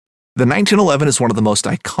The 1911 is one of the most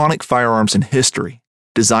iconic firearms in history.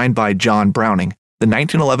 Designed by John Browning, the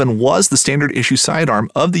 1911 was the standard issue sidearm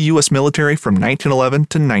of the U.S. military from 1911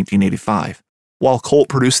 to 1985. While Colt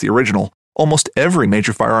produced the original, almost every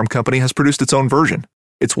major firearm company has produced its own version.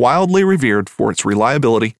 It's wildly revered for its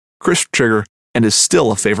reliability, crisp trigger, and is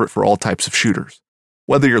still a favorite for all types of shooters.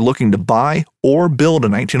 Whether you're looking to buy or build a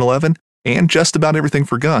 1911 and just about everything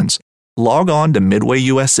for guns, log on to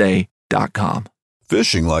midwayusa.com.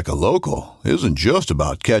 Fishing like a local isn't just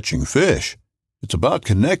about catching fish. It's about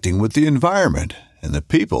connecting with the environment and the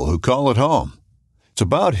people who call it home. It's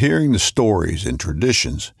about hearing the stories and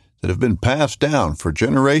traditions that have been passed down for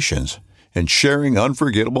generations and sharing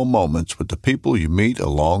unforgettable moments with the people you meet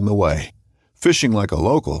along the way. Fishing like a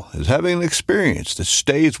local is having an experience that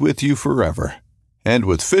stays with you forever. And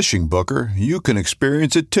with Fishing Booker, you can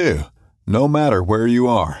experience it too, no matter where you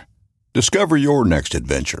are. Discover your next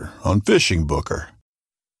adventure on Fishing Booker.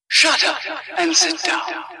 Shut up and sit down.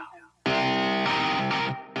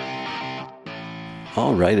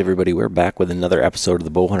 All right, everybody, we're back with another episode of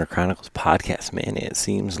the Bowhunter Chronicles podcast. Man, it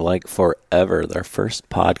seems like forever. Our first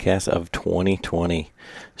podcast of 2020.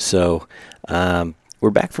 So, we're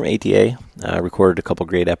back from ATA. Recorded a couple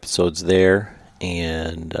great episodes there,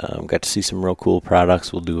 and got to see some real cool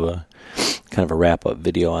products. We'll do a kind of a wrap-up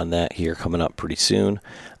video on that here coming up pretty soon.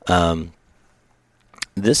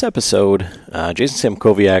 This episode, Jason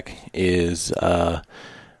Samkowiak is a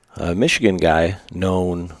Michigan guy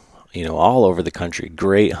known, all over the country.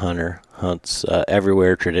 Great hunter, hunts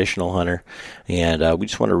everywhere, traditional hunter, and we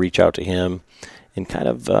just want to reach out to him and kind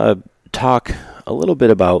of talk a little bit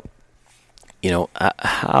about,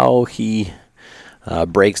 how he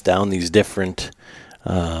breaks down these different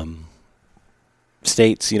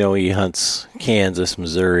states. He hunts Kansas,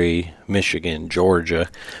 Missouri, Michigan, Georgia,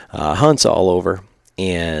 hunts all over.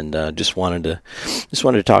 And just wanted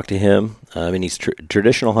to talk to him. He's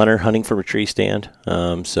traditional hunter, hunting from a tree stand.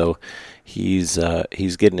 So he's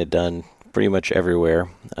getting it done pretty much everywhere.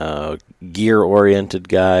 Gear oriented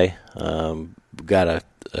guy. Got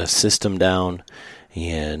a system down,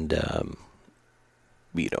 and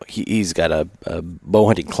he's got a bow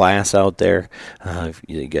hunting class out there.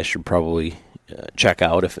 You guys should probably check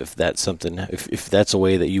out if that's something, if that's a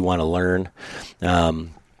way that you want to learn.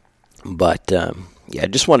 I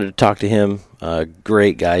just wanted to talk to him.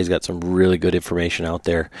 Great guy. He's got some really good information out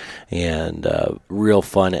there, and real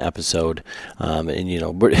fun episode.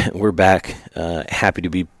 We're back. Happy to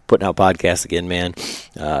be putting out podcasts again, man.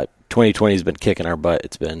 2020 has been kicking our butt.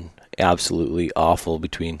 It's been absolutely awful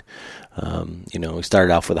between, we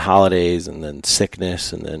started off with the holidays and then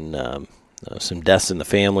sickness and then some deaths in the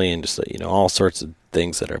family and just, all sorts of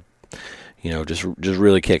things that are, just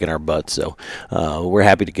really kicking our butts. So we're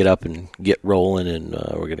happy to get up and get rolling, and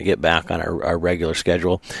we're going to get back on our regular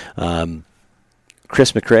schedule.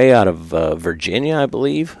 Chris McRae out of Virginia, I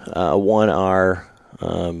believe, won our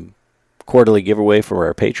quarterly giveaway for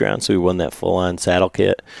our Patreon. So we won that full-on saddle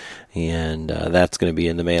kit, and that's going to be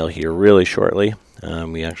in the mail here really shortly.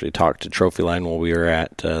 We actually talked to Trophyline while we were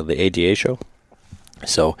at the ATA show.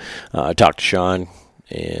 So I talked to Sean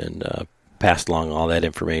and passed along all that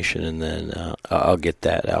information, and then I'll get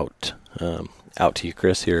that out to you,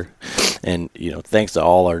 Chris, here. And thanks to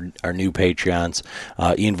all our new Patreons,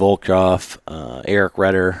 Ian Volkoff, Eric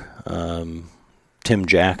Redder, Tim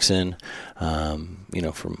Jackson,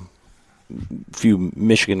 from a few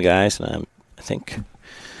Michigan guys, and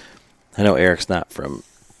I know Eric's not from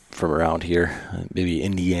around here, maybe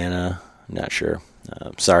Indiana, I'm not sure.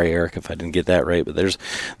 Sorry, Eric, if I didn't get that right, but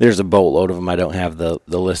there's a boatload of them. I don't have the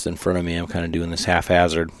list in front of me. I'm kind of doing this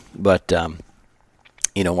haphazard. But, our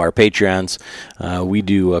Patreons, we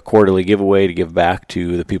do a quarterly giveaway to give back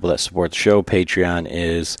to the people that support the show. Patreon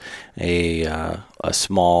is a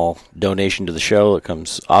small donation to the show. It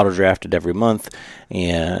comes auto-drafted every month.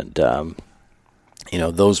 And,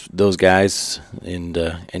 those guys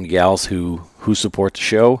and gals who support the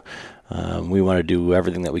show, we want to do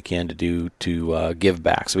everything that we can to give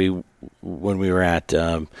back. So when we were at,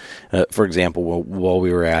 for example, while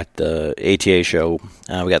we were at the ATA show,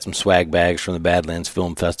 we got some swag bags from the Badlands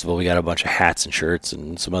Film Festival. We got a bunch of hats and shirts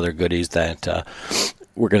and some other goodies that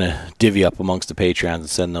we're going to divvy up amongst the Patreons and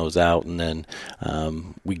send those out. And then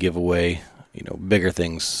we give away, bigger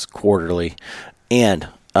things quarterly. And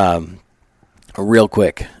real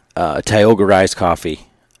quick, Tioga Rise Coffee.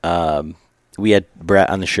 We had Brett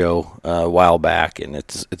on the show a while back, and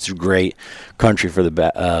it's great country for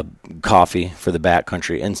the coffee for the back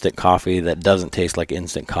country, instant coffee that doesn't taste like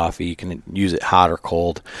instant coffee. You can use it hot or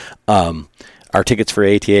cold. Our tickets for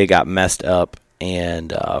ATA got messed up,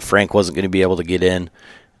 and Frank wasn't going to be able to get in.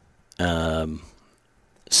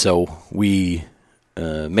 So we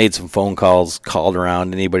made some phone calls, called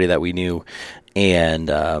around anybody that we knew, and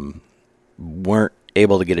weren't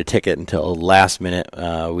able to get a ticket until last minute.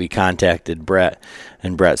 We contacted Brett,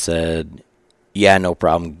 and Brett said, yeah, no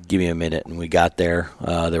problem, give me a minute. And we got there.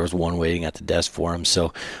 There was one waiting at the desk for him.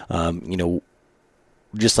 So,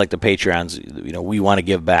 just like the Patreons, we want to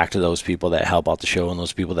give back to those people that help out the show and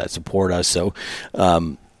those people that support us. So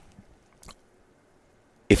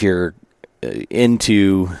if you're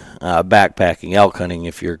into backpacking, elk hunting,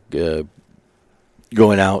 if you're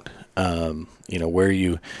going out, where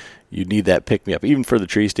you need that pick-me-up, even for the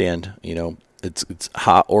tree stand, it's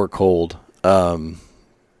hot or cold,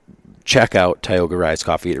 check out Tioga Rise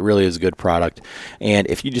Coffee. It really is a good product. And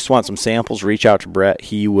if you just want some samples, reach out to Brett.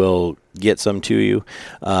 He will get some to you.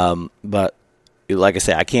 But like I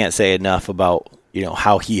say, I can't say enough about,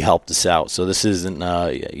 how he helped us out. So this isn't,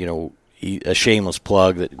 a shameless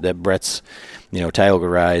plug that Brett's, Tioga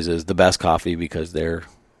Rise is the best coffee because they're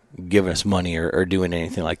giving us money or doing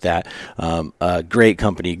anything like that. Great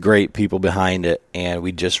company, great people behind it. And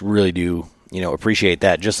we just really do appreciate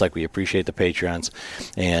that, just like we appreciate the Patreons.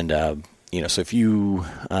 And, so if you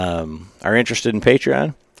are interested in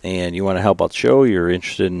Patreon and you want to help out the show, you're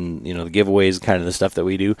interested in, the giveaways, kind of the stuff that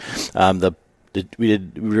we do. We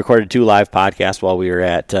recorded 2 live podcasts while we were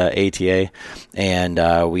at ATA,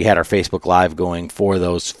 and we had our Facebook Live going for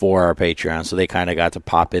our Patreon, so they kind of got to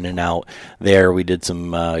pop in and out there. We did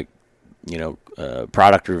some,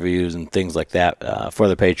 product reviews and things like that for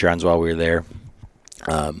the Patreons while we were there.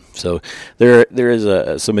 So there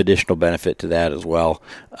is some additional benefit to that as well.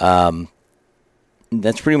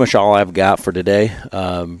 That's pretty much all I've got for today.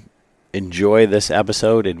 Enjoy this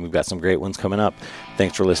episode, and we've got some great ones coming up.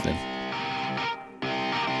 Thanks for listening.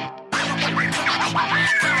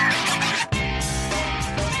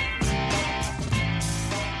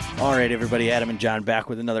 All right, everybody, Adam and John back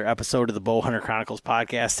with another episode of the Bowhunter Chronicles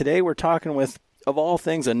podcast. Today we're talking with, of all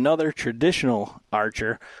things, another traditional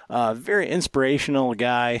archer, very inspirational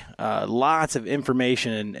guy, lots of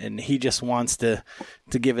information, and he just wants to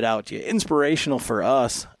give it out to you. Inspirational for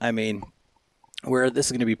us. I mean, this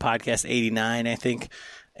is going to be podcast 89, I think,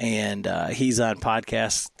 and he's on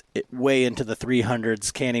podcast way into the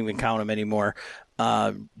 300s, can't even count them anymore.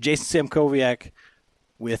 Jason Samkowiak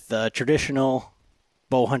with Traditional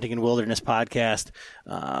Bow Hunting and Wilderness podcast.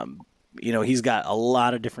 He's got a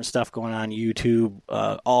lot of different stuff going on YouTube,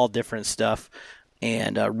 all different stuff,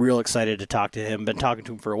 and real excited to talk to him. Been talking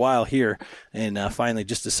to him for a while here, and finally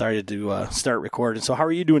just decided to start recording. So how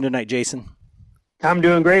are you doing tonight, Jason? I'm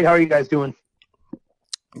doing great. How are you guys doing?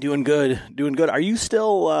 Doing good. Are you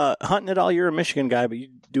still hunting at all? You're a Michigan guy, but you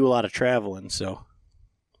do a lot of traveling, so...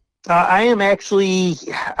 I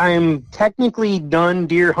am technically done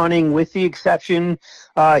deer hunting with the exception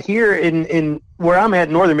here in where I'm at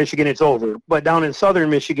in northern Michigan, it's over. But down in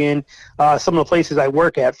southern Michigan, some of the places I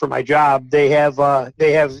work at for my job, they have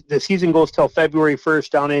the season goes till February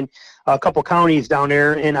 1st down in a couple counties down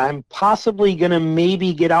there, and I'm possibly going to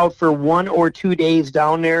maybe get out for 1 or 2 days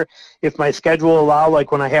down there if my schedule allow.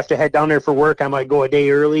 Like when I have to head down there for work, I might go a day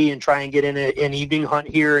early and try and get in an evening hunt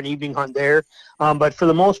here, an evening hunt there. But for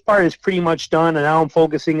the most part, it's pretty much done, and now I'm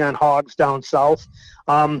focusing on hogs down south.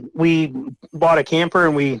 We bought a camper,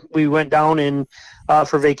 and we went down in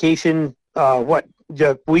for vacation,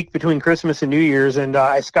 the week between Christmas and New Year's, and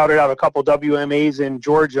I scouted out a couple WMAs in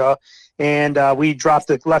Georgia, and we left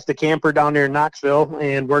the camper down there in Knoxville,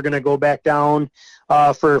 and we're going to go back down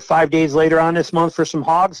for 5 days later on this month for some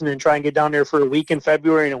hogs, and then try and get down there for a week in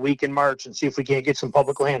February and a week in March and see if we can't get some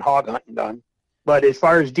public land hog hunting done. But as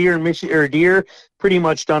far as deer, pretty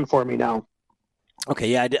much done for me now. Okay,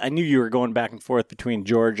 yeah, I knew you were going back and forth between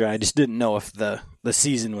Georgia. I just didn't know if the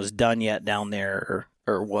season was done yet down there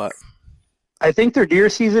or what. I think their deer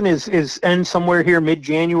season is ends somewhere here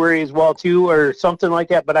mid-January as well too, or something like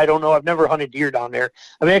that. But I don't know. I've never hunted deer down there.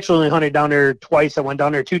 I've actually only hunted down there twice. I went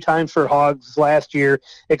down there 2 times for hogs last year,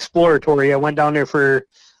 exploratory. I went down there for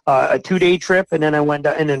a 2-day trip, and then I went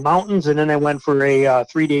in the mountains, and then I went for a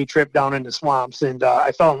 3-day trip down in the swamps, and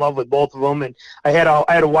I fell in love with both of them. And I had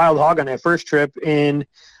a wild hog on that first trip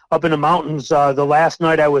up in the mountains. The last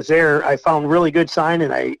night I was there, I found really good sign,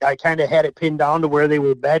 and I kind of had it pinned down to where they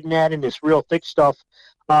were bedding at in this real thick stuff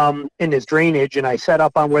in this drainage, and I set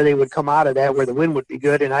up on where they would come out of that, where the wind would be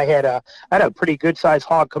good. And I had a pretty good sized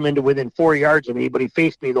hog come into within 4 yards of me, but he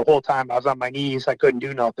faced me the whole time. I was on my knees. I couldn't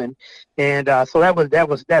do nothing. And so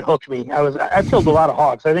that hooked me. I've killed a lot of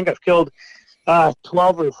hogs. I think I've killed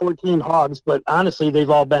 12 or 14 hogs, but honestly, they've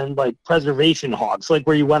all been like preservation hogs, like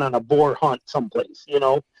where you went on a boar hunt someplace,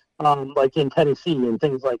 like in Tennessee and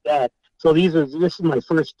things like that. So this is my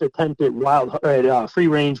first attempt at free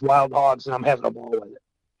range wild hogs, and I'm having a ball with it.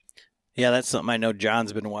 Yeah, that's something I know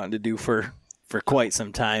John's been wanting to do for quite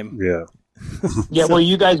some time. Yeah. Yeah, well,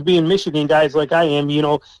 you guys being Michigan guys like I am,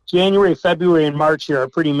 January, February, and March here are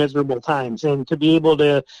pretty miserable times. And to be able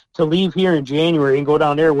to leave here in January and go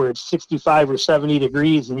down there where it's 65 or 70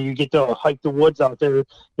 degrees and you get to hike the woods out there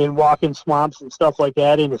and walk in swamps and stuff like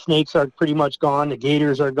that, and the snakes are pretty much gone, the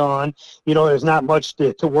gators are gone, there's not much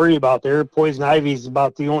to worry about there. Poison ivy is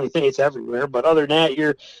about the only thing. It's everywhere. But other than that,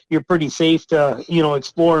 you're pretty safe to,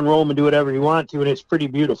 explore and roam and do whatever you want to, and it's pretty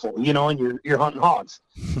beautiful, and you're hunting hogs.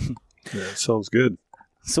 Yeah, sounds good.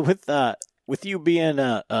 So with you being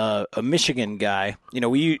a Michigan guy,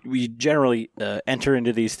 we generally enter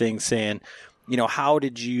into these things saying, how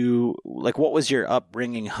did you what was your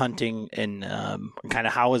upbringing hunting, and kind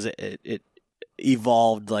of how was it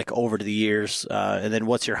evolved over the years, and then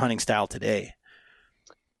what's your hunting style today?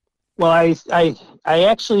 Well, I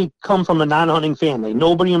actually come from a non-hunting family.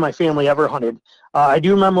 Nobody in my family ever hunted. I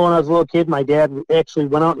do remember when I was a little kid, my dad actually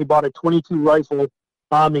went out and he bought a .22 rifle.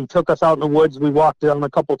 He took us out in the woods. We walked on a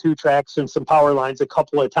couple 2-tracks and some power lines a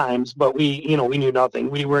couple of times, but we knew nothing.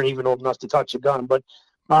 We weren't even old enough to touch a gun. But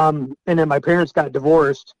and then my parents got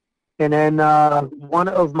divorced, and then one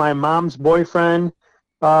of my mom's boyfriend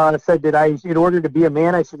said that in order to be a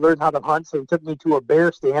man, I should learn how to hunt. So he took me to a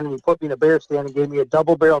bear stand, and he put me in a bear stand and gave me a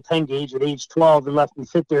double-barrel 10 gauge at age 12 and left me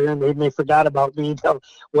sit there, and they forgot about me until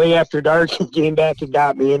way after dark and came back and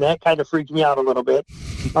got me, and that kind of freaked me out a little bit.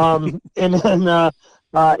 And then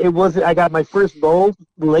I got my first bow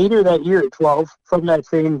later that year at 12 from that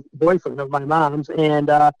same boyfriend of my mom's, and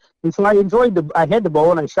so I had the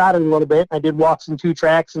bow and I shot it a little bit. I did walks and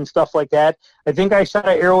 2-tracks and stuff like that. I think I shot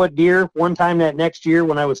an arrow at deer one time that next year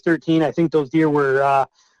when I was 13. I think those deer were,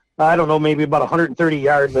 I don't know, maybe about 130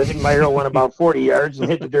 yards. I think my arrow went about 40 yards and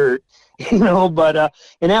hit the dirt, but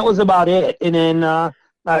and that was about it. And then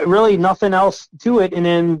really nothing else to it. And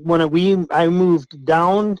then when I moved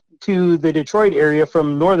down to the Detroit area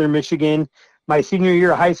from northern Michigan my senior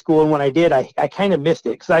year of high school, and when I did, I kind of missed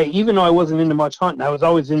it, because even though I wasn't into much hunting, I was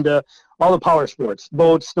always into all the power sports: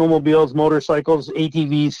 boats, snowmobiles, motorcycles,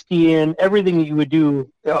 ATVs, skiing, everything that you would do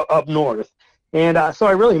up north. And so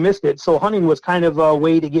I really missed it. So hunting was kind of a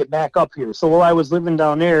way to get back up here. So while I was living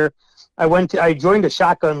down there, I joined a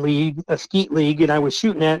shotgun league, a skeet league, and I was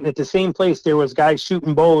shooting at, and at the same place there was guys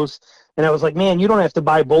shooting bows. And I was like, man, you don't have to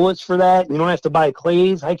buy bullets for that. You don't have to buy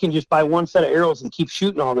clays. I can just buy one set of arrows and keep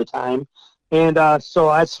shooting all the time. And so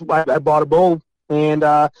I bought a bow, and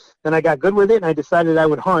then I got good with it, and I decided I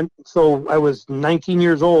would hunt. So I was 19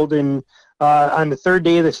 years old, and on the third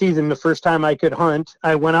day of the season, the first time I could hunt,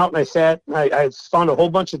 I went out and I found a whole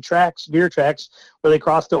bunch of deer tracks where they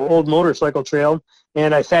crossed the old motorcycle trail,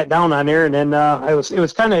 and I sat down on there, and then it was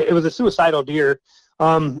a suicidal deer.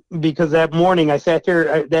 Because that morning I sat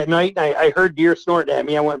there that night, and I heard deer snorting at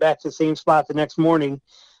me. I went back to the same spot the next morning.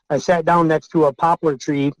 I sat down next to a poplar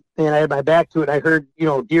tree, and I had my back to it. I heard,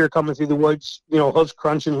 deer coming through the woods, hoofs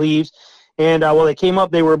crunching leaves. And when they came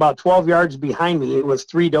up, they were about 12 yards behind me. It was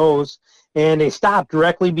 3 does, and they stopped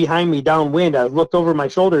directly behind me downwind. I looked over my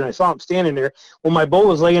shoulder, and I saw them standing there. Well, my bow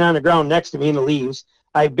was laying on the ground next to me in the leaves.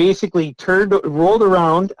 I basically rolled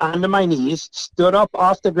around onto my knees, stood up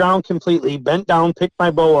off the ground completely, bent down, picked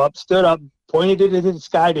my bow up, stood up, pointed it into the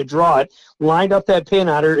sky to draw it, lined up that pin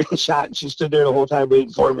on her, and shot. And she stood there the whole time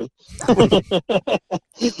waiting for me.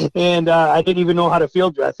 And I didn't even know how to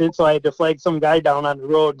field dress it, so I had to flag some guy down on the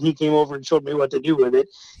road, and he came over and showed me what to do with it.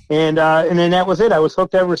 And then that was it. I was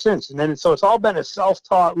hooked ever since. And then so it's all been a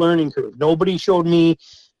self-taught learning curve. Nobody showed me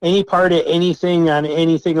any part of anything on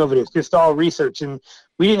anything of it. It's just all research. And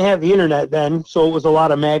we didn't have the internet then, so it was a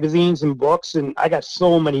lot of magazines and books. And I got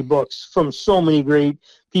so many books from so many great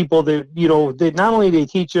people that, that not only they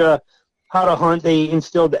teach you how to hunt, they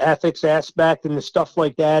instilled the ethics aspect and the stuff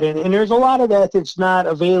like that. And there's a lot of that that's not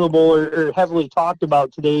available or heavily talked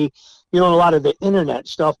about today, a lot of the internet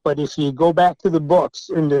stuff. But if you go back to the books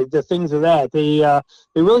and the things of that, they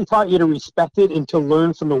really taught you to respect it and to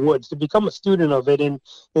learn from the woods, to become a student of it and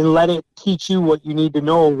let it teach you what you need to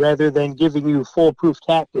know rather than giving you foolproof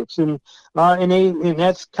tactics. And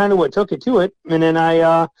that's kind of what took it to it. And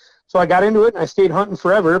then so I got into it, and I stayed hunting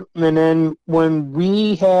forever. And then when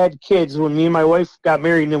we had kids, when me and my wife got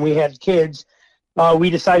married and then we had kids, we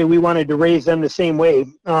decided we wanted to raise them the same way.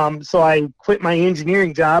 So I quit my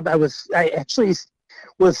engineering job. I actually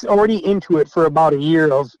was already into it for about a year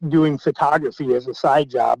of doing photography as a side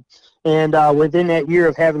job. And within that year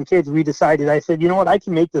of having kids, we decided, I said, you know what, I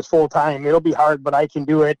can make this full time. It'll be hard, but I can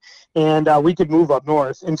do it. And we could move up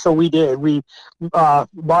north. And so we did. We bought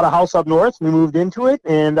a house up north. We moved into it.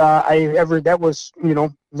 And that was,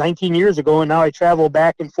 19 years ago. And now I travel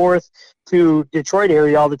back and forth to Detroit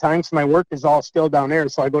area all the time. So my work is all still down there.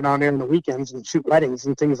 So I go down there on the weekends and shoot weddings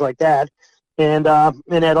and things like that. And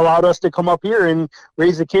it allowed us to come up here and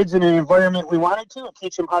raise the kids in an environment we wanted to and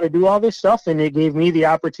teach them how to do all this stuff. And it gave me the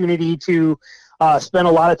opportunity to spend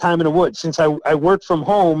a lot of time in the woods. Since I work from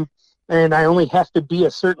home and I only have to be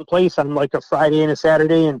a certain place on like a Friday and a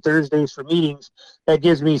Saturday and Thursdays for meetings, that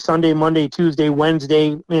gives me Sunday, Monday, Tuesday,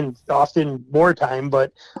 Wednesday, and often more time.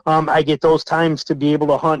 But I get those times to be able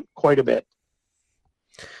to hunt quite a bit.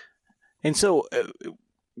 And so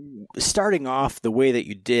starting off the way that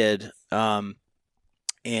you did, and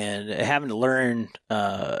having to learn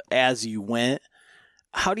as you went,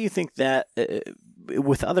 how do you think that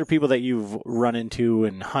with other people that you've run into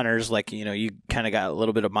and hunters, like, you kind of got a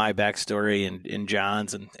little bit of my backstory and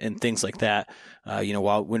John's and things like that,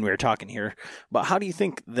 when we were talking here, but how do you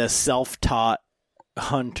think the self-taught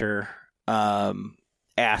hunter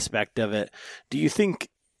aspect of it, do you think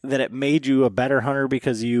that it made you a better hunter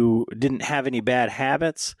because you didn't have any bad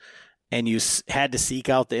habits and you had to seek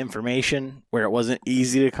out the information where it wasn't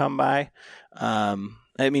easy to come by?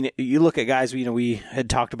 I mean, you look at guys we had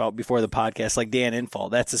talked about before the podcast, like Dan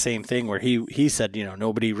Infall. That's the same thing where he said,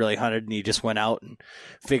 nobody really hunted and he just went out and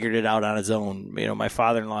figured it out on his own. My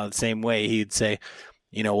father-in-law the same way. He'd say,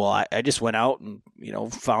 well, I just went out and,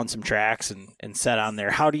 found some tracks and set on there.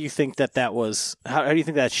 How do you think that was, how do you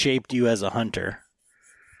think that shaped you as a hunter?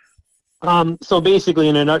 So basically,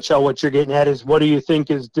 in a nutshell, what you're getting at is, what do you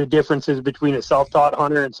think is the differences between a self-taught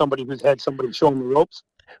hunter and somebody who's had somebody show them the ropes?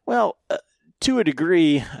 Well, to a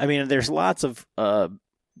degree, I mean, there's lots of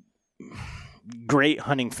great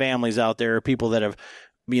hunting families out there, people that have,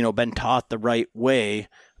 been taught the right way,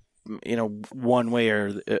 one way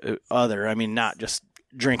or the other. I mean, not just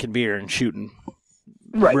drinking beer and shooting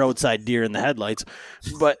roadside deer in the headlights,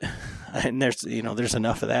 and there's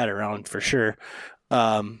enough of that around for sure.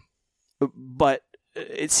 But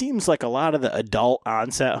it seems like a lot of the adult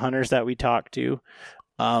onset hunters that we talk to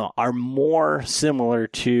are more similar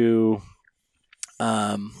to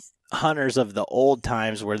hunters of the old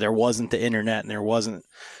times where there wasn't the internet and there wasn't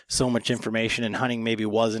so much information and hunting maybe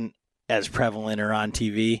wasn't as prevalent or on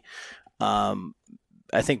TV.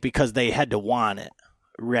 I think because they had to want it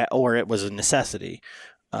or it was a necessity,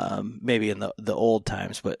 maybe in the old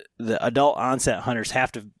times. But the adult onset hunters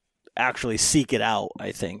have to actually seek it out,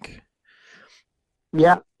 I think.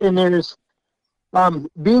 Yeah, and there's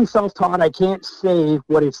being self-taught. I can't say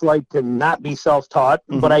what it's like to not be self-taught,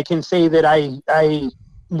 but I can say that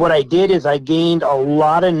what I did is I gained a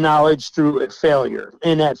lot of knowledge through failure.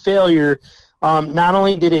 And that failure, not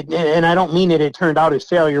only did it, and I don't mean it turned out as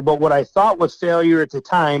failure, but what I thought was failure at the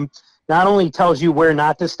time not only tells you where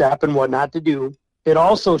not to step and what not to do, it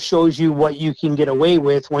also shows you what you can get away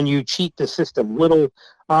with when you cheat the system. Little,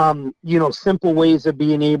 simple ways of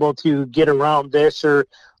being able to get around this, or,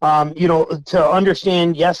 to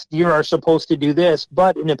understand, yes, deer are supposed to do this,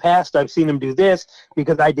 but in the past I've seen them do this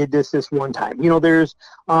because I did this one time. There's,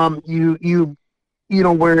 where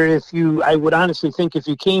I would honestly think if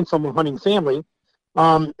you came from a hunting family,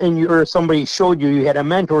 or somebody showed you had a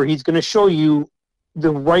mentor, he's going to show you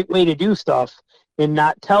the right way to do stuff and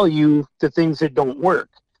not tell you the things that don't work,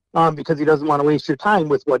 because he doesn't want to waste your time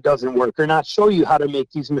with what doesn't work, or not show you how to make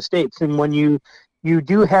these mistakes. And when you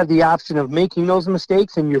do have the option of making those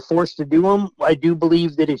mistakes and you're forced to do them, I do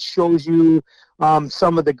believe that it shows you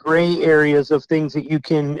some of the gray areas of things that you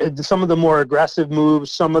can, some of the more aggressive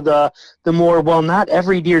moves, some of the more, well, not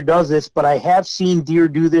every deer does this, but I have seen deer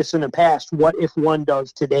do this in the past. What if one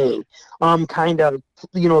does today? Kind of,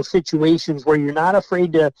 situations where you're not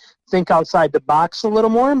afraid to think outside the box a little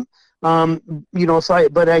more. I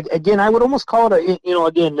would almost call it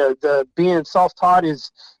the being self-taught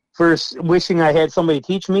is first wishing I had somebody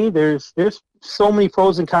teach me. There's so many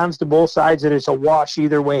pros and cons to both sides that it's a wash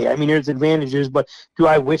either way. I mean, there's advantages, but do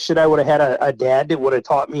I wish that I would have had a dad that would have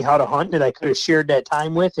taught me how to hunt, that I could have shared that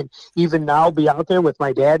time with, and even now be out there with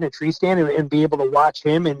my dad in a tree stand and be able to watch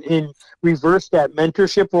him and reverse that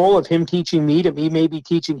mentorship role of him teaching me to me maybe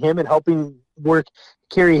teaching him and helping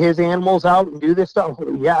carry his animals out and do this stuff.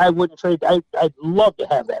 Yeah, I wouldn't trade. I'd love to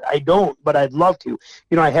have that. I don't, but I'd love to.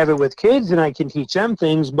 I have it with kids and I can teach them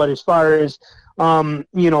things, but as far as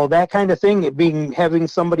That kind of thing, having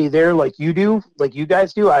somebody there like you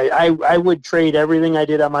guys do, I would trade everything I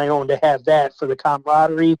did on my own to have that for the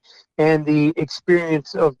camaraderie and the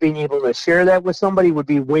experience of being able to share that with somebody would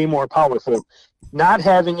be way more powerful. Not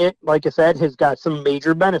having it, like I said, has got some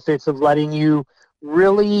major benefits of letting you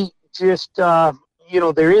really just,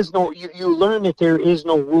 there is no, you learn that there is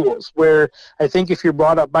no rules, where I think if you're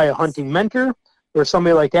brought up by a hunting mentor or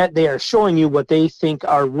somebody like that, they are showing you what they think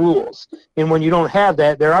are rules. And when you don't have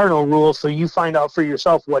that, there are no rules, so you find out for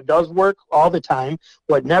yourself what does work all the time,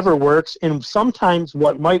 what never works, and sometimes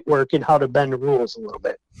what might work and how to bend the rules a little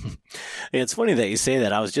bit. It's funny that you say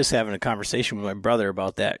that. I was just having a conversation with my brother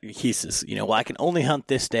about that. He says, well, I can only hunt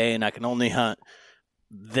this day and I can only hunt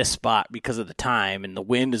this spot because of the time, and the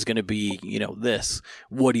wind is going to be, this.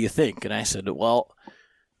 What do you think? And I said,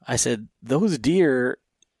 those deer,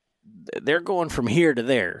 they're going from here to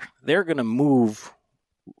there. They're going to move.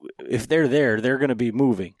 If they're there, they're going to be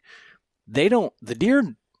moving.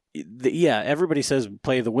 Everybody says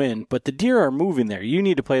play the wind, but the deer are moving there. You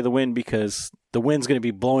need to play the wind because the wind's going to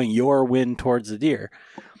be blowing your wind towards the deer.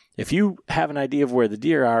 If you have an idea of where the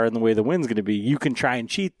deer are and the way the wind's going to be, you can try and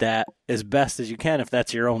cheat that as best as you can if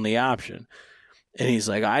that's your only option. And he's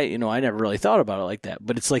like, I never really thought about it like that.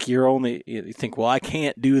 But it's like you think, well, I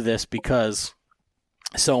can't do this because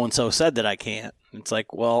so-and-so said that I can't. It's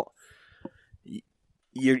like, well,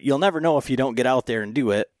 you'll never know if you don't get out there and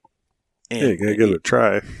do it. And, you gotta give it a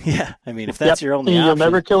try. Yeah, I mean, if that's your only option. You'll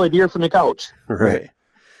never kill a deer from the couch. Right.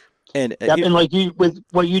 And and like with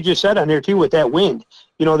what you just said on there too, with that wind,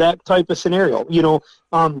 that type of scenario,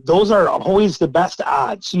 those are always the best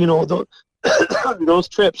odds. Those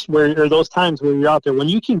trips or those times where you're out there when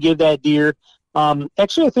you can give that deer.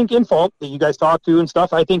 Actually, I think Infalt that you guys talk to and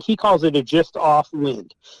stuff, I think he calls it a just off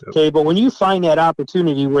wind. Yep. Okay, but when you find that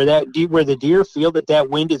opportunity where the deer feel that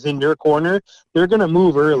wind is in their corner, they're going to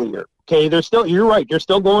move earlier. Okay, you're right. They're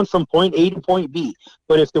still going from point A to point B.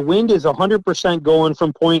 But if the wind is 100% going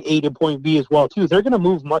from point A to point B as well, too, they're going to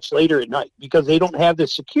move much later at night because they don't have the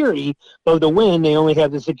security of the wind. They only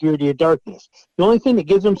have the security of darkness. The only thing that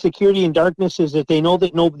gives them security in darkness is that they know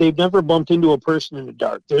that they've never bumped into a person in the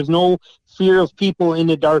dark. There's no fear of people in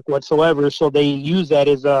the dark whatsoever, so they use that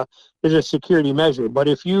as a security measure. But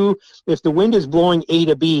if the wind is blowing A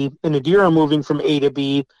to B and the deer are moving from A to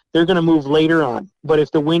B, they're going to move later on. But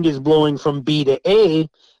if the wind is blowing from B to A,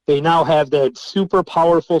 they now have that super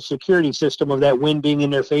powerful security system of that wind being in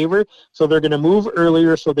their favor. So they're going to move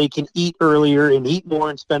earlier so they can eat earlier and eat more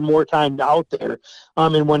and spend more time out there.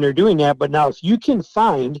 And when they're doing that, but now if you can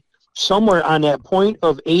find somewhere on that point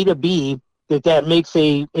of A to B that makes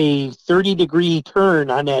a 30-degree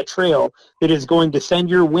turn on that trail that is going to send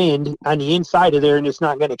your wind on the inside of there and it's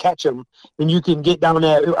not going to catch them, and you can get down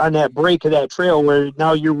on that break of that trail where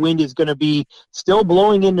now your wind is going to be still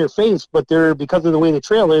blowing in their face, but because of the way the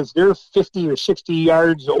trail is, they're 50 or 60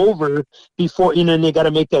 yards over before, and they got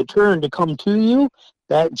to make that turn to come to you.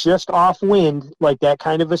 That just off wind, like that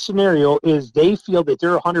kind of a scenario, is they feel that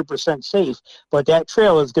they're 100% safe, but that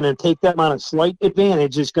trail is going to take them on a slight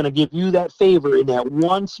advantage. It's going to give you that favor in that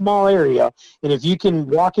one small area. And if you can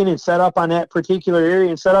walk in and set up on that particular area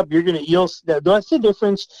and set up, that's the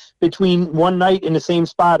difference between one night in the same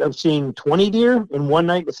spot of seeing 20 deer and one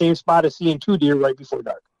night in the same spot of seeing 2 deer right before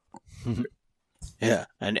dark. Yeah.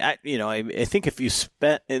 And I think if you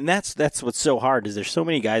spent, and that's what's so hard, is there's so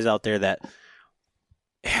many guys out there that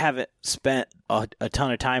haven't spent a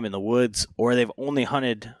ton of time in the woods, or they've only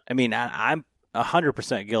hunted. I mean, I'm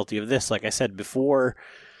 100% guilty of this. Like I said, before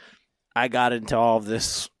I got into all of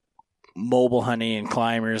this mobile hunting and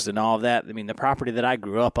climbers and all of that, I mean, the property that I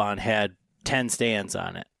grew up on had 10 stands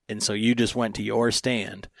on it. And so you just went to your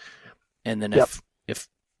stand. And then if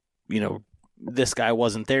this guy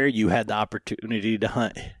wasn't there, you had the opportunity to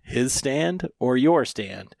hunt his stand or your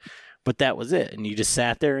stand. But that was it. And you just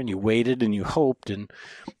sat there and you waited and you hoped. And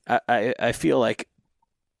I feel like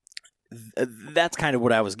that's kind of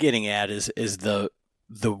what I was getting at is the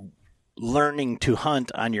learning to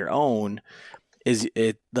hunt on your own is,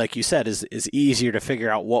 it like you said, is easier to figure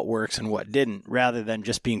out what works and what didn't, rather than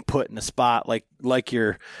just being put in a spot like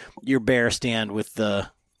your bear stand with the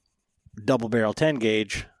double barrel 10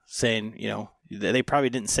 gauge saying, they probably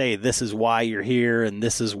didn't say this is why you're here and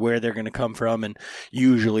this is where they're going to come from, and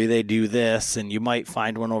usually they do this and you might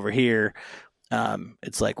find one over here.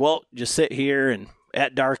 It's like, well, just sit here, and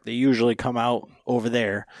at dark they usually come out over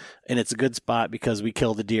there, and it's a good spot because we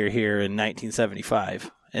killed a deer here in 1975.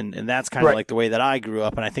 And that's kind of like the way that I grew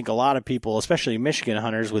up, and I think a lot of people, especially Michigan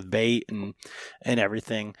hunters with bait and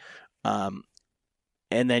everything,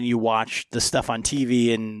 and then you watch the stuff on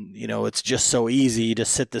TV and, it's just so easy to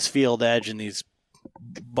sit this field edge and these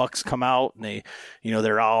bucks come out and they,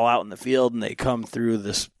 they're all out in the field and they come through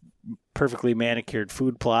this perfectly manicured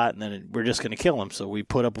food plot, and then we're just going to kill them. So we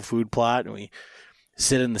put up a food plot and we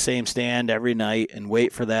sit in the same stand every night and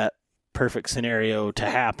wait for that perfect scenario to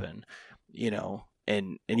happen,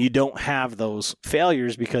 and you don't have those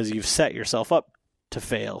failures because you've set yourself up to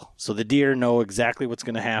fail. So the deer know exactly what's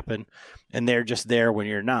going to happen, and they're just there when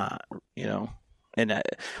you're not, And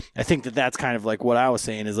I think that's kind of like what I was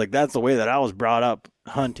saying is like, that's the way that I was brought up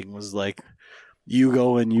hunting, was like, you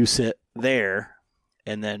go and you sit there,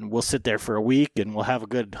 and then we'll sit there for a week and we'll have a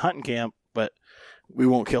good hunting camp, but we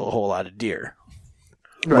won't kill a whole lot of deer.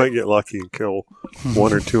 You might get lucky and kill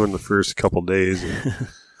one or two in the first couple days.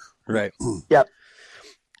 Right. Yep.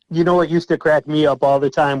 You know what used to crack me up all the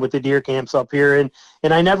time with the deer camps up here,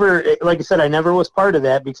 and I never, like I said, I never was part of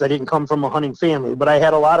that because I didn't come from a hunting family, but I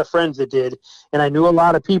had a lot of friends that did, and I knew a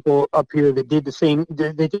lot of people up here that did the same,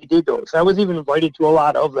 that did those. I was even invited to a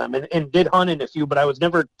lot of them and did hunt in a few, but I was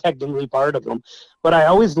never technically part of them. But I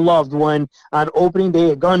always loved when on opening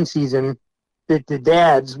day of gun season, that the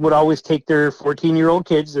dads would always take their 14-year-old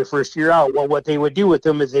kids, their first year out. Well, what they would do with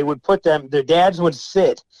them is they would put them, their dads would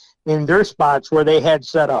sit in their spots where they had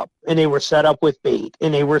set up, and they were set up with bait,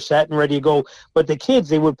 and they were set and ready to go. But the kids,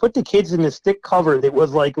 they would put the kids in this thick cover that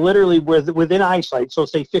was like literally within eyesight, so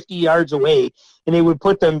say 50 yards away, and they would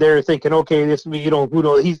put them there thinking, okay, this, who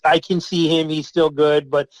knows, I can see him, he's still good.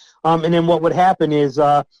 But and then what would happen is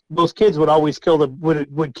those kids would always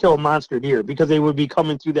would kill monster deer because they would be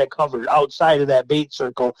coming through that cover outside of that bait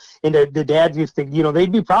circle, and the dads used to,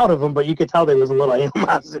 they'd be proud of them, but you could tell there was a little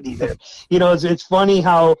animosity there. It's funny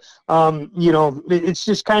how it's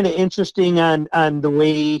just kind of interesting on the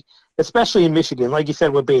way, especially in Michigan, like you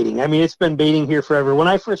said, with baiting. I mean, it's been baiting here forever. When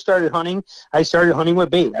I first started hunting, I started hunting with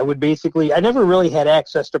bait. I never really had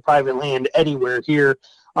access to private land anywhere here.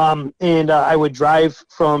 And I would drive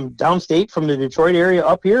from downstate, from the Detroit area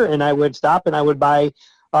up here, and I would stop and I would buy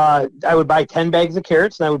 10 bags of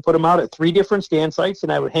carrots, and I would put them out at 3 different stand sites,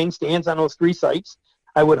 and I would hang stands on those 3 sites.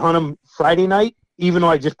 I would hunt them Friday night, even though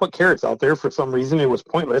I just put carrots out there for some reason. It was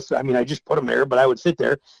pointless. I mean, I just put them there, but I would sit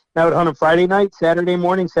there. And I would hunt them Friday night, Saturday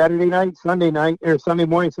morning, Saturday night, Sunday night, or Sunday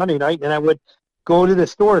morning, Sunday night. And I would go to the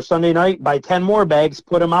store Sunday night, buy 10 more bags,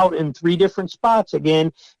 put them out in 3 different spots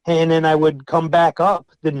again. And then I would come back up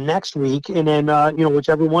the next week. And then,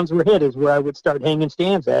 whichever ones were hit is where I would start hanging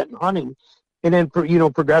stands at and hunting. And then,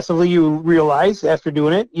 progressively you realize after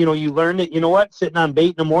doing it, you learn that, sitting on bait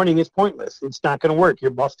in the morning is pointless. It's not going to work.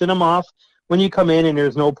 You're busting them off when you come in, and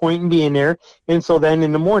there's no point in being there. And so then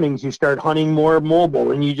in the mornings you start hunting more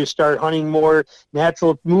mobile, and you just start hunting more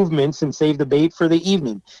natural movements and save the bait for the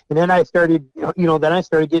evening. And then I started,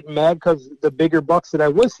 getting mad because the bigger bucks that I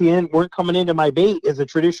was seeing weren't coming into my bait. As a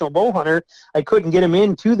traditional bow hunter, I couldn't get them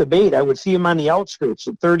into the bait. I would see them on the outskirts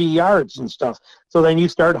at 30 yards and stuff. So then you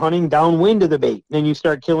start hunting downwind of the bait. Then you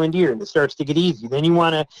start killing deer, and it starts to get easy. Then you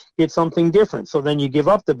want to get something different. So then you give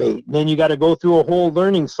up the bait. And then you got to go through a whole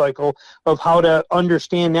learning cycle of how to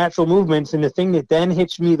understand natural movements. And the thing that then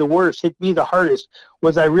hit me the hardest,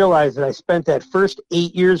 was I realized that I spent that first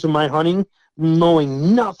 8 years of my hunting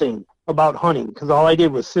knowing nothing about hunting, because all I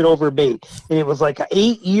did was sit over bait. And it was like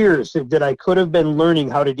 8 years that I could have been learning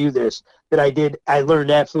how to do this, that I learned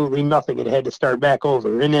absolutely nothing and had to start back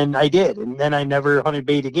over. And then I did, and then I never hunted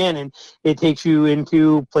bait again. And it takes you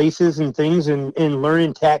into places and things and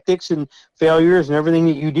learning tactics and failures and everything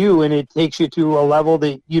that you do, and it takes you to a level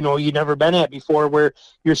that you've never been at before, where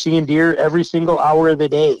you're seeing deer every single hour of the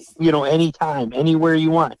day, anytime, anywhere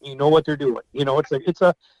you want. You know what they're doing. It's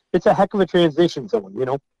a heck of a transition zone.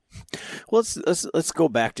 Well, let's go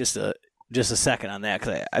back just a second on that,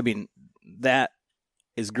 because I mean, that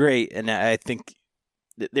is great, and I think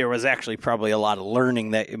that there was actually probably a lot of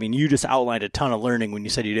learning. You just outlined a ton of learning when you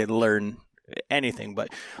said you didn't learn anything, but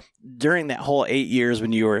during that whole 8 years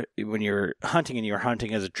when you were hunting, and you were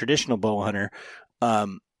hunting as a traditional bow hunter,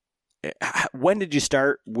 when did you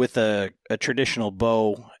start with a traditional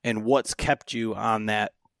bow, and what's kept you on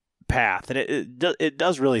that path? And it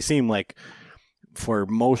does really seem like, for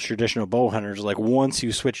most traditional bow hunters, like once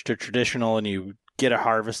you switch to traditional and you get a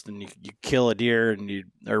harvest and you kill a deer and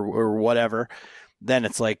or whatever, then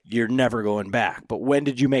it's like you're never going back. But when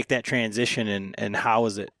did you make that transition, and how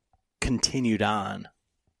has it continued on?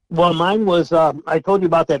 Well, mine was, I told you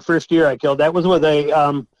about that first deer I killed. That was with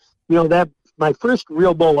my first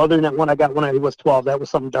real bow, other than that one I got when I was 12. That was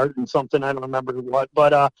some dart and something, I don't remember what.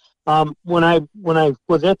 But when I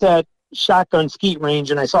was at that shotgun skeet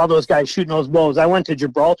range and I saw those guys shooting those bows, I went to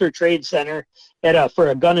Gibraltar Trade Center for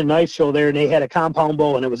a gun and knife show there, and they had a compound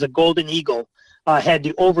bow, and it was a Golden Eagle. Had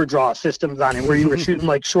the overdraw systems on it, where you were shooting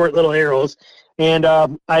like short little arrows. And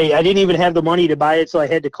I didn't even have the money to buy it, so I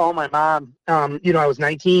had to call my mom. I was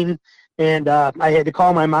 19, and I had to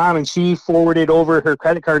call my mom, and she forwarded over her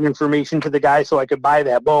credit card information to the guy so I could buy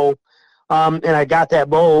that bow. And I got that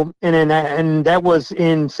bow, and that was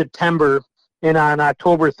in September. And on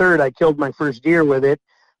October 3rd, I killed my first deer with it.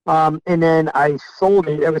 And then I sold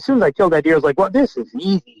it. And as soon as I killed that deer, I was like, "Well, this is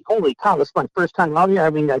easy. Holy cow, this is my first time out here." I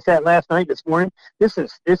mean, I sat last night, this morning. This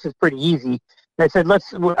is pretty easy. And I said,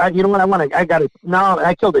 you know what, now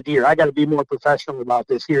I killed a deer. I got to be more professional about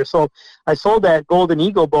this here. So I sold that Golden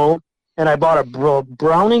Eagle bow, and I bought a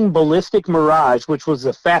Browning Ballistic Mirage, which was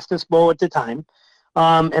the fastest bow at the time.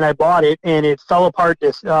 And I bought it, and it fell apart.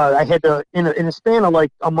 I had to, in a span of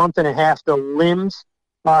like a month and a half, the limbs,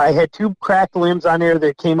 I had 2 cracked limbs on there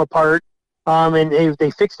that came apart, and they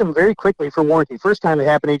fixed them very quickly for warranty. First time it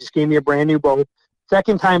happened, they just gave me a brand new bow.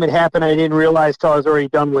 Second time it happened, I didn't realize till I was already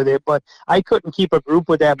done with it, but I couldn't keep a group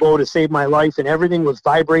with that bow to save my life, and everything was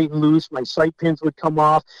vibrating loose. My sight pins would come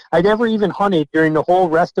off. I never even hunted during the whole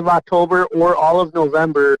rest of October or all of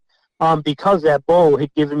November because that bow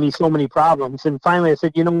had given me so many problems. And finally I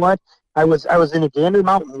said, you know what? I was in a Gander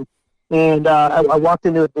Mountain, and I walked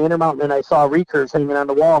into a Gander Mountain, and I saw recurves hanging on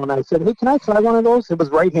the wall, and I said, hey, can I try one of those? It was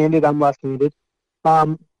right-handed. I'm left-handed.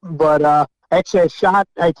 Actually,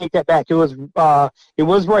 I take that back. It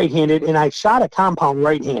was right-handed, and I shot a compound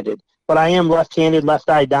right-handed, but I am left-handed,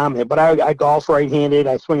 left-eye dominant. But I golf right-handed.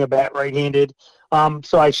 I swing a bat right-handed.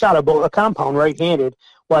 So I shot a compound right-handed.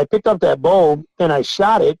 Well, I picked up that bow, and I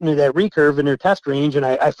shot it into that recurve in their test range, and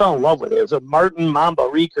I fell in love with it. It was a Martin Mamba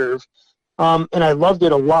recurve, and I loved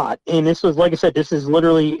it a lot. And this was, like I said, this is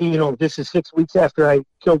literally, this is 6 weeks after I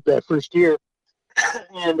killed that first deer.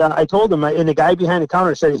 And I told him, and the guy behind the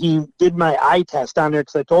counter said he did my eye test on there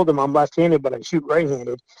because I told him I'm left-handed, but I shoot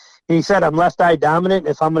right-handed. And he said I'm left-eye dominant.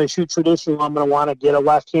 If I'm going to shoot traditional, I'm going to want to get a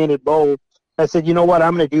left-handed bow. I said, you know what,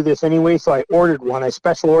 I'm going to do this anyway. So I ordered one. I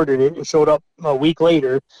special ordered it. It showed up a week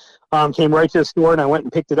later. Came right to the store, and I went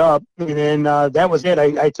and picked it up. And then that was it.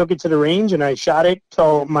 I took it to the range, and I shot it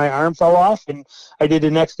till my arm fell off. And I did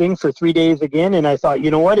the next thing for 3 days again. And I thought,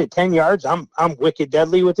 you know what, at 10 yards, I'm wicked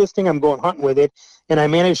deadly with this thing. I'm going hunting with it. And I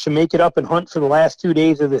managed to make it up and hunt for the last 2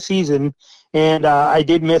 days of the season. And I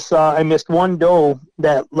did miss. I missed one doe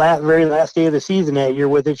that very last day of the season that year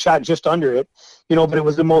with it, shot just under it. But it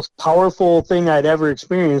was the most powerful thing I'd ever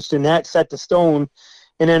experienced, and that set the stone.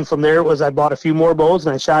 And then from there, I bought a few more bows,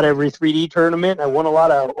 and I shot every 3D tournament. I won a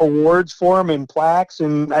lot of awards for them and plaques,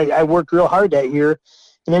 and I worked real hard that year.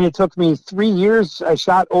 And then it took me 3 years. I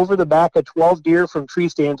shot over the back of 12 deer from tree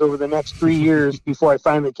stands over the next 3 years before I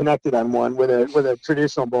finally connected on one with a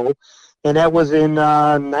traditional bow. And that was in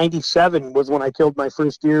 97 was when I killed my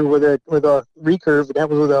first deer with a recurve, and that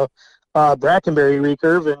was with a Brackenberry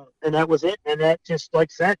recurve, and that was it. And that just,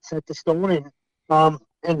 like that, set the stone.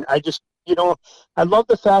 And I just, I love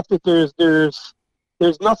the fact that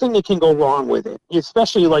there's nothing that can go wrong with it,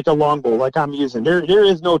 especially like a longbow like I'm using. There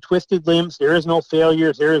is no twisted limbs. There is no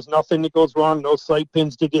failures. There is nothing that goes wrong. No sight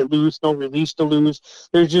pins to get loose. No release to lose.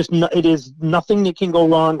 There's just it is nothing that can go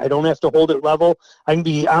wrong. I don't have to hold it level. I can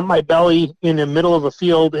be on my belly in the middle of a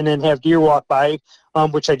field and then have deer walk by,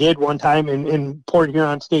 which I did one time in Port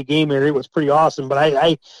Huron State Game Area. It was pretty awesome. But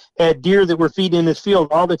I had deer that were feeding in this field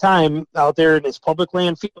all the time out there in this public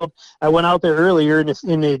land field. I went out there earlier in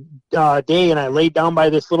the day, and I laid down by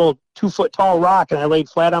this little 2-foot tall rock, and I laid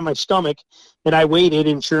flat on my stomach, and I waited,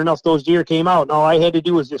 and sure enough, those deer came out. And all I had to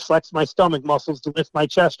do was just flex my stomach muscles to lift my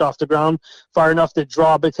chest off the ground far enough to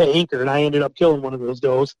draw a bit to anchor, and I ended up killing one of those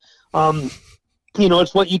does.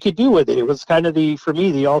 It's what you could do with it. It was kind of for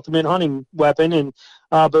me, the ultimate hunting weapon. And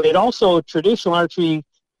but it also, traditional archery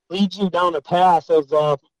leads you down a path of,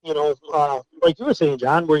 like you were saying,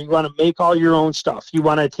 John, where you want to make all your own stuff. You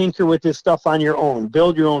want to tinker with this stuff on your own,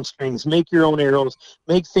 build your own strings, make your own arrows,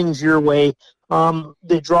 make things your way.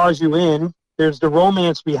 That draws you in. There's the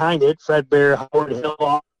romance behind it. Fred Bear, Howard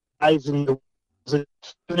Hill, guys, and even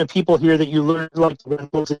the people here that you learn, like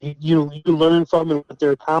you learn from and what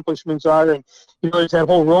their accomplishments are, and there's that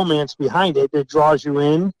whole romance behind it that draws you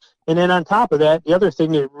in. And then on top of that, the other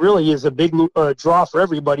thing that really is a big draw for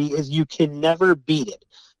everybody is you can never beat it.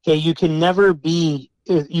 Okay, you can never be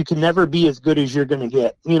as good as you're going to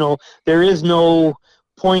get. There is no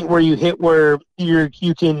point where you hit where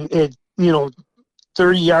you can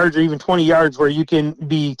 30 yards or even 20 yards where you can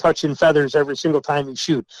be touching feathers every single time you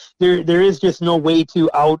shoot. There is just no way to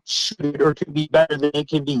outshoot it or to be better than it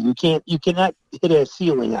can be. You cannot hit a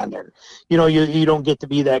ceiling on there. You don't get to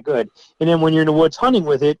be that good. And then when you're in the woods hunting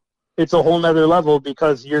with it, it's a whole nother level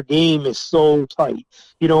because your game is so tight.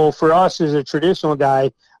 You know, for us as a traditional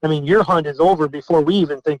guy, I mean, your hunt is over before we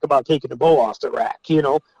even think about taking the bow off the rack, you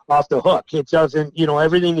know, off the hook. It doesn't, you know,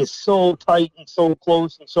 everything is so tight and so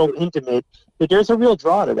close and so intimate that there's a real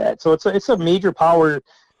draw to that. So it's a major power,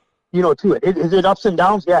 you know, to it. Is it ups and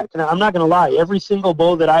downs? Yeah. I'm not going to lie. Every single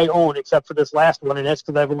bow that I own, except for this last one, and that's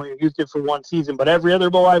because I've only used it for one season, but every other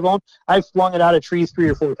bow I've owned, I've flung it out of trees 3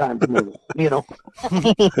 or 4 times, you know.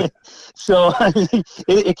 So I mean,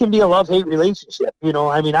 it can be a love-hate relationship. You know,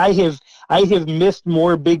 I mean, I have missed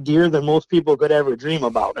more big deer than most people could ever dream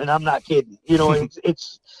about, and I'm not kidding. You know,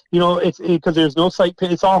 it's because there's no sight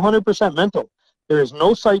pin. It's all 100% mental. There is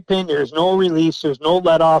no sight pin. There's no release. There's no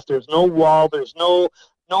let off. There's no wall. There's no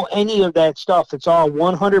any of that stuff. It's all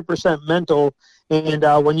 100% mental.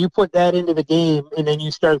 And when you put that into the game and then you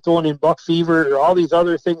start throwing in buck fever or all these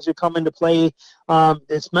other things that come into play,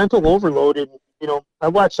 it's mental overload. And, you know, I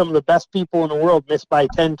watched some of the best people in the world miss by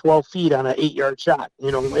 10, 12 feet on an 8-yard shot.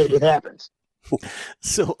 You know, it happens.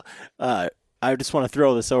 So I just want to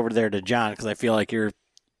throw this over there to John because I feel like you're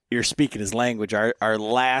speaking his language. Our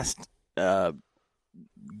last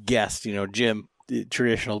guest, you know, Jim, the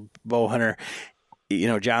traditional bow hunter, you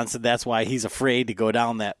know, John said that's why he's afraid to go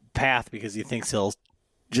down that path because he thinks he'll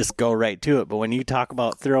just go right to it. But when you talk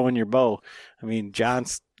about throwing your bow, I mean,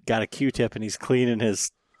 John's got a Q-tip and he's cleaning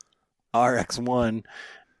his RX-1,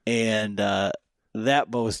 and that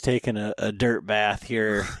bow's taking a dirt bath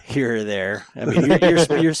here or there. I mean,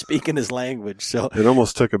 you're speaking his language. So it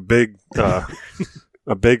almost took a big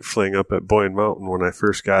fling up at Boyne Mountain when I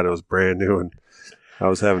first got it. It was brand new, and I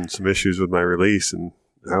was having some issues with my release, and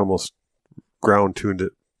I almost ground tuned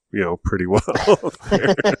it, you know, pretty well.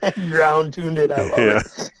 Ground tuned it. I love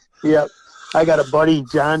it. Yep. I got a buddy,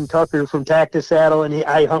 John Tucker from Tactus Saddle, and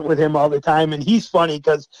I hunt with him all the time. And he's funny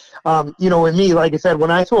because, you know, with me, like I said,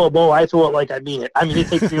 when I throw a bow, I throw it like I mean it. I mean, it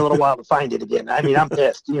takes me a little while to find it again. I mean, I'm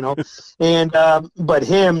pissed, you know. And but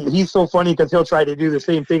he's so funny because he'll try to do the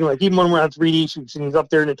same thing. Like even when we're on 3D shoots and he's up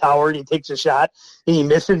there in the tower and he takes a shot and he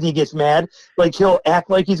misses and he gets mad, like he'll act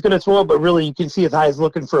like he's going to throw it, but really you can see his eyes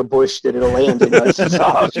looking for a bush that it'll land in. It's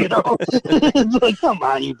off, you know. It's like, come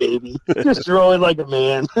on, you baby, just throw it like a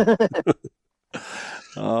man.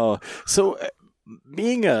 Oh, so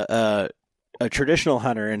being a traditional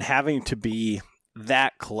hunter and having to be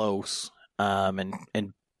that close, and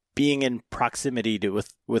being in proximity to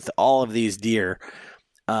with all of these deer,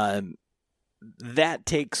 that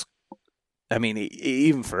takes. I mean,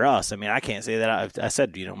 even for us, I mean, I can't say that. I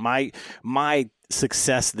said, you know, my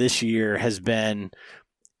success this year has been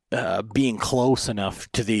being close enough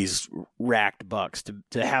to these racked bucks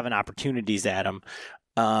to having opportunities at them.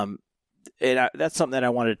 And that's something that I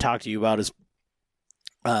wanted to talk to you about is,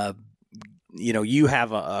 you know, you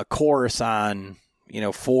have a course on, you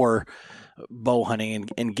know, for bow hunting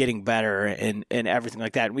and getting better and everything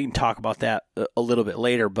like that. We can talk about that a little bit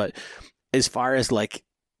later, but as far as like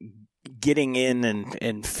getting in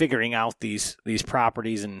and figuring out these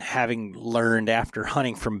properties and having learned after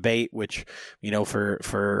hunting from bait, which, you know,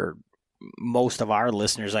 for most of our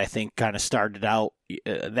listeners, I think kind of started out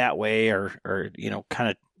that way or, you know, kind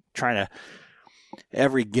of trying to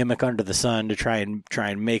every gimmick under the sun to try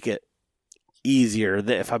and make it easier.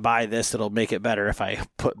 If I buy this, it'll make it better. If I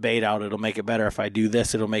put bait out, it'll make it better. If I do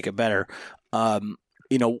this, it'll make it better.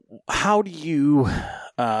 You know, how do you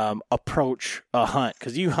approach a hunt?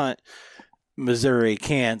 Because you hunt Missouri,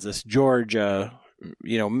 Kansas, Georgia,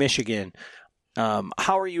 you know, Michigan.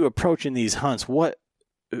 How are you approaching these hunts?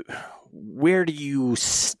 Where do you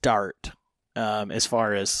start as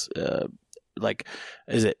far as like,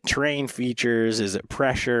 is it terrain features? Is it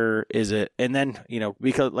pressure? Is it, and then, you know,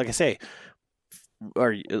 because like I say,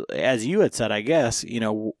 or as you had said, I guess, you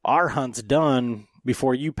know, our hunt's done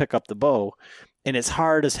before you pick up the bow, and it's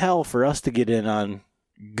hard as hell for us to get in on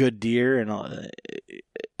good deer and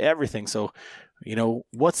everything. So, you know,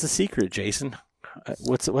 what's the secret, Jason?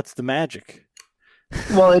 What's the magic?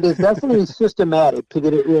 Well, it is definitely systematic to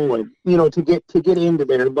get it rolling, you know, to get into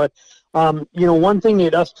there. But, you know, one thing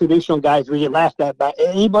that us traditional guys, we get laughed at by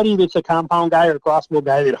anybody that's a compound guy or crossbow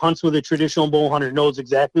guy that hunts with a traditional bow hunter knows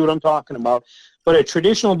exactly what I'm talking about. But a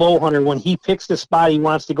traditional bow hunter, when he picks the spot he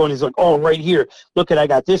wants to go, and he's like, oh, right here, look I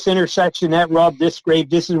got this intersection, that rub, this scrape,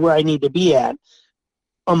 this is where I need to be at.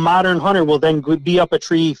 A modern hunter will then be up a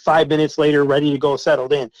tree 5 minutes later, ready to go,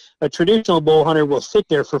 settled in. A traditional bow hunter will sit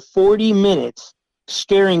there for 40 minutes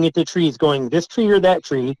staring at the trees, going, this tree or that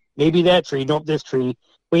tree, maybe that tree, nope, this tree.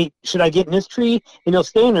 wait, should I get in this tree? And they'll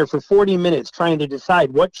stand there for 40 minutes trying to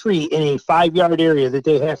decide what tree in a 5-yard area that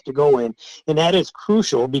they have to go in. And that is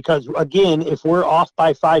crucial because, again, if we're off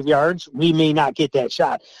by 5 yards, we may not get that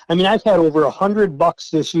shot. I mean, I've had over 100 bucks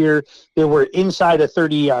this year that were inside of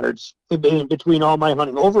 30 yards between all my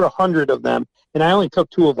hunting, over 100 of them, and I only took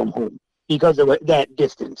 2 of them home because of that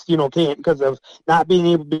distance, because of not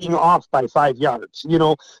being off by 5 yards,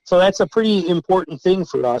 so that's a pretty important thing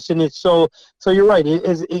for us. And it's so you're right. It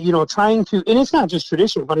is, trying to, and it's not just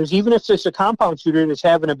traditional hunters, even if it's a compound shooter that's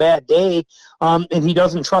having a bad day, and he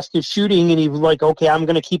doesn't trust his shooting and he's like, okay, I'm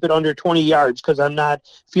going to keep it under 20 yards because I'm not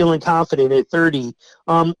feeling confident at 30.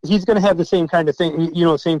 He's going to have the same kind of thing,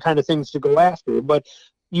 same kind of things to go after. But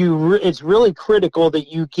it's really critical that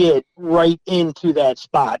you get right into that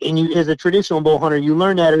spot. And you, as a traditional bow hunter, you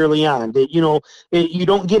learn that early on that, you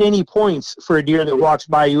don't get any points for a deer that walks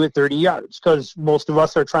by you at 30 yards because most of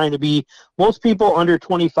us are trying to be, most people under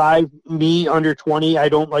 25, me under 20. I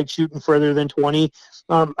don't like shooting further than 20.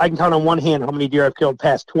 I can count on one hand how many deer I've killed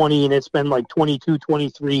past 20, and it's been like 22,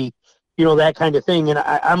 23, that kind of thing. And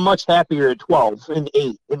I'm much happier at 12 and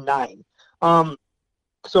 8 and 9.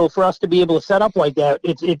 So for us to be able to set up like that,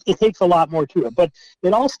 it takes a lot more to it. But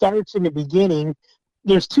it all starts in the beginning.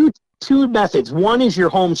 There's two methods. One is your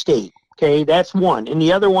home state, okay? That's one. And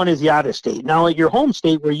the other one is the out of state. Now, at your home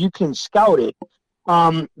state where you can scout it,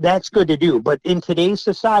 that's good to do. But in today's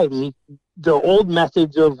society, the old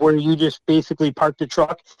methods of where you just basically park the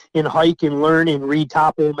truck and hike and learn and read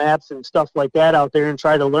topo maps and stuff like that out there and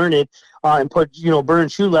try to learn it and put, burn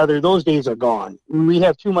shoe leather, those days are gone. We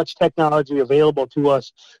have too much technology available to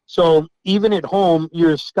us. So even at home,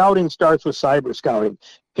 your scouting starts with cyber scouting.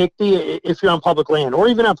 If you're on public land or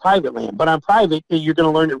even on private land, but on private, you're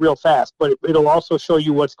going to learn it real fast, but it'll also show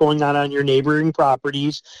you what's going on your neighboring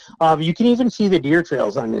properties. You can even see the deer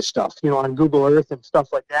trails on this stuff, on Google Earth and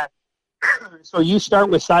stuff like that. So you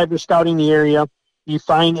start with cyber scouting the area. You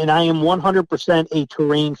find, and I am 100% a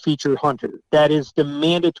terrain feature hunter. That is the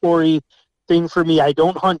mandatory thing for me. I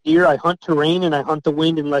don't hunt deer. I hunt terrain and I hunt the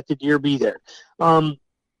wind and let the deer be there.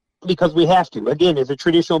 Because we have to. Again, as a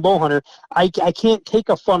traditional bow hunter, I can't take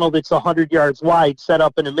a funnel that's 100 yards wide, set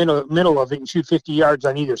up in the middle of it, and shoot 50 yards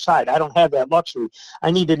on either side. I don't have that luxury.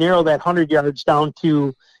 I need to narrow that 100 yards down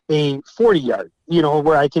to a 40 yard,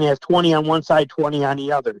 where I can have 20 on one side, 20 on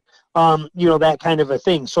the other, that kind of a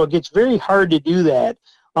thing. So it gets very hard to do that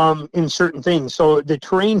in certain things. So the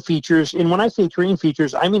terrain features, and when I say terrain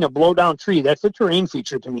features, I mean a blow down tree. That's a terrain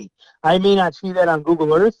feature to me. I may not see that on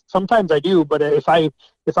Google Earth. Sometimes I do, but if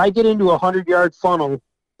I get into a 100-yard funnel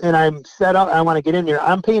and I'm set up, I want to get in there,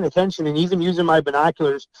 I'm paying attention and even using my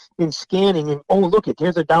binoculars and scanning and, oh, look,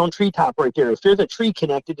 there's a down tree top right there. If there's a tree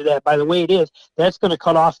connected to that, by the way it is, that's going to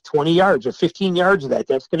cut off 20 yards or 15 yards of that.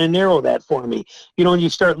 That's going to narrow that for me. And you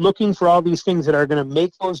start looking for all these things that are going to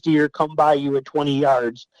make those deer come by you at 20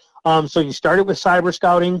 yards. So you started with cyber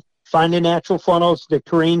scouting, find the natural funnels, the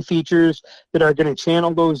terrain features that are going to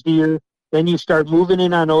channel those deer. Then you start moving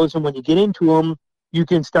in on those, and when you get into them, you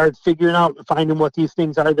can start figuring out and finding what these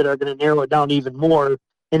things are that are going to narrow it down even more.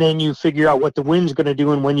 And then you figure out what the wind's going to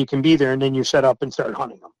do and when you can be there, and then you set up and start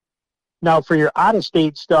hunting them. Now, for your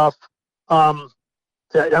out-of-state stuff,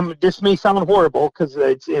 this may sound horrible,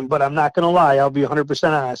 but I'm not going to lie. I'll be 100%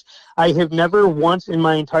 honest. I have never once in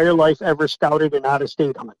my entire life ever scouted an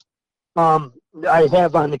out-of-state hunt. I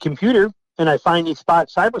have on the computer, and I find these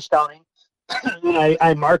spots cyber scouting, and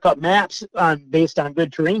I mark up maps based on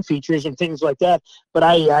good terrain features and things like that. But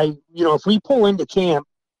if we pull into camp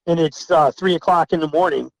and it's 3 o'clock in the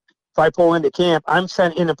morning, if I pull into camp, I'm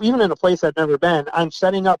even in a place I've never been, I'm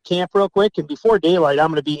setting up camp real quick, and before daylight, I'm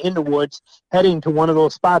going to be in the woods heading to one of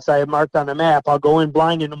those spots I have marked on the map. I'll go in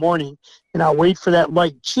blind in the morning, and I'll wait for that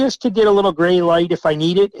light just to get a little gray light if I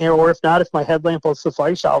need it, or if not, if my headlamp will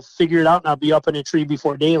suffice, I'll figure it out, and I'll be up in a tree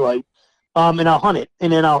before daylight. And I'll hunt it,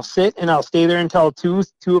 and then I'll sit and I'll stay there until 2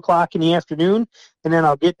 o'clock in the afternoon, and then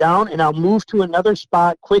I'll get down and I'll move to another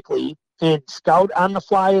spot quickly and scout on the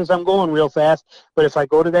fly as I'm going real fast. But if I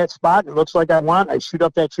go to that spot and it looks like I want, I shoot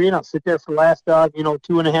up that tree and I'll sit there for the last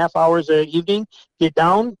 2.5 hours of evening, get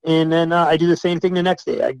down, and then I do the same thing the next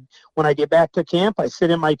day. When I get back to camp, I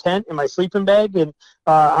sit in my tent in my sleeping bag, and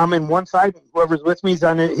I'm in one side, and whoever's with me is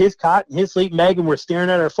on his cot and his sleeping bag, and we're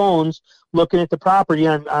staring at our phones looking at the property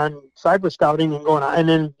on cyber scouting and going on. And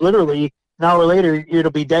then literally an hour later,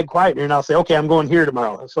 it'll be dead quiet, and I'll say, okay, I'm going here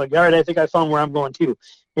tomorrow. It's like, all right, I think I found where I'm going to.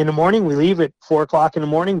 In the morning, we leave at 4 o'clock in the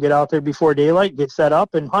morning, get out there before daylight, get set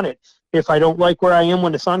up, and hunt it. If I don't like where I am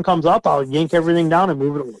when the sun comes up, I'll yank everything down and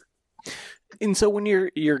move it over. And so when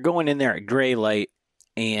you're going in there at gray light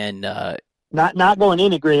and Not going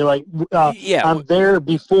into gray light. I'm there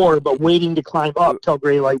before, but waiting to climb up till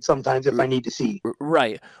gray light sometimes if I need to see.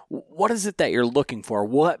 Right. What is it that you're looking for?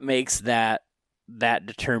 What makes that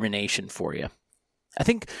determination for you? I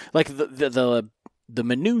think like the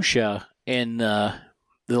minutia and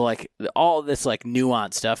all this like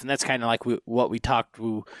nuance stuff, and that's kind of like what we talked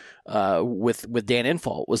with Dan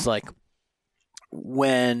Infalt was like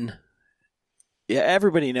when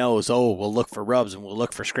everybody knows, we'll look for rubs and we'll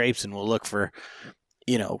look for scrapes and we'll look for,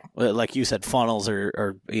 like you said, funnels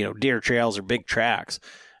or deer trails or big tracks,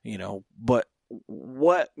 but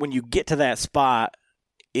when you get to that spot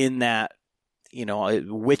in that,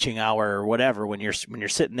 witching hour or whatever, when you're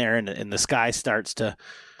sitting there and the sky starts to,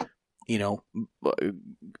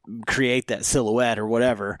 create that silhouette or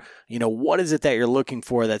whatever, what is it that you're looking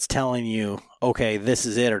for that's telling you, okay, this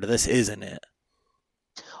is it or this isn't it?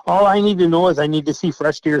 All I need to know is I need to see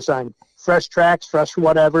fresh deer sign, fresh tracks, fresh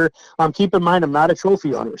whatever. Keep in mind, I'm not a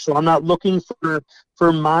trophy hunter, so I'm not looking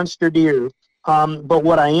for monster deer. But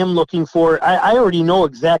what I am looking for, I already know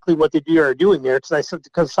exactly what the deer are doing there because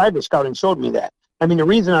cyber scouting showed me that. I mean, the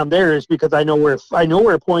reason I'm there is because I know where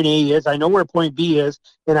point A is, I know where point B is,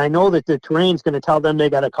 and I know that the terrain's going to tell them they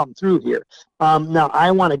got to come through here. Now,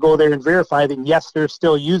 I want to go there and verify that, yes, they're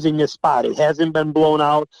still using this spot. It hasn't been blown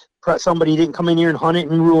out. Somebody didn't come in here and hunt it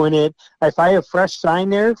and ruin it. If I have fresh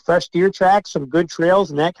sign there, fresh deer tracks, some good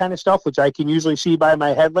trails and that kind of stuff, which I can usually see by my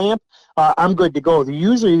headlamp, I'm good to go.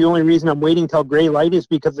 Usually the only reason I'm waiting till gray light is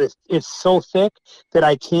because it's so thick that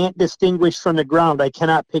I can't distinguish from the ground. I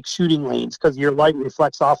cannot pick shooting lanes because your light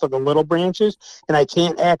reflects off of the little branches, and I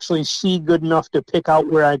can't actually see good enough to pick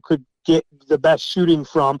out where I could get the best shooting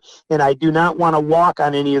from, and I do not want to walk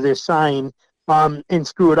on any of this sign and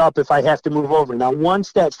screw it up if I have to move over. Now,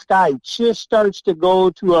 once that sky just starts to go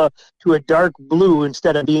to a dark blue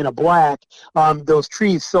instead of being a black, those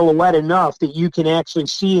trees silhouette enough that you can actually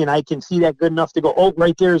see, and I can see that good enough to go, oh,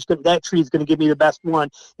 right there that tree is going to give me the best one,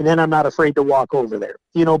 and then I'm not afraid to walk over there.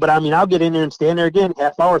 But I mean, I'll get in there and stand there again,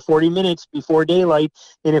 half hour, 40 minutes before daylight,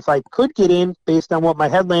 and if I could get in based on what my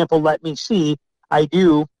headlamp will let me see, I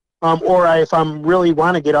do. Or if I'm really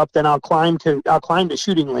want to get up, then I'll climb to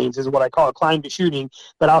shooting lanes is what I call it, climb to shooting.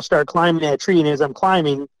 But I'll start climbing that tree, and as I'm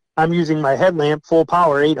climbing, I'm using my headlamp full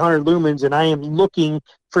power, 800 lumens, and I am looking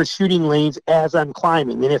for shooting lanes as I'm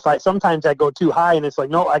climbing. And sometimes I go too high, and it's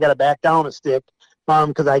like, no, I got to back down a stick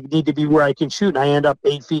because I need to be where I can shoot, and I end up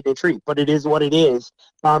 8 feet in a tree. But it is what it is.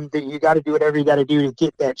 That you got to do whatever you got to do to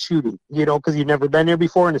get that shooting, because you've never been there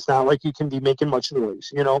before, and it's not like you can be making much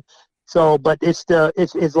noise, So, but it's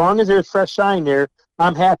as long as there's fresh sign there,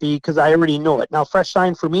 I'm happy because I already know it. Now, fresh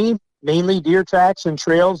sign for me, mainly deer tracks and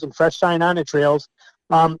trails and fresh sign on the trails.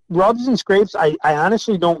 Rubs and scrapes, I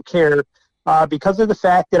honestly don't care because of the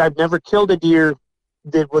fact that I've never killed a deer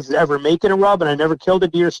that was ever making a rub, and I never killed a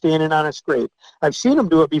deer standing on a scrape. I've seen them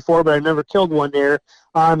do it before, but I've never killed one there.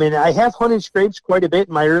 And I have hunted scrapes quite a bit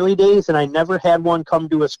in my early days, and I never had one come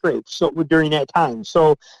to a scrape during that time.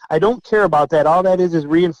 So I don't care about that. All that is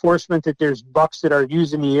reinforcement that there's bucks that are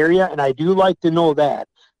used in the area, and I do like to know that.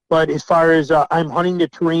 But as far as I'm hunting the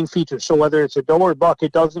terrain features, so whether it's a doe or buck,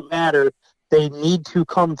 it doesn't matter. They need to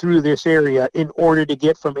come through this area in order to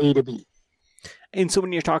get from A to B. And so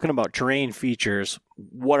when you're talking about terrain features,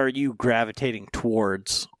 what are you gravitating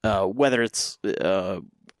towards, whether it's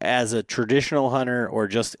as a traditional hunter or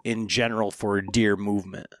just in general for deer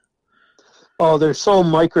movement? Oh, they're so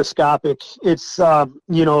microscopic. It's,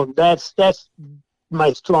 that's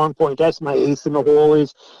my strong point. That's my ace in the hole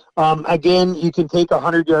is, again, you can take a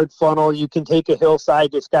 100-yard funnel. You can take a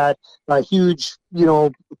hillside that's got a huge,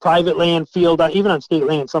 private land field. Even on state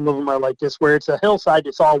land, some of them are like this, where it's a hillside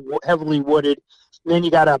that's all heavily wooded. And then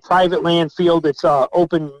you got a private land field that's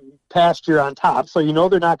open pasture on top, so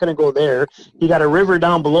they're not going to go there. You got a river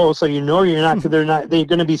down below, so they're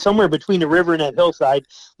going to be somewhere between the river and that hillside.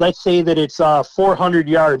 Let's say that it's 400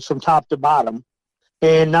 yards from top to bottom.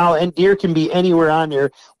 And deer can be anywhere on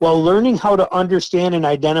there. Well, learning how to understand and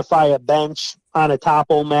identify a bench on a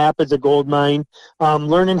topo map is a gold mine.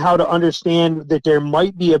 Learning how to understand that there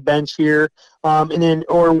might be a bench here, and then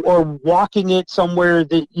or walking it somewhere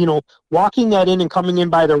that walking that in and coming in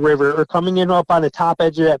by the river or coming in up on the top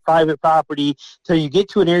edge of that private property till you get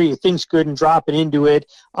to an area you think's good and dropping into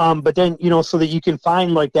it. But then so that you can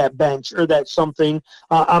find like that bench or that something.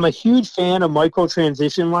 I'm a huge fan of micro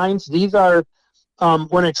transition lines. These are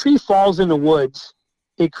when a tree falls in the woods,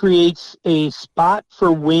 it creates a spot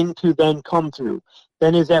for wind to then come through.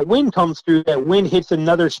 then as that wind comes through, that wind hits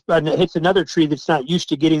another tree that's not used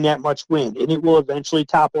to getting that much wind, and it will eventually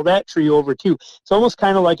topple that tree over too. It's almost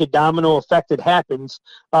kind of like a domino effect that happens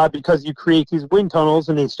because you create these wind tunnels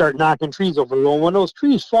and they start knocking trees over. Well, when those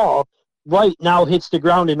trees fall, light now hits the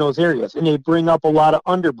ground in those areas, and they bring up a lot of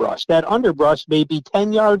underbrush. That underbrush may be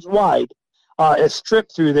 10 yards wide, a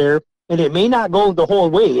strip through there, and it may not go the whole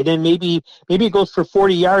way. And then maybe it goes for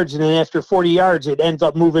 40 yards, and then after 40 yards, it ends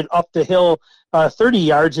up moving up the hill 30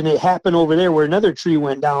 yards, and it happened over there where another tree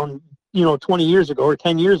went down, 20 years ago or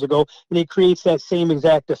 10 years ago, and it creates that same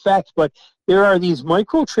exact effect. But there are these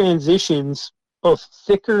micro transitions of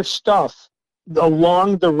thicker stuff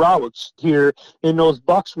along the routes here, and those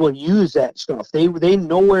bucks will use that stuff. They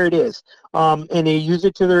know where it is, and they use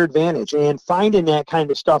it to their advantage. And finding that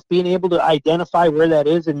kind of stuff, being able to identify where that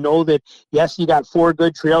is and know that, yes, you got 4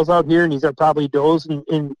 good trails out here, and these are probably does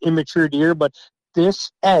and immature deer, but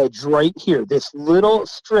this edge right here, this little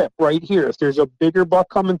strip right here, if there's a bigger buck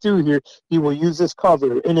coming through here, he will use this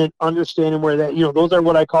cover. And then understanding where that, those are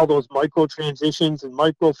what I call those micro transitions and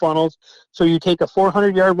micro funnels. So you take a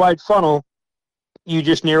 400-yard wide funnel, you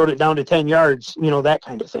just narrowed it down to 10 yards, that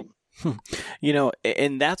kind of thing.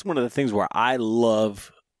 And that's one of the things where I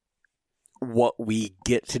love what we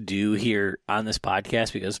get to do here on this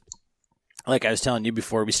podcast, because like I was telling you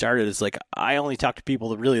before we started, it's like I only talk to people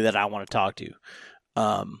that I want to talk to.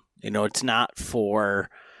 It's not for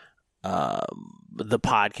the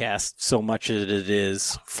podcast so much as it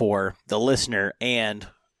is for the listener, and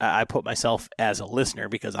I put myself as a listener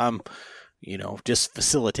because I'm just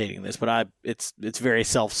facilitating this, but it's very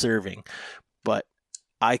self-serving. But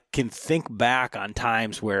I can think back on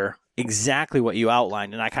times where exactly what you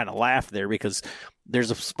outlined, and I kind of laugh there because there's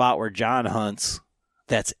a spot where John hunts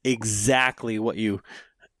that's exactly what you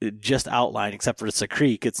just outlined, except for it's a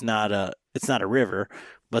creek. It's not a river,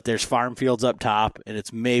 but there's farm fields up top, and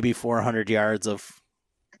it's maybe 400 yards of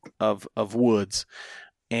woods.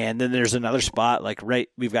 And then there's another spot,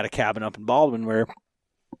 we've got a cabin up in Baldwin where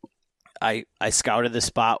I scouted this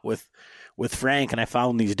spot with Frank, and I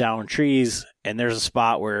found these down trees, and there's a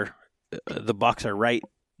spot where the bucks are right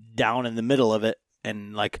down in the middle of it,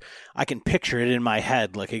 and I can picture it in my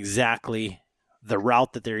head, exactly the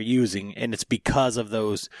route that they're using, and it's because of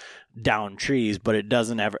those down trees. But it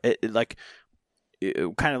doesn't ever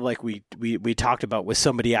kind of like we talked about with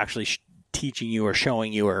somebody actually teaching you or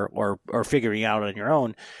showing you or figuring out on your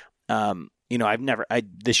own.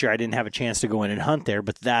 This year I didn't have a chance to go in and hunt there,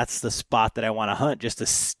 but that's the spot that I want to hunt just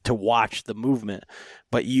to watch the movement.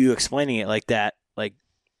 But you explaining it like that,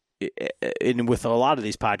 and with a lot of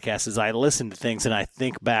these podcasts, is I listen to things and I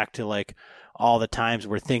think back to all the times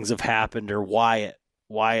where things have happened or why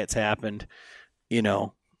it's happened,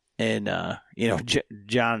 and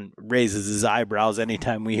John raises his eyebrows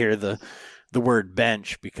anytime we hear the word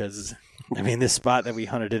bench, because this spot that we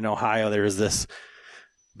hunted in Ohio, there was this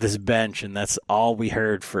bench, and that's all we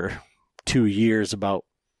heard for 2 years about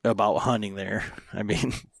hunting there.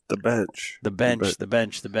 The bench.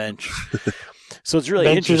 So it's really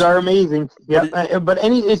Benches interesting. are amazing. Yeah, but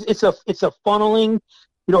it's a funneling.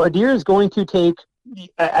 A deer is going to take.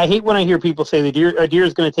 I hate when I hear people say a deer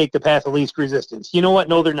is going to take the path of least resistance. You know what?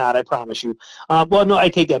 No, they're not. I promise you. Well, no, I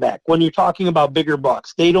take that back. When you're talking about bigger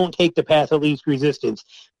bucks, they don't take the path of least resistance.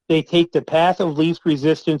 They take the path of least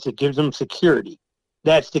resistance that gives them security.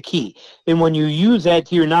 That's the key. And when you use that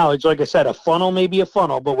to your knowledge, like I said, a funnel may be a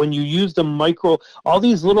funnel, but when you use all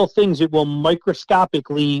these little things, it will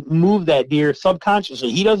microscopically move that deer subconsciously.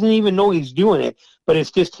 He doesn't even know he's doing it, but it's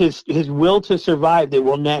just his will to survive that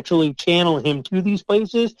will naturally channel him to these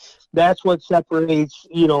places. That's what separates,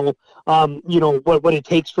 what it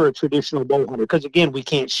takes for a traditional bow hunter. Because again, we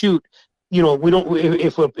can't shoot. We don't.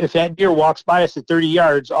 If that deer walks by us at 30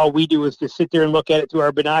 yards, all we do is just sit there and look at it through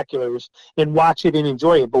our binoculars and watch it and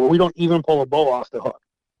enjoy it. But we don't even pull a bow off the hook.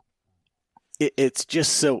 It's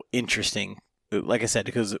just so interesting, like I said,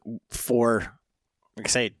 because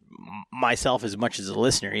myself as much as a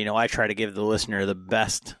listener, I try to give the listener the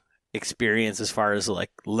best experience as far as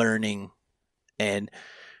learning. And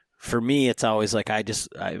for me, it's always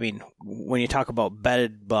when you talk about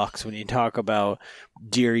bedded bucks, when you talk about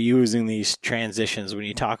deer using these transitions, when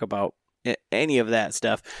you talk about any of that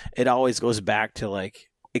stuff, it always goes back to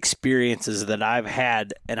experiences that I've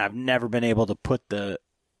had, and I've never been able to put 2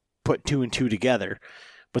 and 2 together.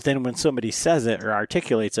 But then when somebody says it or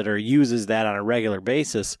articulates it or uses that on a regular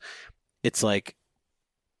basis, it's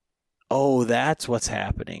oh, that's what's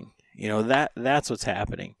happening. That's what's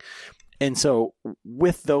happening. And so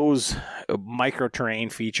with those micro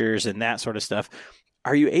terrain features and that sort of stuff,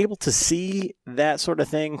 are you able to see that sort of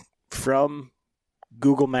thing from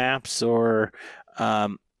Google Maps or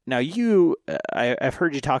Now I've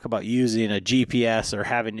heard you talk about using a GPS or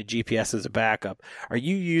having a GPS as a backup. Are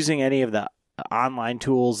you using any of the online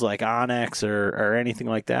tools like Onyx or anything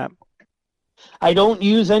like that? I don't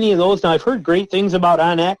use any of those. Now, I've heard great things about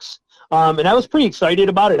Onyx, and I was pretty excited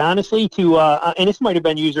about it, honestly, and this might have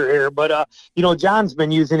been user error, but, John's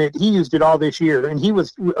been using it. He used it all this year, and he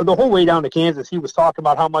was, the whole way down to Kansas, he was talking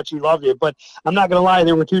about how much he loved it. But I'm not going to lie,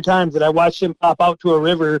 there were 2 times that I watched him pop out to a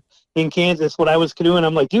river in Kansas when I was canoeing.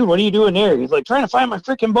 I'm like, dude, what are you doing there? He's like, trying to find my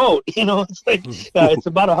freaking boat. It's like, it's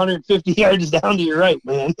about 150 yards down to your right,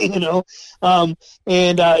 man.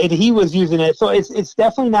 And he was using it. So it's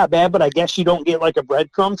definitely not bad, but I guess you don't get like a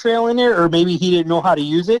breadcrumb trail in there, or maybe he didn't know how to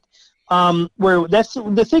use it. Where that's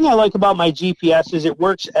the thing I like about my GPS is it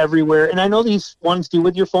works everywhere. And I know these ones do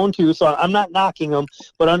with your phone too, so I'm not knocking them,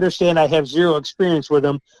 but understand I have zero experience with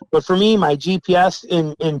them. But for me, my GPS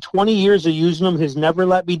in 20 years of using them has never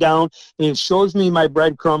let me down. And it shows me my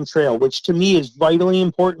breadcrumb trail, which to me is vitally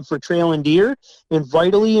important for trailing deer and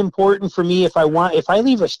vitally important for me if I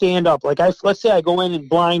leave a stand up, like let's say I go in and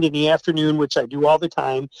blind in the afternoon, which I do all the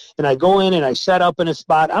time, and I go in and I set up in a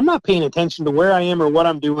spot. I'm not paying attention to where I am or what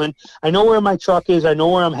I'm doing. I know where my truck is. I know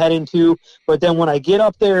where I'm heading to. But then when I get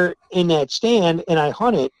up there in that stand and I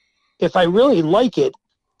hunt it, if I really like it,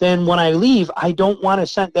 then when I leave, I don't want to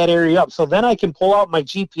set that area up. So then I can pull out my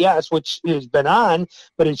GPS, which has been on,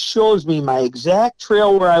 but it shows me my exact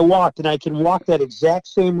trail where I walked, and I can walk that exact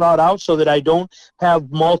same route out so that I don't have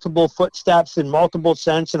multiple footsteps and multiple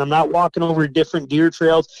scents, and I'm not walking over different deer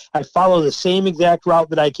trails. I follow the same exact route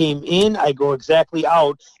that I came in. I go exactly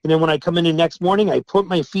out, and then when I come in the next morning, I put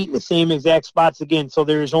my feet in the same exact spots again. So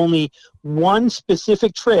there's only one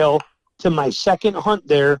specific trail to my second hunt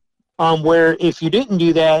there, where if you didn't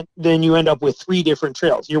do that, then you end up with 3 different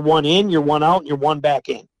trails. You're one in, you're one out, and you're one back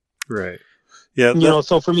in. Right. Yeah.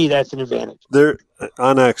 So for me, that's an advantage. There,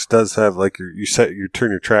 Onyx does have like you turn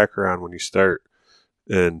your tracker on when you start,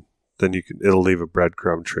 and then it'll leave a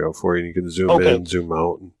breadcrumb trail for you, and you can zoom in, zoom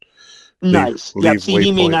out, and nice.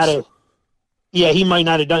 He may not have. Yeah, he might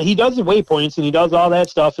not have done. He does the waypoints and he does all that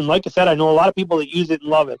stuff. And like I said, I know a lot of people that use it and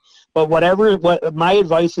love it. But what my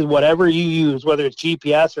advice is, whatever you use, whether it's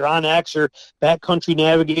GPS or Onyx or Backcountry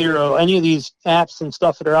Navigator or any of these apps and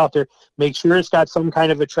stuff that are out there, make sure it's got some kind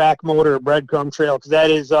of a track mode or a breadcrumb trail, because that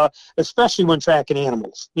is, especially when tracking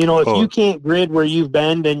animals. If you can't grid where you've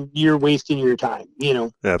been, then you're wasting your time.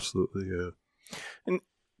 Absolutely, yeah.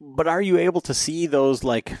 But are you able to see those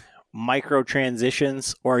like micro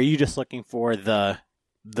transitions, or are you just looking for the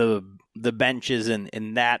benches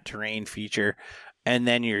in that terrain feature, and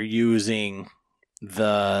then you're using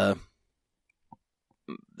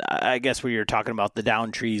I guess where you're talking about the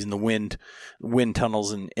down trees and the wind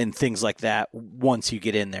tunnels and things like that once you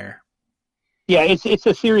get in there? Yeah, it's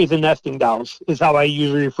a series of nesting dolls is how I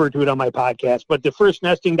usually refer to it on my podcast. But the first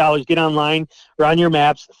nesting doll is get online or on your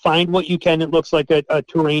maps, find what you can. It looks like a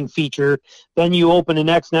terrain feature. Then you open the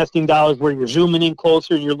next nesting doll is where you're zooming in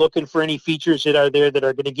closer and you're looking for any features that are there that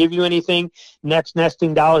are going to give you anything. Next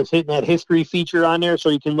nesting doll is hitting that history feature on there so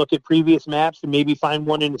you can look at previous maps and maybe find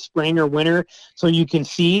one in the spring or winter so you can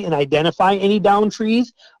see and identify any down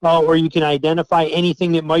trees, or you can identify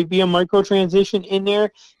anything that might be a micro transition in there.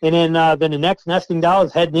 And then the next nesting doll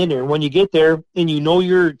is heading in there. And when you get there and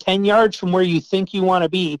you're 10 yards from where you think you want to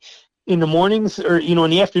be, in the mornings or, in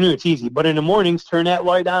the afternoon, it's easy. But in the mornings, turn that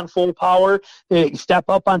light on full power, step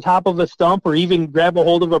up on top of a stump or even grab a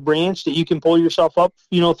hold of a branch that you can pull yourself up,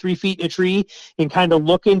 3 feet in a tree and kind of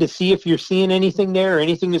look in to see if you're seeing anything there or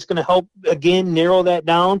anything that's going to help, again, narrow that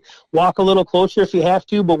down. Walk a little closer if you have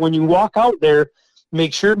to. But when you walk out there,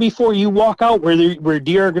 make sure before you walk out where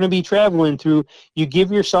deer are going to be traveling through, you give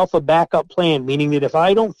yourself a backup plan, meaning that if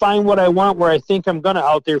I don't find what I want where I think I'm going to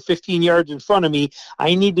out there 15 yards in front of me,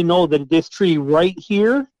 I need to know that this tree right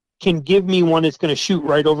here can give me one that's going to shoot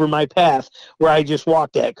right over my path where I just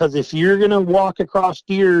walked at. Because if you're going to walk across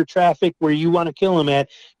deer traffic where you want to kill them at,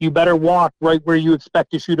 you better walk right where you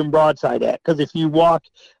expect to shoot them broadside at. Because if you walk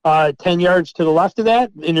 10 yards to the left of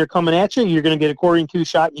that and they're coming at you, you're going to get a quartering 2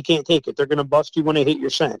 shot and you can't take it. They're going to bust you when they hit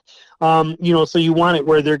your scent. So you want it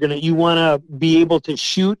where you want to be able to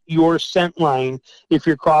shoot your scent line if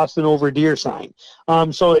you're crossing over deer sign.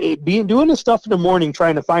 Doing this stuff in the morning,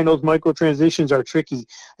 trying to find those micro transitions are tricky.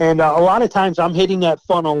 And a lot of times I'm hitting that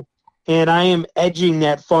funnel and I am edging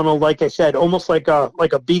that funnel, like I said, almost like a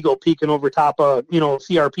beagle peeking over top of,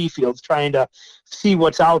 CRP fields, trying to see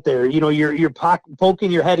what's out there. You're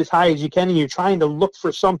poking your head as high as you can, and you're trying to look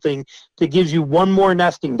for something that gives you one more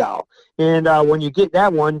nesting doll. And when you get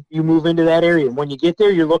that one, you move into that area. And when you get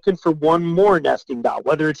there, you're looking for one more nesting doll,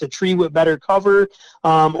 whether it's a tree with better cover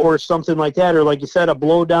or something like that, or like you said, a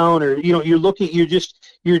blowdown, or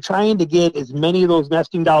you're trying to get as many of those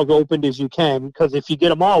nesting dolls opened as you can, because if you get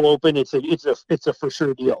them all open, it's a for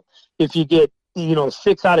sure deal. If you get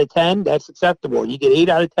 6 out of 10, that's acceptable. You get 8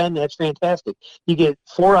 out of 10, that's fantastic. You get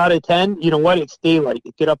 4 out of 10, you know what? It's daylight.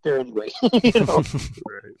 Get up there anyway.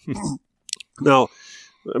 Right. Now,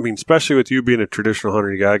 I mean, especially with you being a traditional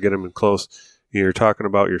hunter, you got to get them in close. You're talking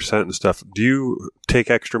about your scent and stuff. Do you take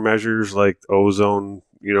extra measures like ozone,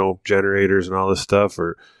 generators and all this stuff,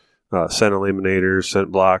 or scent eliminators,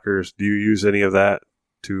 scent blockers? Do you use any of that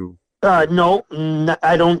to... No,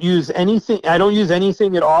 I don't use anything. I don't use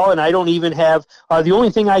anything at all, and I don't even have. The only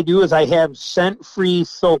thing I do is I have scent-free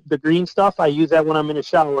soap, the green stuff. I use that when I'm in the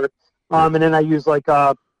shower, and then I use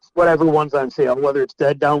whatever one's on sale, whether it's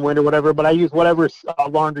Dead Downwind or whatever. But I use whatever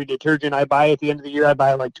laundry detergent I buy at the end of the year. I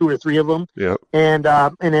buy like 2 or 3 of them, and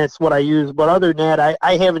that's what I use. But other than that,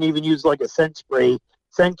 I haven't even used like a scent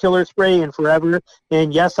killer spray in forever.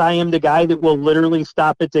 And yes, I am the guy that will literally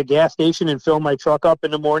stop at the gas station and fill my truck up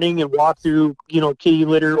in the morning and walk through, kitty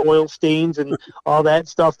litter, oil stains, and all that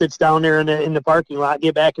stuff that's down there in the parking lot,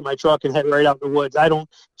 get back in my truck and head right out in the woods. I don't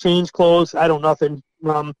change clothes. I don't nothing.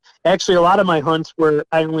 Actually, a lot of my hunts where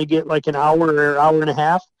I only get like an hour or hour and a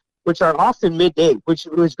half, which are often midday, which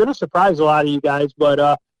was going to surprise a lot of you guys.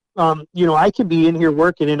 But, I can be in here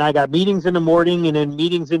working, and I got meetings in the morning and then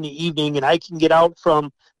meetings in the evening, and I can get out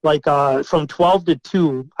from 12 to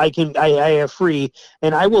 2. I have free,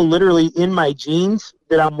 and I will literally, in my jeans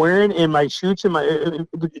that I'm wearing and my shoots and my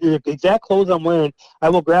the exact clothes I'm wearing, I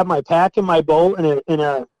will grab my pack and my bow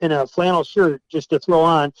and a flannel shirt just to throw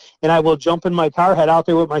on, and I will jump in my car, head out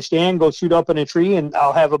there with my stand, go shoot up in a tree, and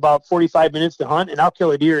I'll have about 45 minutes to hunt, and I'll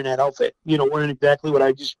kill a deer in that outfit, wearing exactly what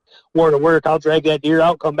I just wore to work. I'll drag that deer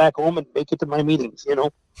out, come back home, and make it to my meetings,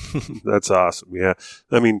 That's awesome. Yeah.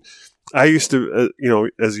 I mean, I used to,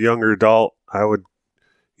 as a younger adult, I would,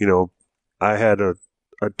 I had a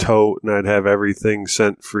tote, and I'd have everything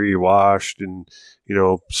scent free, washed, and,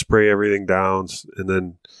 spray everything down. And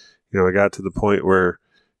then, I got to the point where,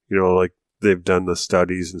 like they've done the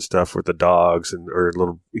studies and stuff with the dogs or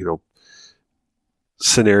little,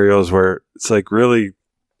 scenarios where it's like, really,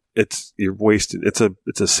 you're wasting. It's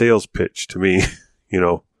a sales pitch to me,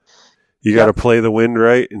 You got to play the wind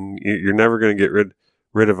right, and you're never going to get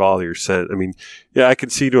rid of all your scent. I mean, yeah, I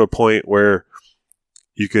could see to a point where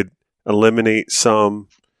you could eliminate some,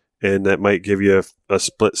 and that might give you a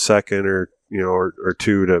split second or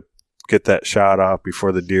two to get that shot off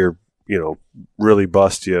before the deer, really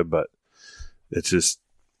bust you. But it's just,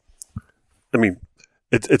 I mean,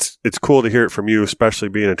 it's cool to hear it from you, especially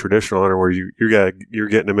being a traditional hunter where you're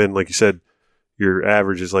getting them in, like you said, your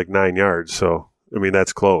average is like 9 yards. So, I mean,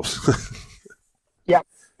 that's close. Yeah.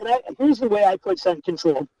 And here's the way I put scent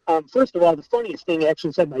control. First of all, the funniest thing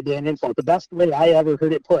actually said by Dan Infalt. The best way I ever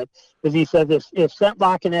heard it put is he said, if scent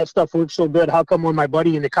blocking that stuff works so good, how come when my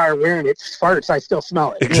buddy in the car wearing it farts, I still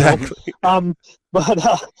smell it? Exactly. But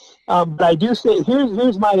I do say,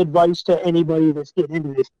 here's my advice to anybody that's getting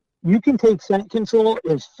into this. You can take scent control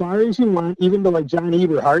as far as you want, even to like John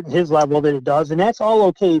Eberhart and his level that it does, and that's all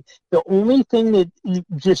okay. The only thing that you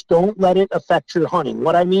just don't let it affect your hunting.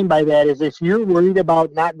 What I mean by that is if you're worried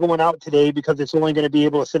about not going out today because it's only going to be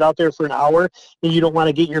able to sit out there for an hour and you don't want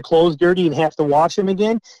to get your clothes dirty and have to wash them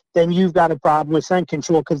again, then you've got a problem with scent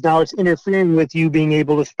control because now it's interfering with you being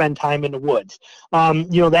able to spend time in the woods.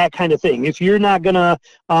 That kind of thing. If you're not going to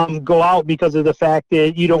go out because of the fact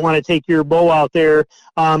that you don't want to take your bow out there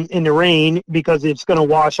in the rain because it's going to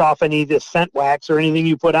wash off any of this scent wax or anything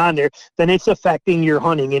you put on there, then it's affecting your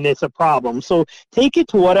hunting and it's a problem. So take it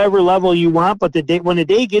to whatever level you want, but when the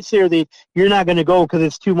day gets there that you're not going to go because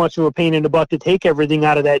it's too much of a pain in the butt to take everything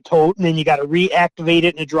out of that tote, and then you got to reactivate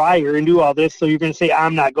it in the dryer and do all this, so you're going to say,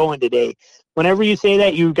 I'm not going today. Whenever you say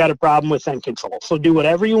that, you've got a problem with scent control. So do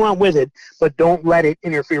whatever you want with it, but don't let it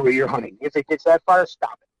interfere with your hunting. If it gets that far,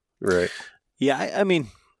 stop it. Right. Yeah, I mean,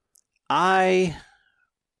 I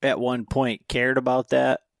at one point cared about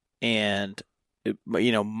that, and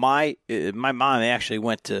my mom actually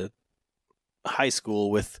went to high school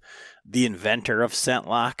with the inventor of Scent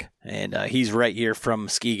Lock, and he's right here from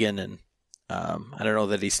Muskegon, and I don't know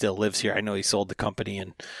that he still lives here. I know he sold the company,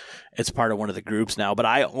 and it's part of one of the groups now. But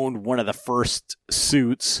I owned one of the first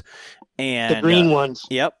suits, and the green ones.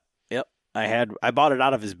 Yep. I bought it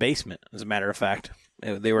out of his basement, as a matter of fact.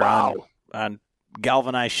 They were on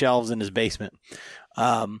galvanized shelves in his basement.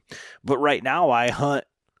 But right now I hunt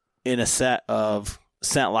in a set of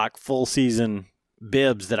ScentLock full season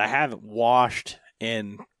bibs that I haven't washed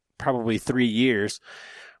in probably 3 years,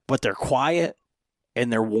 but they're quiet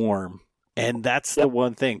and they're warm. And that's the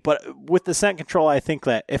one thing. But with the scent control, I think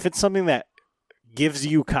that if it's something that gives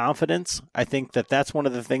you confidence, I think that that's one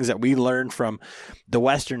of the things that we learned from the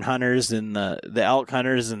Western hunters and the elk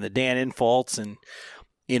hunters and the Dan Infolts. And,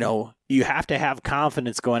 you know, you have to have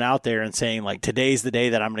confidence going out there and saying, like, today's the day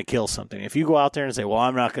that I'm going to kill something. If you go out there and say, well,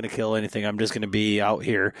 I'm not going to kill anything, I'm just going to be out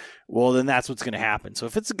here, well, then that's what's going to happen. So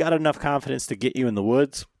if it's got enough confidence to get you in the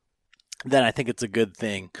woods, then I think it's a good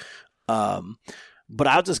thing. But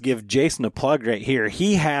I'll just give Jason a plug right here.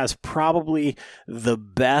 He has probably the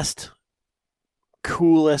best,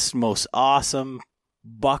 coolest, most awesome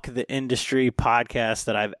Buck the Industry podcast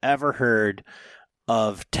that I've ever heard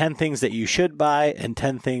of 10 things that you should buy and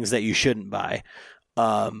 10 things that you shouldn't buy.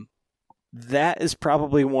 That is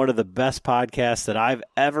probably one of the best podcasts that I've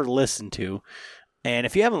ever listened to. And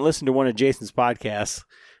if you haven't listened to one of Jason's podcasts,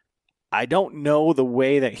 I don't know the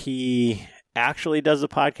way that he actually does the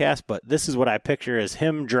podcast, but this is what I picture as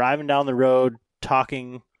him driving down the road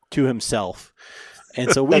talking to himself.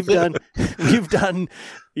 And so we've done,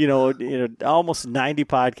 you know, almost 90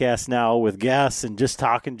 podcasts now with guests and just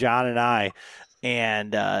talking John and I.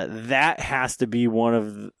 And that has to be one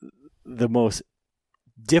of the most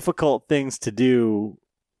difficult things to do,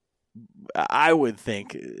 I would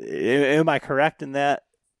think. Am I correct in that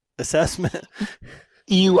assessment?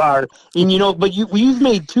 You are. And, you know, but you've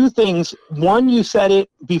made two things. One, you said it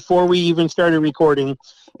before we even started recording,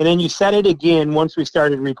 and then you said it again once we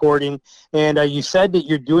started recording. And you said that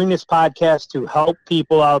you're doing this podcast to help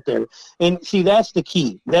people out there. And see, that's the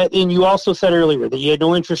key. And you also said earlier that you had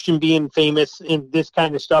no interest in being famous in this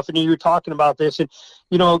kind of stuff. And you were talking about this. And,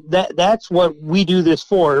 you know, that's what we do this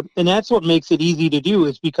for. And that's what makes it easy to do,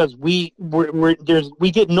 is because we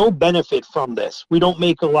get no benefit from this. We don't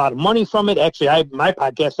make a lot of money from it. Actually, my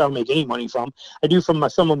podcast I don't make any money from. I do from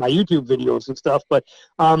some of my YouTube videos and stuff. But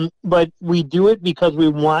we do it because we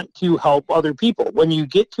want to help other people. When you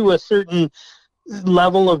get to a certain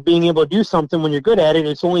level of being able to do something, when you're good at it,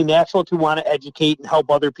 it's only natural to want to educate and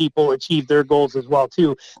help other people achieve their goals as well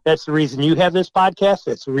too. That's the reason you have this podcast.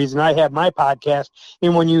 That's the reason I have my podcast.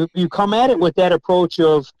 And when you come at it with that approach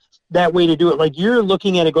of that way to do it, like you're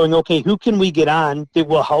looking at it going, okay, who can we get on that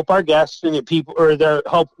will help our guests and the people, or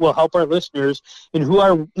will help our listeners, and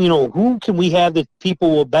who can we have that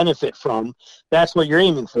people will benefit from? That's what you're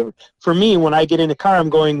aiming for. For me, when I get in the car, I'm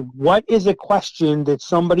going, what is a question that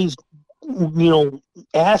somebody's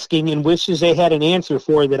asking and wishes they had an answer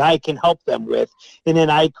for that I can help them with? And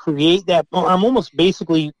then I create that. I'm almost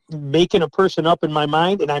basically making a person up in my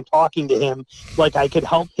mind, and I'm talking to him like I could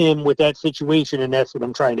help him with that situation, and that's what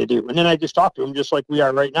I'm trying to do. And then I just talk to him just like we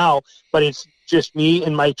are right now, but it's just me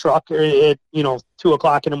in my truck at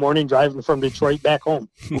 2:00 in the morning driving from Detroit back home.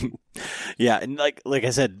 Yeah, and like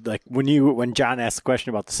I said, like when John asked the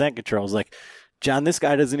question about the scent control, I was like, John, this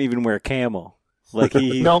guy doesn't even wear camo. Like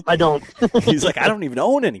no, I don't. He's like, I don't even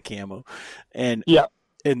own any camo. And yeah.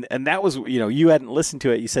 And that was, you hadn't listened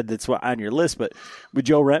to it. You said that's what on your list, but with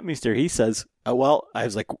Joe Rentmeester, he says, I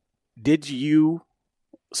was like, did you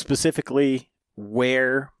specifically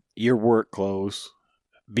wear your work clothes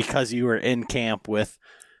because you were in camp with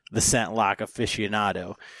the ScentLock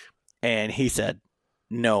aficionado? And he said,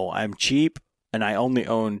 no, I'm cheap and I only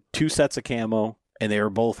own 2 sets of camo and they were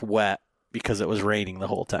both wet because it was raining the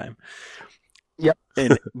whole time. Yep.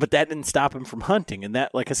 But that didn't stop him from hunting. And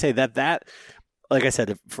that, like I say, like I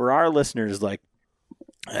said, for our listeners, like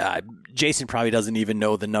Jason probably doesn't even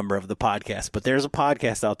know the number of the podcast, but there's a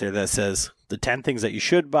podcast out there that says the 10 things that you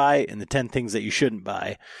should buy and the 10 things that you shouldn't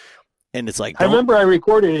buy. And it's like, I remember I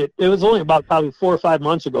recorded it. It was only about probably 4 or 5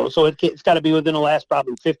 months ago. So it's got to be within the last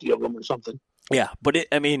probably 50 of them or something. Yeah. But it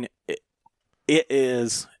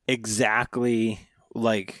is exactly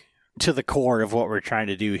like to the core of what we're trying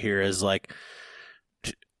to do here is like,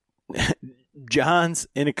 John's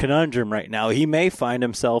in a conundrum right now. He may find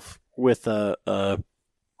himself with a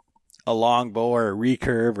longbow or a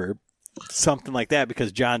recurve or something like that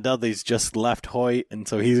because John Dudley's just left Hoyt, and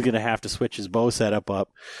so he's going to have to switch his bow setup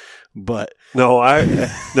up. But no,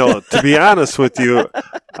 to be honest with you,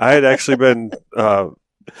 I had actually been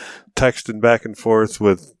texting back and forth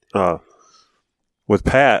with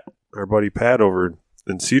Pat, our buddy Pat over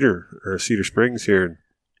in Cedar Springs here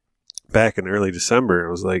back in early December. I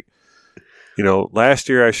was like, last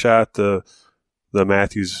year I shot the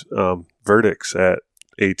Matthews Verdicts at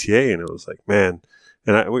ATA, and it was like, man,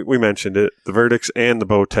 and we mentioned it, the Verdicts and the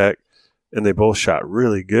Bowtech, and they both shot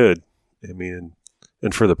really good. I mean,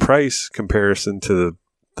 And for the price comparison to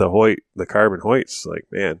the Hoyt, the carbon Hoyts, like,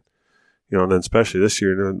 man, you know, and then especially this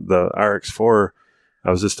year, the RX4, I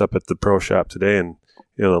was just up at the pro shop today, and,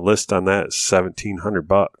 you know, the list on that is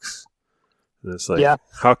 $1,700. And it's like,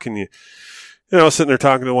 how can you, you know, sitting there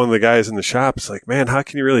talking to one of the guys in the shop, it's like, man, how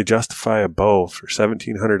can you really justify a bow for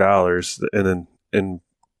 $1,700? And then in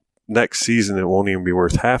next season, it won't even be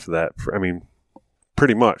worth half of that. I mean,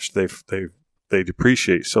 pretty much they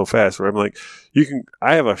depreciate so fast. Where I'm like,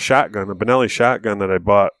 I have a shotgun, a Benelli shotgun that I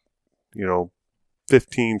bought, you know,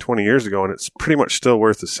 15, 20 years ago, and it's pretty much still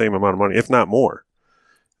worth the same amount of money, if not more.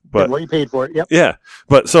 But what you paid for it, yep. Yeah.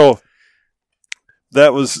 But so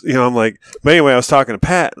that was, you know, I'm like, but anyway, I was talking to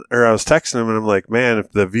Pat, or I was texting him, and I'm like, man,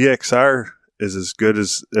 if the VXR is as good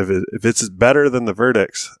as, if it's better than the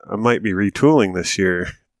Vertex, I might be retooling this year.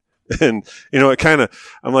 And, you know,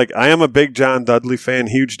 I'm like, I am a big John Dudley fan,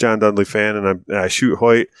 huge John Dudley fan, and I shoot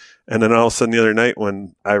Hoyt. And then all of a sudden the other night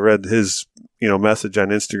when I read his, you know, message on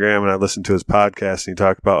Instagram and I listened to his podcast and he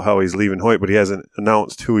talked about how he's leaving Hoyt, but he hasn't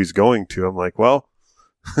announced who he's going to. I'm like, well,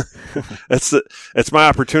 it's my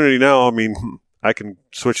opportunity now. I mean, I can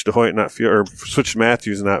switch to Hoyt and not feel, or switch to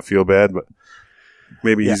Matthews and not feel bad, but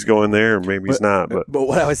maybe he's going there, or maybe he's not. But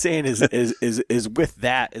what I was saying is with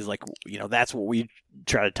that is like, you know, that's what we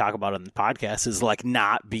try to talk about on the podcast, is like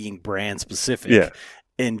not being brand specific,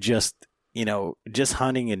 and just, you know, just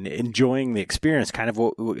hunting and enjoying the experience. Kind of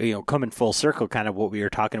what, you know, coming full circle, kind of what we were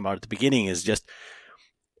talking about at the beginning, is just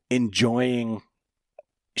enjoying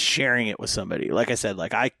sharing it with somebody. Like I said,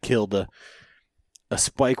 like I killed a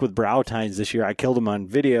spike with brow tines this year. I killed him on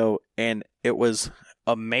video, and it was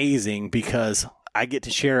amazing because I get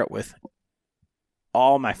to share it with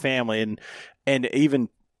all my family, and even,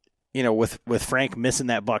 you know, with Frank missing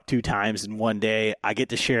that buck 2 times in one day, I get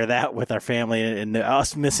to share that with our family, and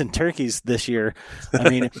us missing turkeys this year. I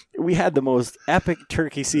mean, we had the most epic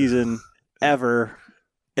turkey season ever,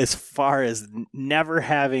 as far as never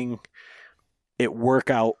having it work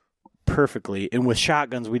out perfectly. And with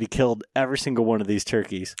shotguns, we'd have killed every single one of these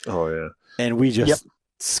turkeys. Oh yeah. And we just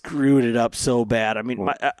screwed it up so bad. I mean,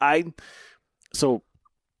 so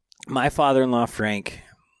my father-in-law, Frank,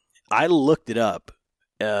 I looked it up.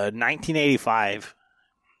 1985,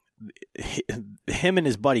 him and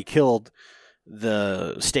his buddy killed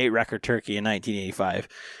the state record turkey in 1985.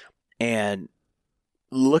 And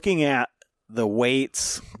looking at the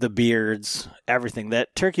weights, the beards, everything,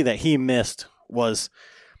 that turkey that he missed was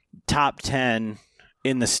top 10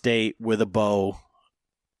 in the state with a bow.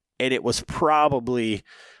 And it was probably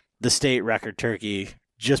the state record turkey,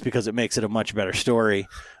 just because it makes it a much better story.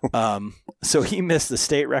 So he missed the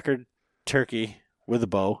state record turkey with a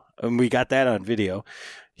bow, and we got that on video.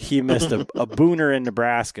 He missed a booner in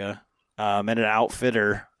Nebraska, and an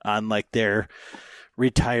outfitter on like their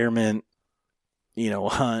retirement, you know,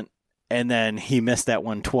 hunt. And then he missed that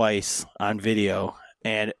one twice on video.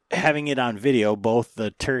 And having it on video, both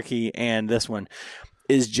the turkey and this one,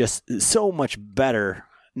 is just so much better.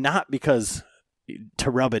 Not because to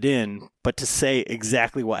rub it in, but to say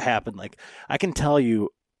exactly what happened. Like, I can tell you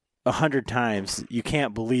 100 times, you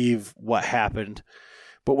can't believe what happened.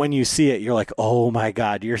 But when you see it, you're like, oh my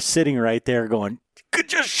God, you're sitting right there going,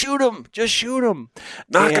 just shoot him. Just shoot him.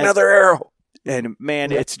 Knock another arrow. And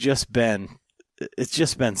man, it's just been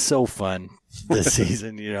so fun this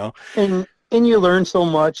season, you know? And you learn so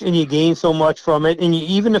much, and you gain so much from it, and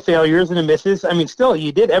even the failures and the misses, I mean, still,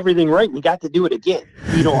 you did everything right, and you got to do it again.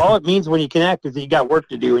 You know, all it means when you connect is that you got work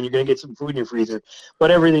to do, and you're going to get some food in your freezer,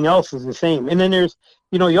 but everything else is the same. And then there's,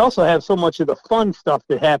 you know, you also have so much of the fun stuff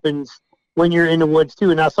that happens when you're in the woods, too.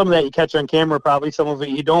 And now some of that you catch on camera, probably some of it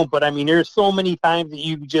you don't, but, I mean, there's so many times that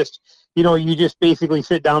you just, you know, you just basically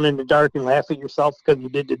sit down in the dark and laugh at yourself because you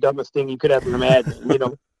did the dumbest thing you could ever imagine, you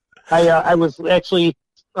know. I was actually...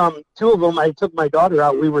 2 of them, I took my daughter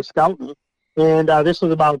out. We were scouting, and this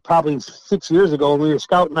was about probably 6 years ago. And we were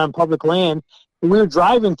scouting on public land, and we were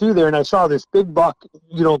driving through there, and I saw this big buck,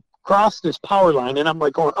 you know, cross this power line, and I'm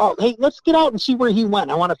like going, oh, hey, let's get out and see where he went.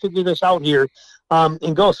 I want to figure this out here,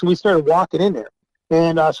 and go. So we started walking in there,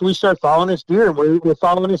 and so we started following this deer, and we're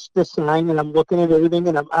following this sign, and I'm looking at everything,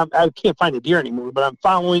 and I can't find the deer anymore, but I'm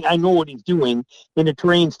following. I know what he's doing, and the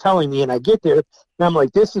terrain's telling me, and I get there. And I'm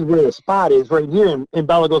like, this is where the spot is right here. And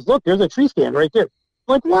Bella goes, look, there's a tree stand right there.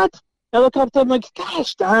 I'm like, what? I look up, I'm like,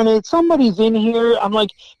 gosh darn it, somebody's in here. I'm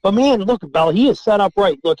like, but man, look, Bella, he is set up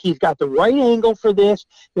right. Look, he's got the right angle for this,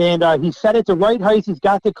 and he's set at the right height. He's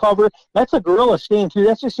got the cover. That's a gorilla stand, too.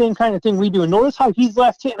 That's the same kind of thing we do. And notice how he's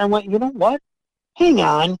left it. And I went, you know what? Hang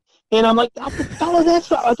on. And I'm like, Bella,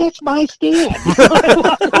 that's my stand.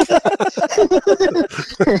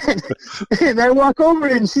 And I walk over,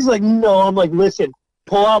 and she's like, no. I'm like, listen,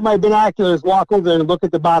 pull out my binoculars, walk over there and look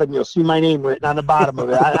at the bottom. You'll see my name written on the bottom of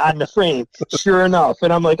it, on the frame. Sure enough.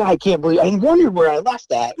 And I'm like, I can't believe, I wondered where I left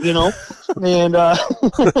that, you know? And,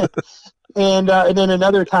 and then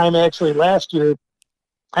another time, actually, last year,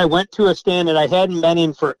 I went to a stand that I hadn't been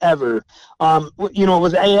in forever. You know,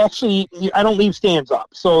 I don't leave stands up,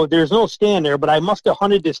 so there's no stand there, but I must have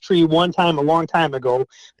hunted this tree one time a long time ago,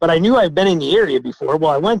 but I knew I'd been in the area before.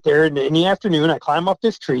 Well, I went there, and in the afternoon, I climb up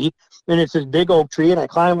this tree, and it's this big oak tree, and I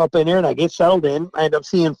climb up in there, and I get settled in. I end up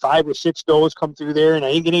seeing 5 or 6 does come through there, and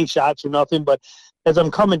I didn't get any shots or nothing, but as I'm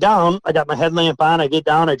coming down, I got my headlamp on, I get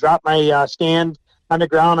down, I drop my stand on the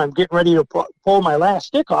ground. I'm getting ready to pull my last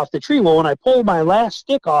stick off the tree. Well, when I pulled my last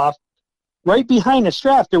stick off, right behind the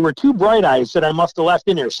strap, there were 2 bright eyes that I must have left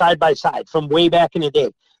in there side by side from way back in the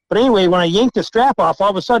day. But anyway, when I yanked the strap off, all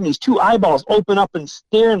of a sudden these 2 eyeballs open up and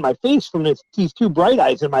stare in my face from these 2 bright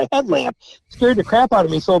eyes in my headlamp. Scared the crap out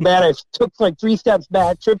of me so bad I took like 3 steps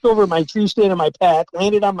back, tripped over my tree stand in my pack,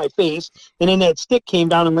 landed on my face, and then that stick came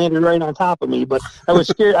down and landed right on top of me. But I was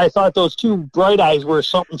scared. I thought those 2 bright eyes were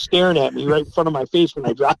something staring at me right in front of my face when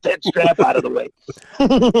I dropped that strap out of the way.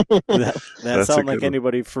 that sound like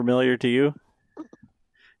anybody familiar to you?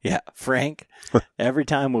 Yeah, Frank. Every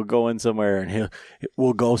time we'll go in somewhere and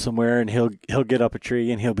he'll get up a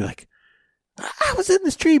tree and he'll be like, I was in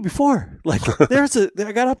this tree before. Like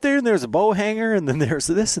I got up there and there's a bow hanger and then there's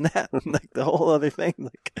this and that and like the whole other thing.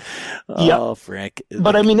 Like, oh, Frank.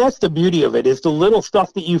 But I mean, that's the beauty of it, is the little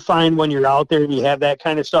stuff that you find when you're out there and you have that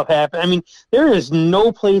kind of stuff happen. I mean, there is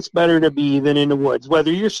no place better to be than in the woods.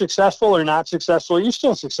 Whether you're successful or not successful, you're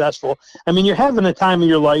still successful. I mean, you're having the time of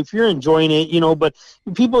your life. You're enjoying it, you know, but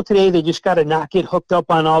people today, they just got to not get hooked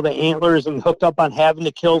up on all the antlers and hooked up on having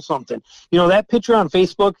to kill something. You know, that picture on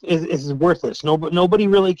Facebook is worthless. Nobody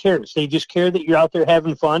really cares. They just care that you're out there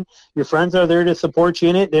having fun. Your friends are there to support you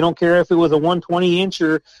in it. They don't care if it was a 120-inch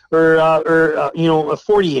or you know, a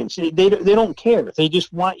 40-inch. They don't care. They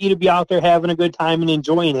just want you to be out there having a good time and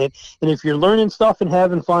enjoying it. And if you're learning stuff and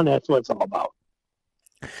having fun, that's what it's all about.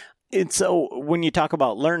 And so when you talk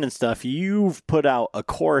about learning stuff, you've put out a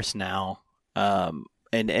course now.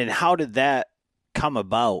 And how did that come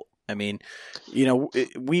about? I mean, you know,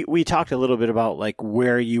 we talked a little bit about like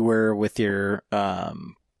where you were with your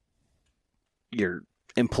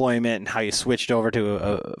employment and how you switched over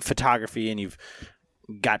to photography and you've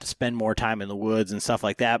got to spend more time in the woods and stuff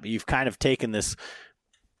like that. But you've kind of taken this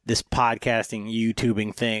podcasting,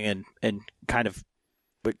 YouTubing thing and kind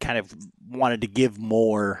of wanted to give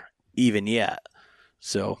more even yet.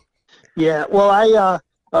 So, yeah, well,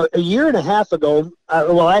 a year and a half ago,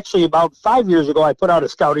 actually about 5 years ago, I put out a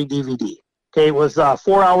scouting DVD. Okay, it was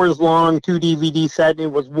 4 hours long, 2 DVD set.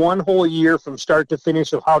 It was one whole year from start to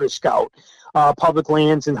finish of how to scout public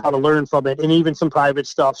lands and how to learn from it, and even some private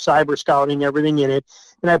stuff, cyber scouting, everything in it.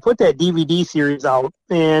 And I put that DVD series out,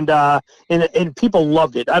 and people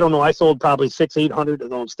loved it. I don't know, I sold probably 600-800 of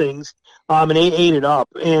those things, and they ate it up.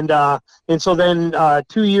 And so then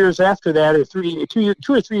 2 years after that, or 2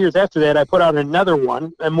 or 3 years after that, I put out another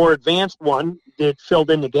one, a more advanced one that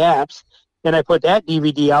filled in the gaps. And I put that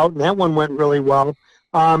DVD out, and that one went really well.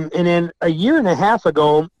 And then a year and a half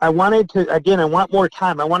ago, I want more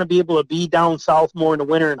time. I want to be able to be down south more in the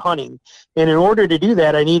winter and hunting. And in order to do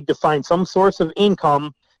that, I need to find some source of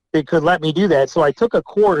income that could let me do that. So I took a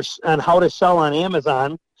course on how to sell on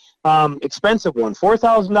Amazon, expensive one,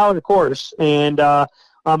 $4,000 course. And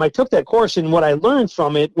I took that course, and what I learned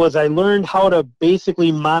from it was I learned how to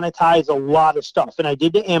basically monetize a lot of stuff. And I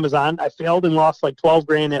did to Amazon. I failed and lost like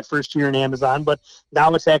 $12,000 that first year in Amazon, but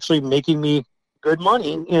now it's actually making me good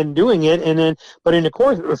money in doing it. And then, but in the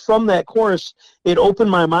course, from that course, it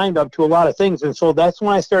opened my mind up to a lot of things. And so that's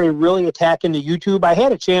when I started really attacking the YouTube. I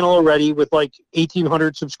had a channel already with like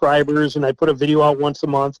 1,800 subscribers, and I put a video out once a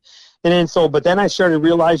month. And then but then I started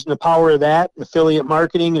realizing the power of that, affiliate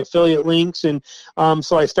marketing, affiliate links. And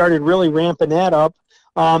so I started really ramping that up.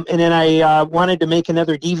 And then I wanted to make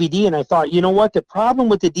another DVD, and I thought, you know what? The problem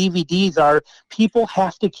with the DVDs are people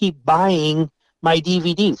have to keep buying my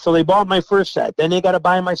DVD. So they bought my first set, then they got to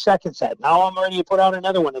buy my second set. Now I'm ready to put out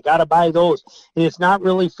another one. They got to buy those. And it's not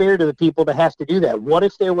really fair to the people to have to do that. What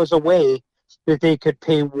if there was a way that they could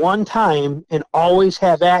pay one time and always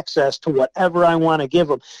have access to whatever I want to give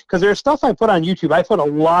them? Because there's stuff I put on YouTube. I put a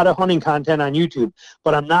lot of hunting content on YouTube,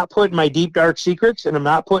 but I'm not putting my deep dark secrets, and I'm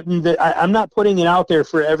not putting it out there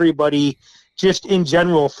for everybody just in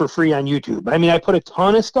general for free on YouTube. I mean, I put a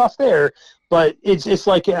ton of stuff there, but it's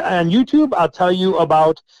like on YouTube, I'll tell you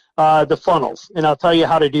about the funnels, and I'll tell you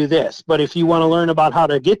how to do this. But if you want to learn about how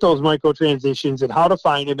to get those micro transitions and how to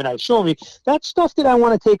find them, and I show me, that's stuff that I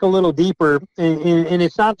want to take a little deeper, and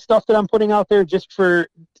it's not stuff that I'm putting out there just for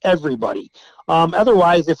everybody.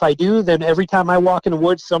 Otherwise, if I do, then every time I walk in the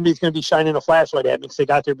woods, somebody's going to be shining a flashlight at me because they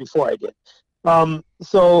got there before I did.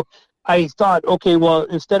 So I thought, okay, well,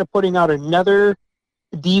 instead of putting out another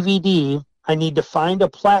DVD, I need to find a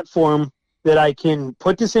platform that I can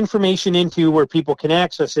put this information into where people can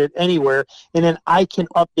access it anywhere, and then I can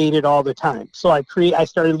update it all the time. So I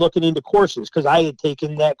started looking into courses because I had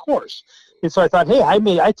taken that course. And so I thought, hey,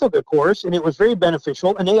 I took a course and it was very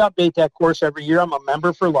beneficial, and they update that course every year. I'm a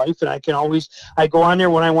member for life, and I go on there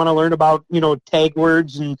when I want to learn about, tag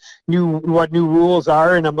words and what new rules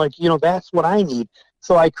are. And I'm like, that's what I need.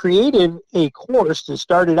 So I created a course that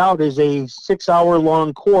started out as a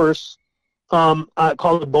 6-hour-long course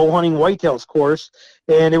called the Bow Hunting Whitetails course,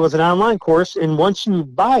 and it was an online course. And once you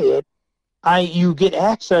buy it, you get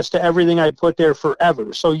access to everything I put there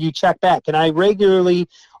forever. So you check back, and I regularly,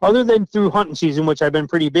 other than through hunting season, which I've been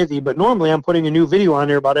pretty busy, but normally I'm putting a new video on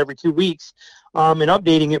there about every 2 weeks, and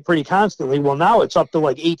updating it pretty constantly. Well, now it's up to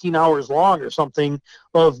like 18 hours long or something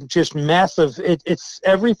of just massive. It's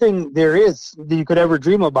everything there is that you could ever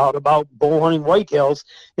dream about bow hunting whitetails.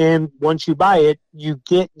 And once you buy it,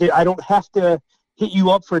 I don't have to hit you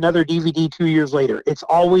up for another DVD 2 years later. It's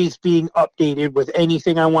always being updated with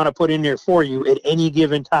anything I want to put in there for you at any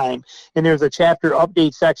given time. And there's a chapter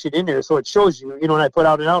update section in there, so it shows you, when I put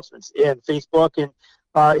out announcements in Facebook and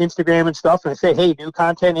Instagram and stuff, and I say, hey, new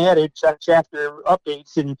content added, chapter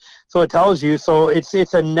updates, and so it tells you. So it's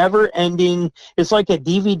a never-ending, it's like a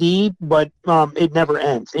DVD, but it never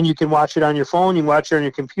ends. And you can watch it on your phone, you can watch it on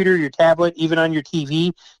your computer, your tablet, even on your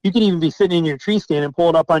TV. You can even be sitting in your tree stand and pull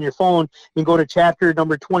it up on your phone and go to chapter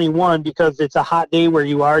number 21 because it's a hot day where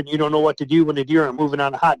you are and you don't know what to do when the deer are moving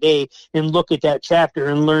on a hot day, and look at that chapter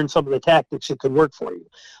and learn some of the tactics that could work for you.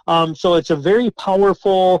 So it's a very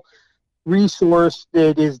powerful resource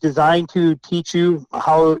that is designed to teach you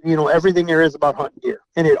how, everything there is about hunting deer,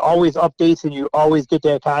 and it always updates, and you always get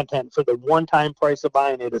that content for the one-time price of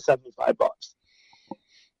buying it of $75.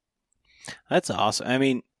 That's awesome. I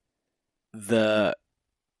mean, the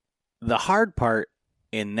hard part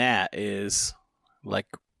in that is like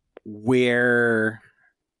where's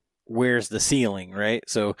the ceiling, right?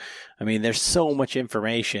 So I mean, there's so much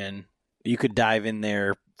information, you could dive in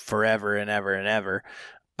there forever and ever and ever.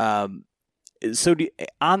 So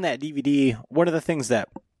on that DVD, one of the things that,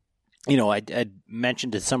 I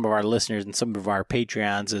mentioned to some of our listeners and some of our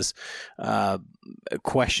Patreons is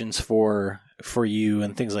questions for you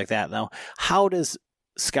and things like that. Now, how does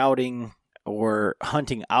scouting or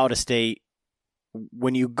hunting out of state,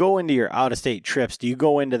 when you go into your out of state trips, do you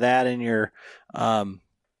go into that in your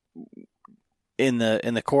in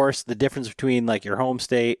the course, the difference between like your home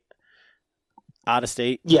state, out of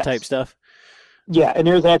state type stuff? Yeah, and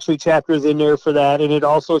there's actually chapters in there for that, and it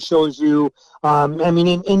also shows you,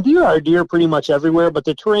 in deer are deer pretty much everywhere, but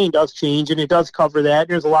the terrain does change, and it does cover that.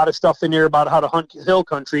 There's a lot of stuff in there about how to hunt hill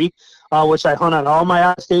country, which I hunt on all my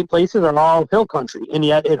out-of-state places are all hill country, and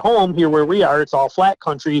yet at home here where we are, it's all flat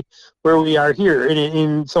country where we are here,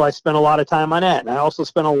 and so I spend a lot of time on that, and I also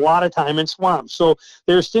spend a lot of time in swamps. So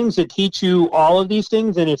there's things that teach you all of these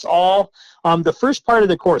things, and it's all the first part of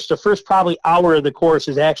the course, the first probably hour of the course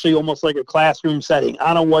is actually almost like a classroom setting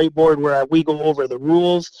on a whiteboard where we go over the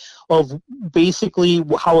rules of basically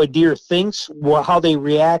how a deer thinks, how they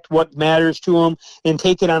react, what matters to them, and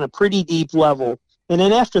take it on a pretty deep level. And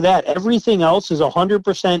then after that, everything else is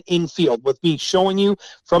 100% in field with me showing you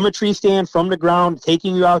from a tree stand, from the ground,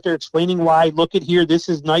 taking you out there, explaining why. Look at here, this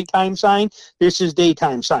is nighttime sign, this is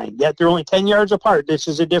daytime sign. Yet they're only 10 yards apart. This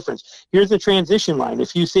is a difference. Here's the transition line.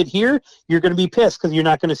 If you sit here, you're going to be pissed because you're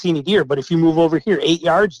not going to see any deer. But if you move over here 8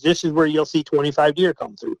 yards, this is where you'll see 25 deer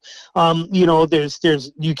come through.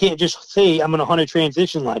 There's you can't just say I'm going to hunt a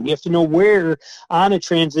transition line. You have to know where on a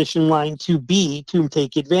transition line to be to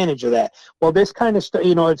take advantage of that. Well, this kind of stuff,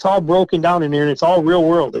 it's all broken down in there, and it's all real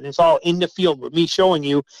world, and it's all in the field with me showing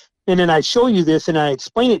you. And then I show you this, and I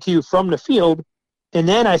explain it to you from the field, and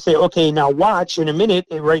then I say, okay, now watch in a minute.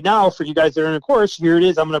 And right now, for you guys that are in a course, here it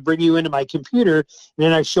is. I'm going to bring you into my computer, and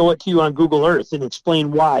then I show it to you on Google Earth and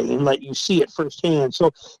explain why and let you see it firsthand.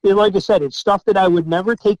 So, like I said, it's stuff that I would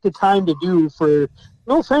never take the time to do for,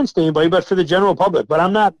 no offense to anybody, but for the general public. But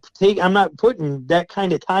I'm not putting that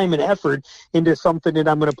kind of time and effort into something that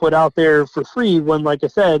I'm going to put out there for free when, like I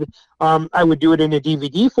said, I would do it in a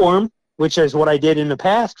DVD form, which is what I did in the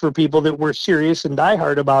past for people that were serious and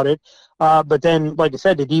diehard about it. But then, like I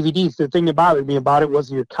said, the DVDs, the thing that bothered me about it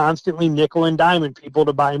was you're constantly nickel and diming people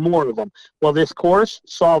to buy more of them. Well, this course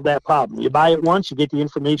solved that problem. You buy it once, you get the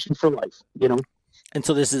information for life, you know? And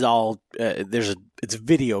so this is all, it's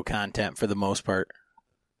video content for the most part.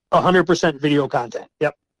 100% video content.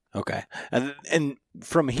 Yep. Okay. And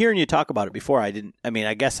from hearing you talk about it before, I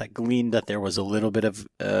guess I gleaned that there was a little bit of,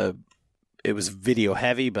 it was video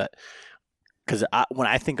heavy, but because when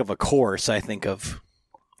I think of a course, I think of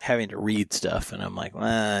having to read stuff, and I'm like,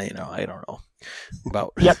 I don't know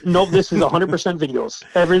about. Yep. No, this is 100% videos.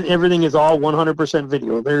 Everything is all 100%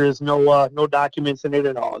 video. There is no documents in it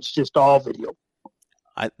at all. It's just all video.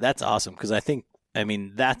 That's awesome, because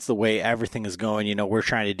that's the way everything is going. You know, we're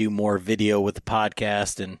trying to do more video with the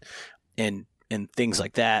podcast and things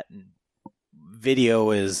like that. Video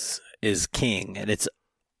is king, and it's,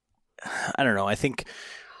 I don't know, I think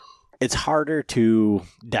it's harder to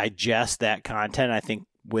digest that content. I think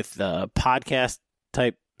with the podcast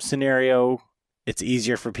type scenario, it's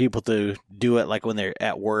easier for people to do it like when they're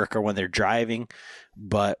at work or when they're driving.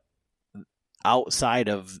 But outside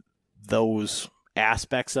of those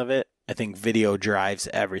aspects of it, I think video drives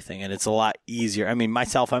everything, and it's a lot easier. I mean,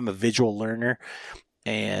 myself, I'm a visual learner,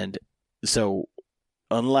 and so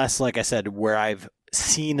unless, like I said, where I've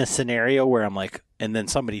seen a scenario where I'm like, and then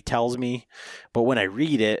somebody tells me, but when I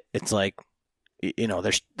read it, it's like, you know,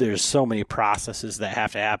 there's so many processes that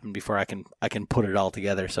have to happen before I can put it all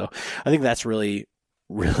together. So I think that's really,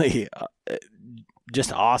 really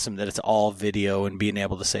just awesome that it's all video and being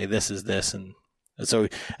able to say this is this. And so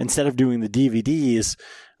instead of doing the DVDs,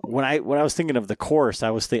 when I was thinking of the course, I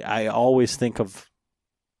always think of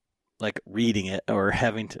like reading it or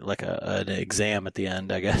having to like an exam at the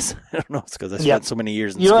end, I guess. I don't know. It's because I spent so many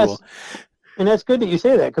years in school. And that's good that you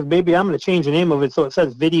say that, because maybe I'm going to change the name of it so it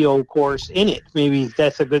says video course in it. Maybe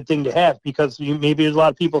that's a good thing to have, because maybe there's a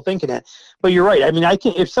lot of people thinking that. But you're right. I mean,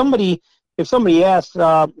 if somebody asks,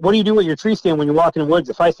 what do you do with your tree stand when you walk in the woods?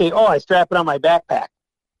 If I say, I strap it on my backpack.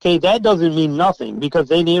 Okay, that doesn't mean nothing, because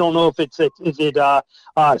they don't know if is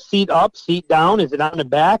it seat up, seat down, is it on the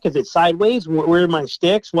back, is it sideways, where are my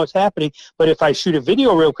sticks, what's happening? But if I shoot a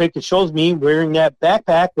video real quick, it shows me wearing that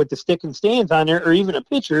backpack with the stick and stands on there, or even a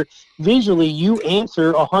picture. Visually, you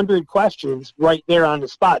answer 100 questions right there on the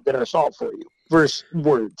spot that are solved for you versus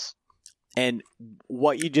words. And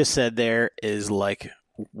what you just said there is like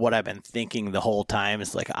what I've been thinking the whole time.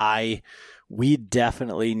 Is like we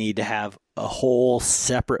definitely need to have a whole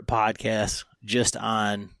separate podcast just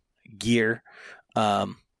on gear,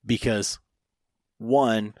 because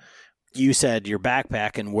one, you said your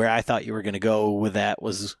backpack, and where I thought you were going to go with that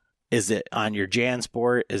was, is it on your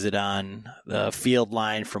JanSport? Is it on the field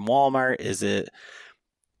line from Walmart? Is it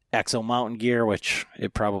Exo Mountain Gear, which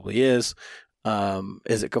it probably is?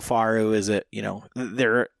 Is it Kafaru? Is it,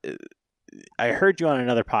 I heard you on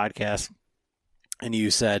another podcast, and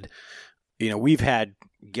you said, we've had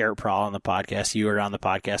Garrett Prawl on the podcast. You were on the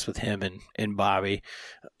podcast with him and Bobby,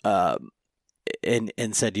 and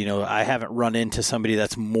said, I haven't run into somebody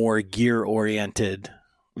that's more gear oriented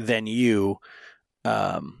than you.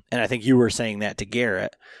 And I think you were saying that to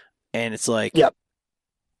Garrett, and it's like, yep.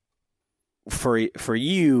 For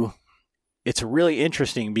you, it's really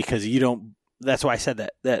interesting because you don't. That's why I said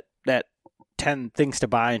that 10 things to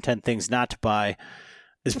buy and 10 things not to buy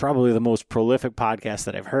is probably the most prolific podcast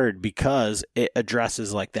that I've heard, because it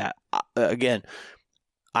addresses like that. Again,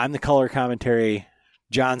 I'm the color commentary,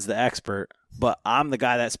 John's the expert, but I'm the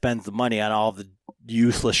guy that spends the money on all the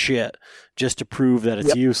useless shit just to prove that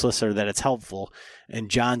it's useless or that it's helpful.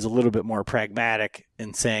 And John's a little bit more pragmatic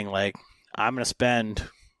in saying, like, I'm going to spend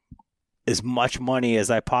as much money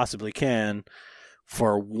as I possibly can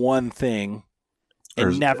for one thing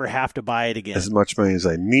and never have to buy it again. As much money as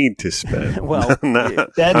I need to spend. Well,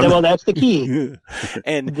 that's the key.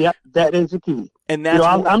 And that is the key. And that's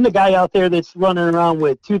I'm the guy out there that's running around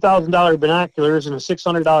with $2,000 binoculars and a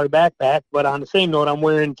 $600 backpack, but on the same note, I'm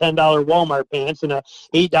wearing $10 Walmart pants and a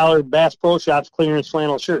 $8 Bass Pro Shops clearance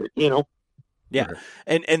flannel shirt. Yeah,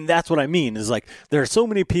 and that's what I mean is, like, there are so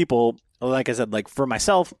many people. Like I said, like for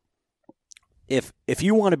myself, if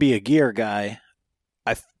you want to be a gear guy,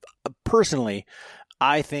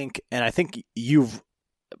 I think you've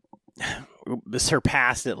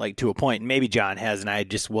surpassed it, like, to a point. Maybe John has, and I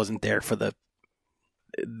just wasn't there for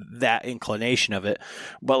that inclination of it.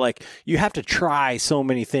 But, like, you have to try so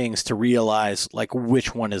many things to realize, like,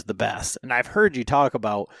 which one is the best. And I've heard you talk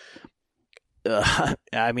about,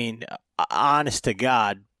 honest to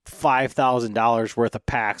God, $5,000 worth of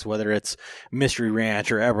packs, whether it's Mystery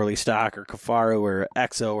Ranch or Eberly Stock or Kafaru or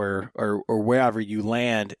Exo or wherever you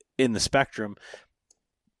land in the spectrum.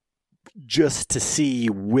 just to see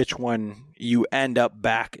which one you end up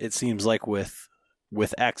back, it seems like, with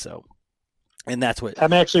EXO. And that's what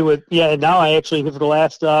I'm actually with. Yeah, now I actually, for the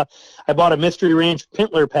last, I bought a Mystery Ranch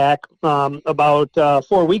Pintler pack about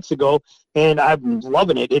 4 weeks ago, and I'm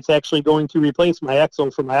loving it. It's actually going to replace my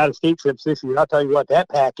EXO for my out-of-state trips this year. I'll tell you what, that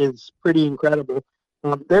pack is pretty incredible.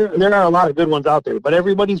 There are a lot of good ones out there, but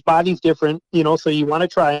everybody's body's different, so you want to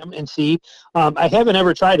try them and see. I haven't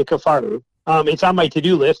ever tried a Kafaru. It's on my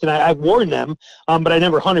to-do list, and I've worn them, but I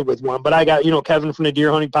never hunted with one. But I got, Kevin from the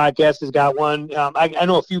Deer Hunting Podcast has got one. I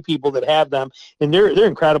know a few people that have them, and they're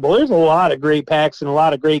incredible. There's a lot of great packs and a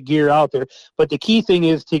lot of great gear out there, but the key thing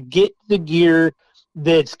is to get the gear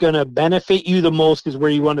that's going to benefit you the most is where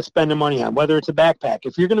you want to spend the money on, whether it's a backpack.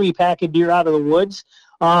 If you're going to be packing deer out of the woods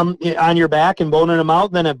on your back and boning them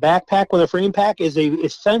out, then a backpack with a frame pack is a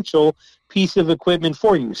essential piece of equipment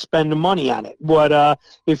for you. Spend the money on it. But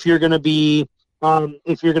if you're going to be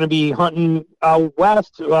hunting out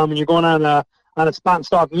west and you're going on a spot and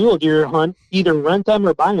stalk mule deer hunt, either rent them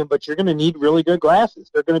or buy them, but you're going to need really good glasses.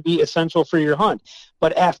 They're going to be essential for your hunt.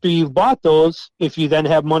 But after you've bought those, if you then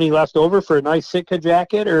have money left over for a nice Sitka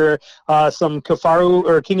jacket or some Kafaru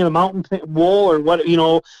or King of the Mountain wool or what,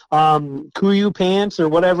 Kuyu pants or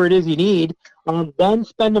whatever it is you need, then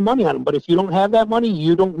spend the money on them. But if you don't have that money,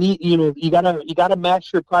 you don't need, you gotta match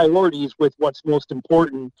your priorities with what's most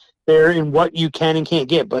important there and what you can and can't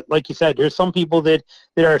get. But like you said, there's some people that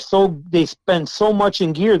they spend so much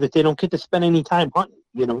in gear that they don't get to spend any time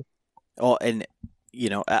hunting, Oh, and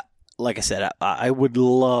like I said, I would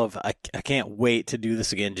love, I can't wait to do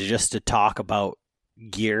this again, to talk about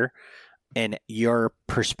gear and your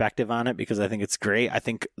perspective on it, because I think it's great. I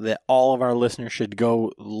think that all of our listeners should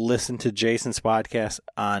go listen to Jason's podcast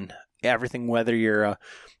on everything, whether you're a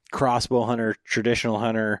crossbow hunter, traditional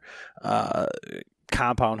hunter,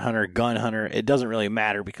 compound hunter, gun hunter. It doesn't really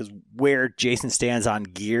matter, because where Jason stands on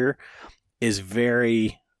gear is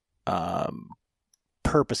very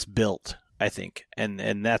purpose built, I think.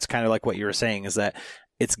 And that's kind of like what you were saying, is that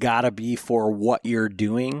it's got to be for what you're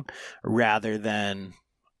doing rather than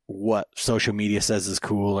what social media says is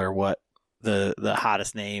cool or what the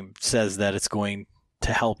hottest name says that it's going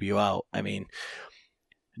to help you out. I mean,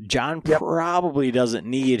 John probably doesn't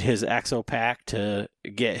need his EXO pack to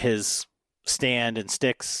get his stand and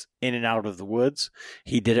sticks in and out of the woods.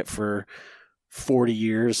 He did it for 40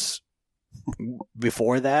 years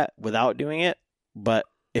before that without doing it. But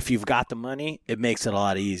if you've got the money, it makes it a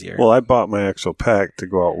lot easier. Well, I bought my EXO pack to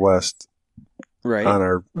go out west, right, on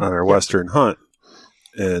our western hunt,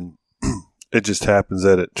 and it just happens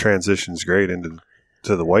that it transitions great into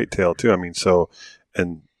the whitetail too. I mean, so,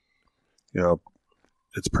 and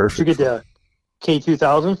it's perfect. Did you get the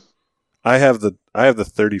K2000? I have the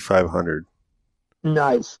 3500.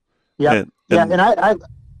 Nice. Yeah. And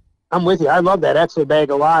I'm with you. I love that EXO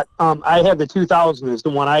bag a lot. I have the 2000 is the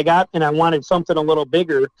one I got, and I wanted something a little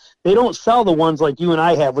bigger. They don't sell the ones like you and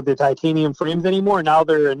I have with the titanium frames anymore. Now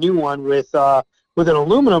they're a new one with an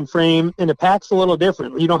aluminum frame, and the pack's a little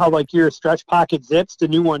different. You know how like your stretch pocket zips, the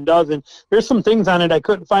new one does, and there's some things on it I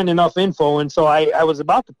couldn't find enough info, and so I was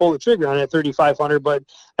about to pull the trigger on it at 3500, but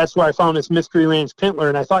that's where I found this Mystery Ranch Pintler,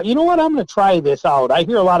 and I thought, you know what, I'm going to try this out. I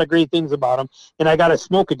hear a lot of great things about them, and I got to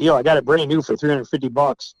smoke a deal. I got it brand new for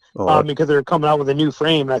 $350 because they're coming out with a new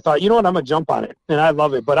frame, and I thought, you know what, I'm going to jump on it, and I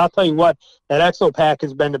love it. But I'll tell you what, that EXO pack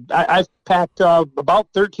has been, I've packed about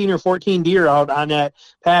 13 or 14 deer out on that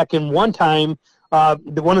pack, and one time,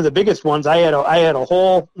 one of the biggest ones, I had a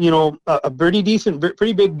whole, a pretty decent,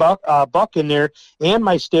 pretty big buck in there, and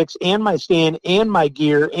my sticks, and my stand, and my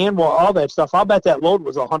gear, and all that stuff. I'll bet that load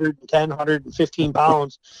was 110, 115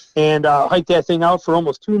 pounds, and hiked that thing out for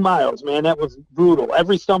almost 2 miles, man. That was brutal.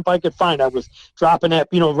 Every stump I could find, I was dropping that,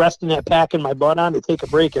 resting that pack in my butt on to take a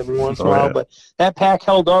break every once in a while. Yeah. But that pack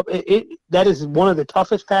held up. That is one of the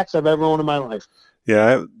toughest packs I've ever owned in my life.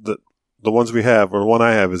 Yeah, the ones we have, or the one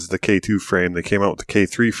I have, is the K2 frame. They came out with the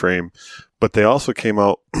K3 frame, but they also came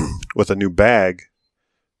out with a new bag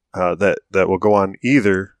that will go on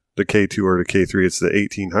either the K2 or the K3. It's the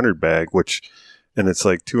 1800 bag, and it's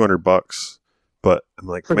like $200. But I'm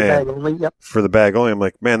like, for man, the bag only, yep. For the bag only, I'm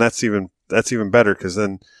like, man, that's even better, because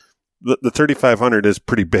then the 3500 is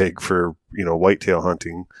pretty big for whitetail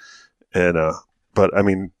hunting, and but I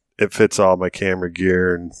mean, it fits all my camera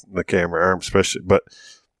gear and the camera arm, especially, but.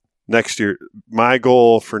 Next year, my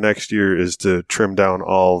goal for next year is to trim down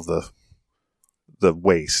all the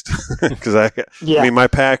waste, because I mean, my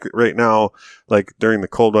pack right now, like during the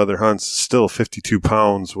cold weather hunts, is still 52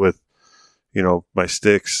 pounds with, my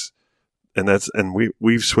sticks, and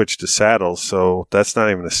we've switched to saddles, so that's not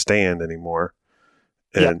even a stand anymore,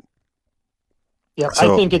 and Yeah,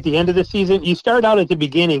 So- I think at the end of the season, you start out at the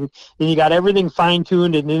beginning and you got everything fine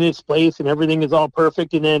tuned and in its place and everything is all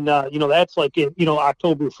perfect. And then, that's like,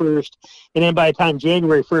 October 1st. And then by the time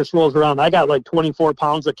January 1st rolls around, I got like 24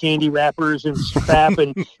 pounds of candy wrappers and crap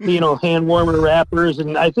and, hand warmer wrappers.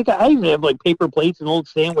 And I think I even have like paper plates and old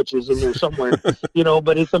sandwiches in there somewhere,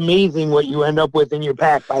 but it's amazing what you end up with in your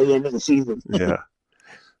pack by the end of the season. Yeah.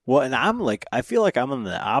 Well, and I feel like I'm on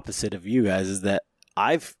the opposite of you guys, is that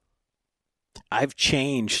I've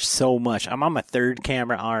changed so much. I'm on my third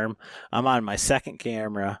camera arm. I'm on my second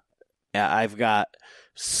camera. I've got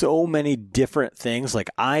so many different things. Like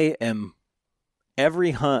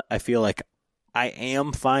every hunt, I feel like I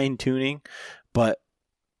am fine tuning, but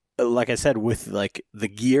like I said, with like the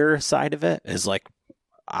gear side of it is like,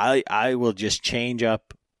 I will just change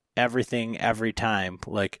up everything every time,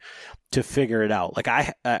 like to figure it out. Like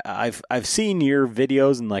I've seen your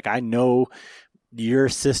videos and like, I know your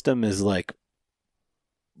system is like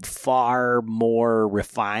far more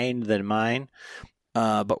refined than mine.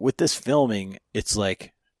 But with this filming, it's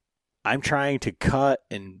like I'm trying to cut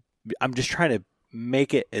and I'm just trying to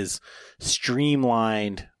make it as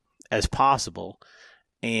streamlined as possible.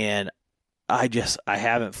 And I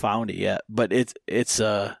haven't found it yet, but it's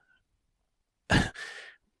an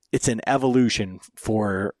evolution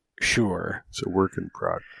for sure. It's a work in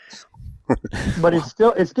progress. But it's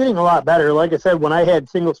getting a lot better. Like I said, when I had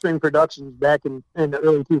single string productions back in the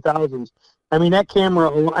early 2000s, I mean, that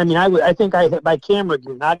camera, I think I had my camera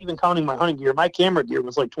gear, not even counting my hunting gear, my camera gear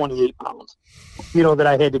was like 28 pounds, that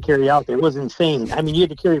I had to carry out there. It was insane. I mean, you had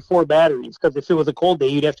to carry 4 batteries because if it was a cold day,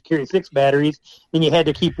 you'd have to carry 6 batteries and you had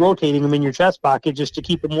to keep rotating them in your chest pocket just to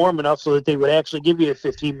keep them warm enough so that they would actually give you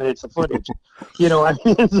 15 minutes of footage.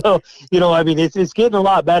 It's getting a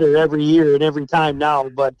lot better every year and every time now.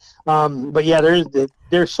 But yeah,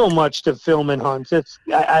 there's so much to film and hunts. It's,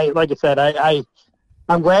 like I said,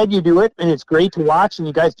 I'm glad you do it, and it's great to watch, and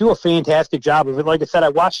you guys do a fantastic job of it. Like I said, I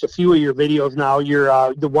watched a few of your videos now.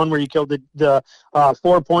 Your the one where you killed the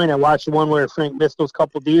 4-point. I watched the one where Frank missed those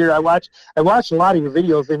couple deer. I watched a lot of your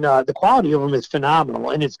videos, and the quality of them is phenomenal.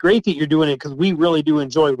 And it's great that you're doing it because we really do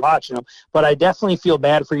enjoy watching them. But I definitely feel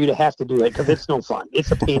bad for you to have to do it because it's no fun.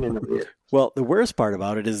 It's a pain in the rear. Well, the worst part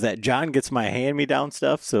about it is that John gets my hand-me-down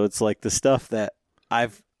stuff, so it's like the stuff that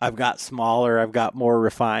I've got smaller, I've got more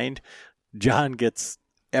refined. John gets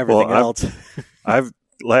everything else.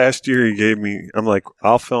 Last year he gave me, I'm like,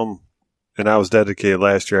 I'll film, and I was dedicated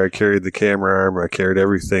last year. I carried the camera arm, I carried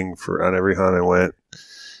everything on every hunt I went,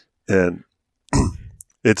 and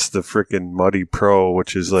it's the freaking Muddy Pro,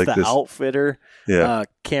 which is like the this Outfitter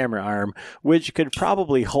camera arm, which could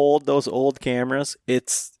probably hold those old cameras.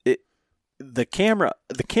 The camera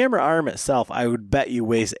arm itself, I would bet you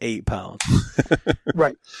weighs 8 pounds.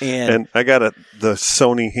 Right. And I got the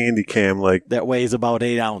Sony Handycam like that weighs about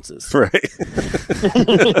 8 ounces. Right.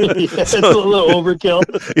 It's a little overkill.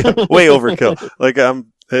 Yeah, way overkill. Like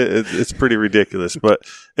it's pretty ridiculous, but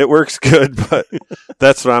it works good. But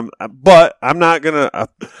that's what but I'm not gonna,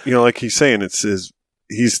 like he's saying,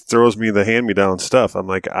 he throws me the hand-me-down stuff. I'm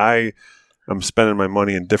like, I'm spending my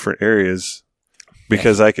money in different areas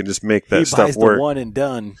because I can just make that stuff work. He buys the one and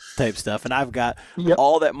done type stuff, and I've got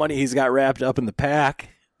all that money he's got wrapped up in the pack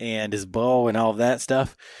and his bow and all of that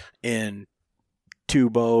stuff in 2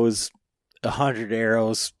 bows, 100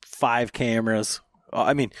 arrows, 5 cameras.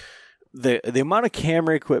 I mean, the amount of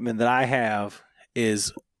camera equipment that I have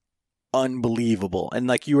is unbelievable. And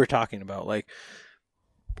like you were talking about, like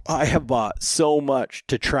I have bought so much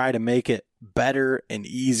to try to make it better and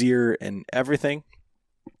easier and everything.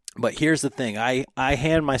 But here's the thing: I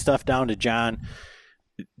hand my stuff down to John.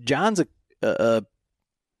 John's a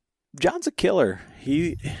killer.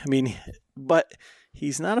 But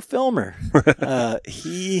he's not a filmer.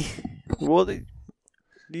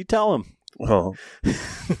 You tell him. Well,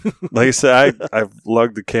 like I said, I've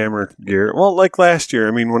lugged the camera gear. Well, like last year,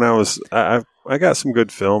 I mean, when I got some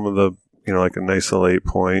good film of the, like a nice little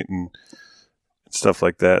 8-point and stuff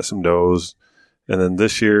like that, some does. And then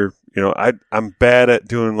this year, I'm bad at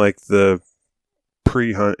doing like the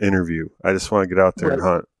pre-hunt interview. I just want to get out there and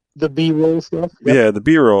hunt. The B-roll stuff? Yep. Yeah, the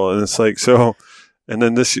B-roll. And it's like, so, and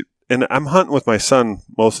then and I'm hunting with my son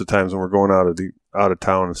most of the times when we're going out of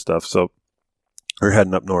town and stuff. So we're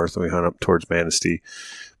heading up north and we hunt up towards Manistee.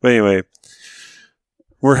 But anyway,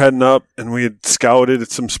 we're heading up and we had scouted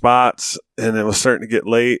at some spots and it was starting to get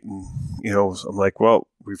late. And, I'm like, well,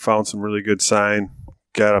 we found some really good sign.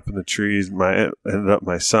 Got up in the trees. My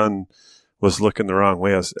son was looking the wrong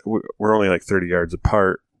way. We're only like 30 yards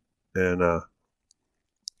apart, and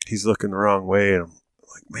he's looking the wrong way. And I'm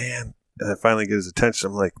like, man. And I finally get his attention.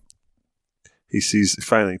 I'm like, he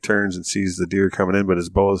finally turns and sees the deer coming in, but his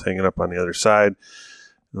bow is hanging up on the other side.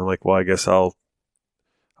 And I'm like, well, I guess I'll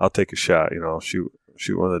take a shot. I'll shoot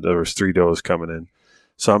one of there was 3 does coming in.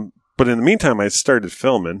 But in the meantime, I started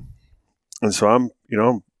filming, and so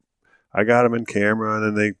I got him in camera,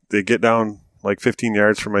 and then they get down like 15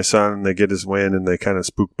 yards from my son, and they get his wind, and they kind of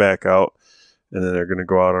spook back out, and then they're going to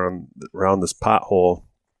go out around this pothole.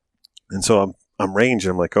 And so I'm ranging.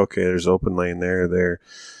 I'm like, okay, there's open lane there.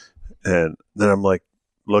 And then I'm like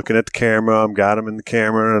looking at the camera. I'm got them in the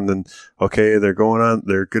camera, and then, okay, they're going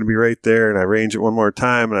to be right there. And I range it one more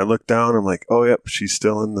time, and I look down. I'm like, oh, yep, she's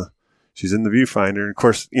in the viewfinder. And of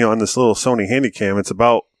course, on this little Sony Handycam, it's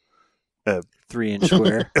about 3-inch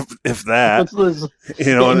square, if that.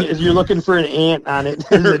 You're looking for an ant on it.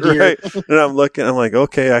 Right. And I'm looking. I'm like,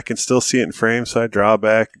 okay, I can still see it in frame, so I draw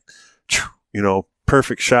back.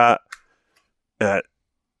 Perfect shot. And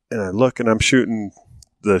I look, and I'm shooting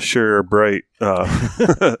the Shure Bright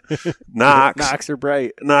Knox. Knox are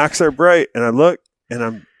bright. And I look,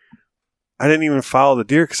 and I didn't even follow the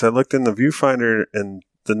deer because I looked in the viewfinder, and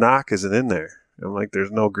the knock isn't in there. I'm like,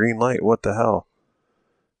 there's no green light. What the hell?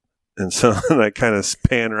 And so then I kind of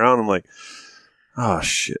pan around. I'm like, oh,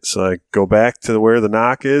 shit. So I go back to where the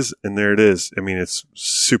knock is, and there it is. I mean, it's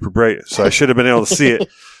super bright, so I should have been able to see it.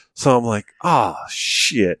 So I'm like, oh,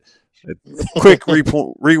 shit. I quick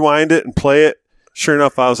rewind it and play it. Sure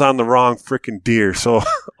enough, I was on the wrong freaking deer. So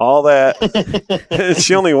all that,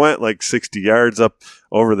 she only went like 60 yards up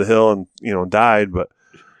over the hill and, died. And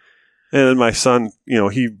then my son,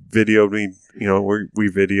 he videoed me, we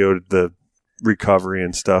videoed the recovery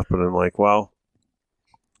and stuff. But I'm like, well,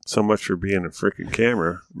 so much for being a freaking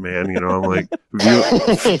camera, man. I'm like,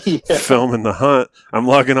 filming the hunt. I'm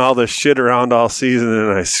lugging all this shit around all season,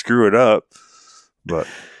 and I screw it up. But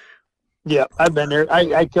yeah, I've been there.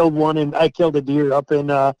 I killed one, and I killed a deer up in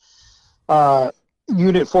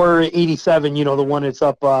Unit 487. The one that's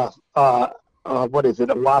up. What is it?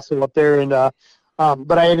 Owasso up there, and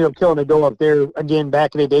but I ended up killing a doe up there again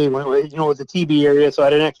back in the day when it was a TB area, so I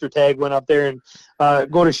had an extra tag. Went up there and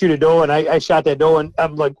go to shoot a doe, and I shot that doe, and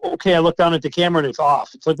I'm like, okay, I look down at the camera and it's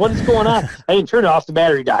off. It's like, what is going on? I didn't turn it off. The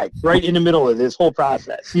battery died right in the middle of this whole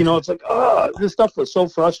process. It's like, oh, this stuff was so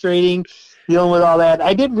frustrating. Dealing with all that.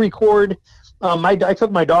 I did record. I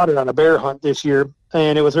took my daughter on a bear hunt this year,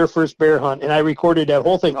 and it was her first bear hunt, and I recorded that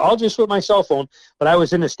whole thing all just with my cell phone. But I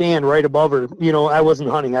was in the stand right above her. I wasn't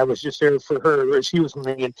hunting. I was just there for her. She was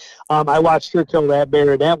hunting. And, I watched her kill that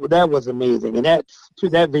bear. That was amazing. And that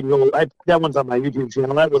video, that one's on my YouTube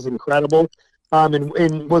channel. That was incredible.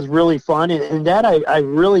 And was really fun. And that I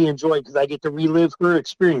really enjoyed because I get to relive her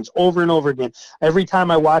experience over and over again. Every time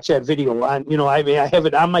I watch that video, I have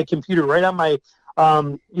it on my computer, right on my,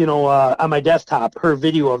 on my desktop, her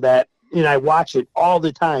video of that. And I watch it all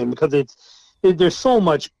the time because there's so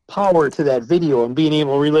much power to that video and being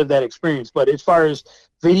able to relive that experience. But as far as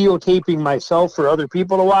videotaping myself for other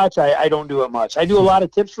people to watch, I don't do it much. I do a lot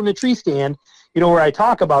of tips from the tree stand, where I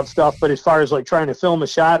talk about stuff, but as far as like trying to film a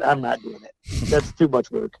shot, I'm not doing it. That's too much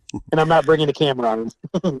work. And I'm not bringing a camera on.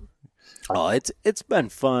 Oh, it's been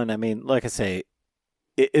fun. I mean, like I say,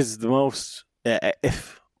 it is the most,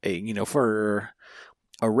 for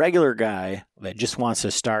a regular guy that just wants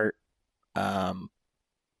to start, a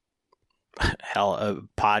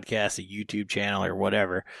podcast, a YouTube channel or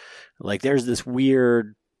whatever, like there's this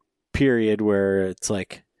weird period where it's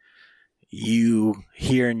like you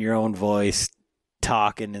hearing your own voice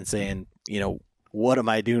talking and saying, what am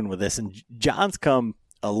I doing with this? And John's come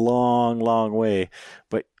a long, long way,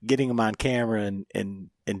 but getting him on camera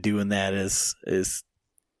and doing that is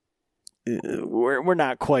we're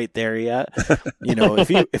not quite there yet.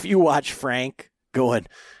 If you watch Frank going,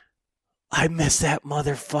 I miss that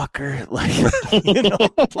motherfucker.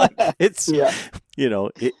 It's, he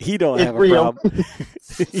don't have a problem.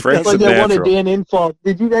 Frank's like that one of natural. Dan Infalt.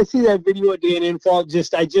 Did you guys see that video of Dan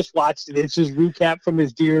Infalt? I just watched it. It's just recap from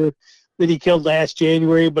his deer that he killed last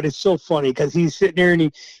January, but it's so funny because he's sitting there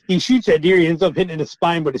and he shoots that deer. He ends up hitting in the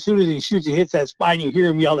spine, but as soon as he shoots, he hits that spine. You hear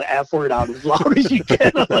him yell the F word out as loud as you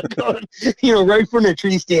can. I'm like, right from the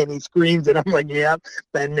tree stand, he screams, and I'm like, yeah,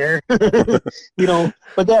 been there.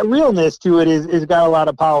 But that realness to it is got a lot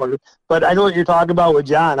of power. But I know what you're talking about with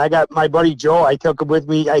John. I got my buddy Joe. I took him with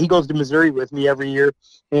me. He goes to Missouri with me every year,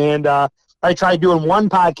 and I tried doing one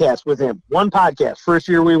podcast with him. One podcast. First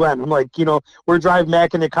year we went. I'm like, we're driving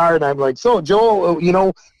back in the car, and I'm like, so, Joel,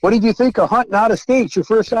 what did you think of hunting out of state? It's your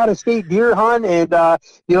first out-of-state deer hunt, and,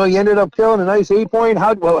 you ended up killing a nice 8-point.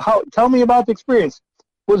 How? Tell me about the experience.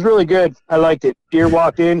 It was really good. I liked it. Deer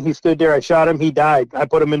walked in. He stood there. I shot him. He died. I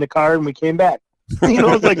put him in the car, and we came back.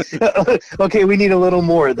 It's like, okay, we need a little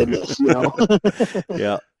more than this,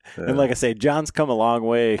 Yeah. And like I say, John's come a long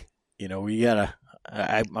way. We gotta.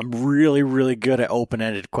 I'm really, really good at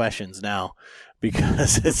open-ended questions now,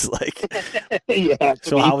 because it's like,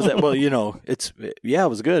 so how was that? Well, it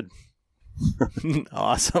was good.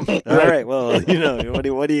 Awesome. All right. Well,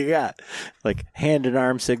 what do you got? Like, hand and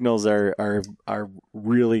arm signals are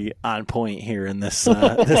really on point here in this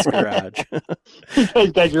garage. You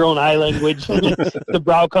guys got your own eye language. The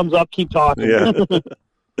brow comes up, keep talking. Yeah.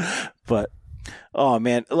 But, oh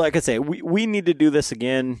man, like I say, we need to do this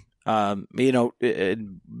again. Being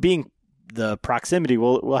the proximity,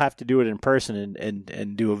 we'll have to do it in person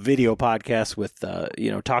and do a video podcast with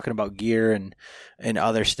talking about gear and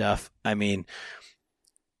other stuff. I mean,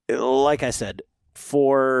 like I said,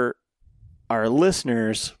 for our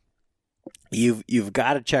listeners, you've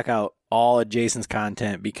got to check out all of Jason's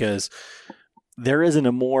content, because there isn't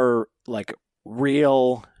a more like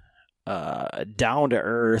real, down to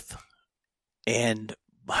earth, and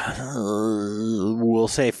we'll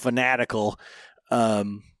say fanatical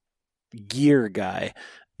gear guy,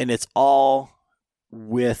 and it's all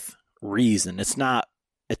with reason. It's not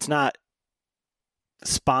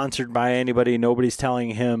sponsored by anybody. Nobody's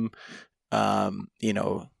telling him,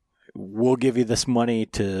 we'll give you this money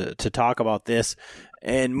to talk about this.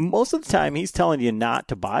 And most of the time he's telling you not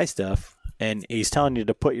to buy stuff, and he's telling you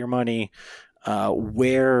to put your money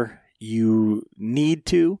where you need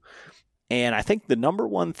to. And I think the number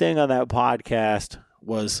one thing on that podcast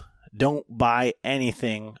was, don't buy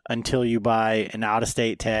anything until you buy an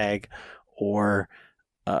out-of-state tag or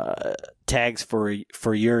tags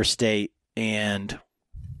for your state and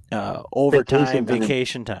overtime,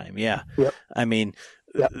 vacation time. Yeah. Yep. I mean,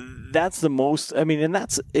 that's the most, and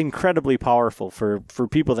that's incredibly powerful for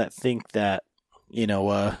people that think that, I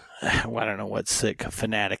don't know what sick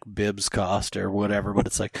fanatic bibs cost or whatever, but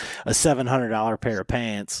it's like a $700 pair of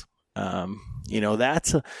pants.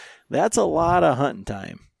 That's a lot of hunting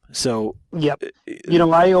time. So, yep.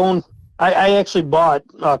 I actually bought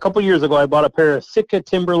a couple years ago. I bought a pair of Sitka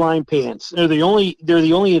Timberline pants. They're the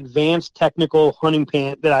only advanced technical hunting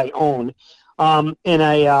pant that I own. And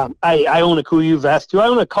I own a Kuiu vest too. I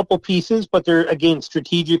own a couple pieces, but they're again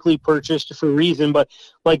strategically purchased for a reason. But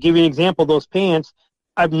like, give you an example, those pants,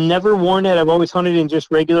 I've never worn it. I've always hunted in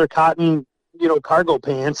just regular cotton, cargo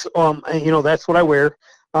pants. That's what I wear.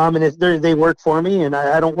 And they work for me, and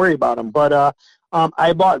I don't worry about them. But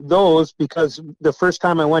I bought those because the first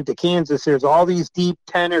time I went to Kansas, there's all these deep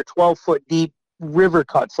 10 or 12 foot deep river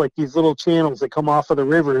cuts, like these little channels that come off of the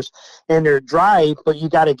rivers, and they're dry, but you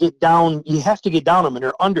got to get down. You have to get down them, and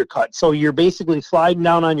they're undercut. So you're basically sliding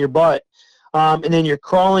down on your butt, and then you're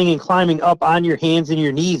crawling and climbing up on your hands and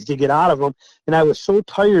your knees to get out of them. And I was so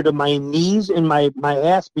tired of my knees and my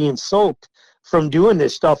ass being soaked from doing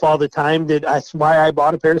this stuff all the time that's why I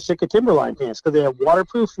bought a pair of Sitka Timberline pants, because they have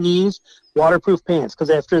waterproof knees, waterproof pants.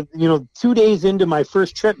 Because after 2 days into my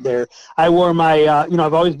first trip there, I wore my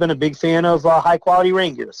I've always been a big fan of high quality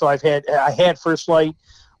rain gear. So I had First Light,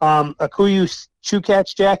 a Kuiu shoe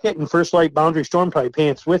catch jacket, and First Light Boundary Storm Type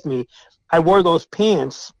pants with me. I wore those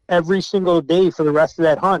pants every single day for the rest of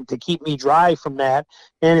that hunt to keep me dry from that.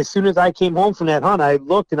 And as soon as I came home from that hunt, I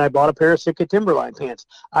looked and I bought a pair of Sitka Timberline pants.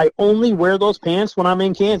 I only wear those pants when I'm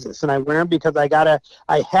in Kansas, and I wear them because I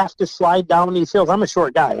have to slide down these hills. I'm a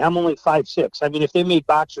short guy. I'm only 5'6". I mean, if they made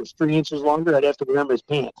boxers 3 inches longer, I'd have to wear them as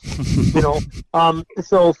pants.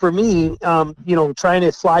 So for me, trying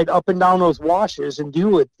to slide up and down those washes and deal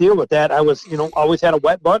with that, I was, always had a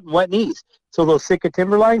wet butt and wet knees. So those Sitka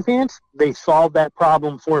Timberline pants, they solved that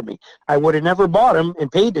problem for me. I would have never bought them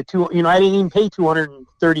and paid I didn't even pay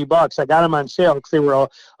 $230. I got them on sale because they were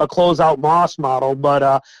a closeout Moss model, but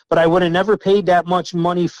I would have never paid that much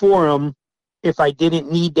money for them if I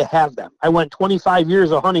didn't need to have them. I went 25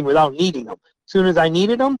 years of hunting without needing them. As soon as I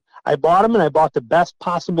needed them, I bought them, and I bought the best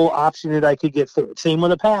possible option that I could get for it. Same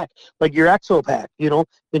with a pack, like your Exo pack,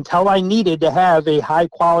 until I needed to have a high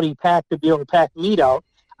quality pack to be able to pack meat out.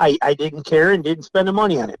 I didn't care and didn't spend the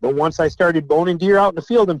money on it. But once I started boning deer out in the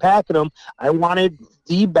field and packing them, I wanted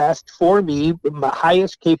the best for me, my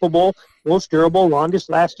highest capable, most durable, longest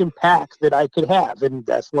lasting pack that I could have. And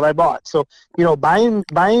that's what I bought. So,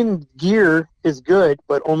 buying gear is good,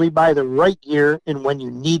 but only buy the right gear and when you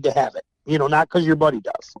need to have it, not because your buddy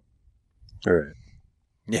does. All right.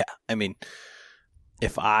 Yeah. I mean,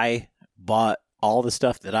 if I bought all the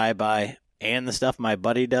stuff that I buy and the stuff my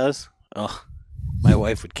buddy does, my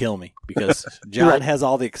wife would kill me, because John has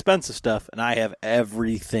all the expensive stuff and I have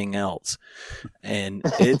everything else. And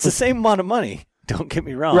it's the same amount of money. Don't get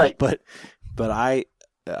me wrong. Right. But I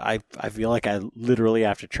feel like I literally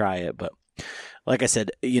have to try it. But like I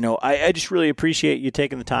said, I just really appreciate you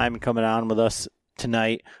taking the time and coming on with us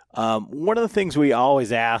tonight. One of the things we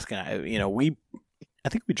always ask, and I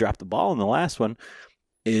think we dropped the ball in the last one,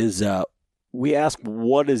 is we ask,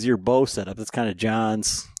 what is your bow setup? That's kind of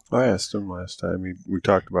John's. I asked him last time. We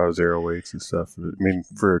talked about his arrow weights and stuff. I mean,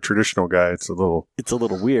 for a traditional guy, it's a little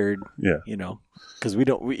weird. Yeah. Because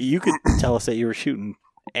you could tell us that you were shooting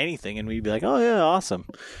anything and we'd be like, oh yeah, awesome.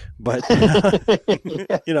 But,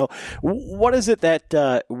 what is it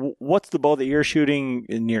that, what's the bow that you're shooting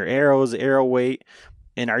in your arrows, arrow weight?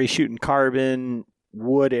 And are you shooting carbon,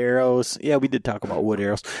 wood arrows? Yeah, we did talk about wood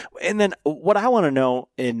arrows. And then what I want to know,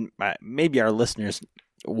 and maybe our listeners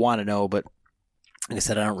want to know, but like I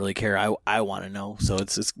said, I don't really care. I want to know. So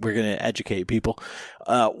we're going to educate people.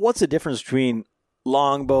 What's the difference between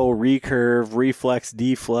longbow, recurve, reflex,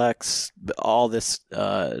 deflex, all this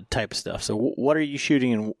type of stuff? So what are you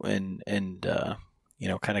shooting and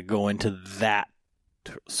kind of go into that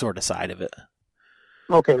sort of side of it?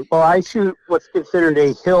 Okay, well, I shoot what's considered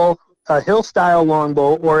a hill style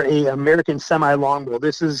longbow or a American semi longbow.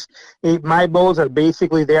 My bows are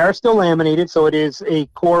basically, they are still laminated, so it is a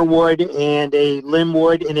core wood and a limb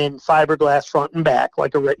wood and then fiberglass front and back,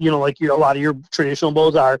 like a lot of your traditional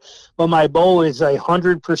bows are. But my bow is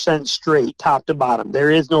 100% straight, top to bottom.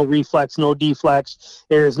 There is no reflex, no deflex.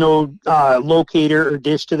 There is no locator or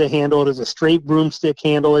dish to the handle. It is a straight broomstick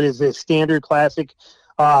handle. It is a standard classic,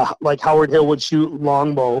 like Howard Hill would shoot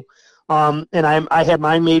longbow. And I had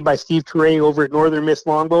mine made by Steve Correa over at Northern Miss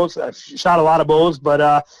Longbows. I've shot a lot of bows,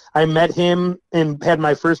 but I met him and had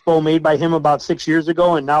my first bow made by him about 6 years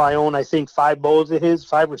ago, and now I own, I think, 5 bows of his,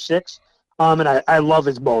 5 or 6. And I love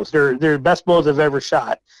his bows. They're the best bows I've ever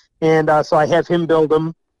shot. And so I have him build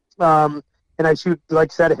them. And I shoot,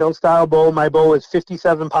 like I said, a hill-style bow. My bow is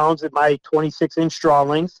 57 pounds at my 26-inch draw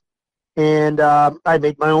length. And I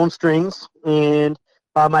make my own strings. And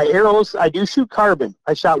my arrows, I do shoot carbon.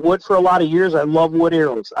 I shot wood for a lot of years. I love wood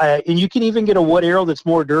arrows. And you can even get a wood arrow that's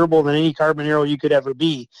more durable than any carbon arrow you could ever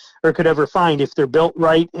be or could ever find if they're built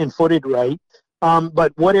right and footed right.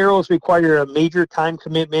 But wood arrows require a major time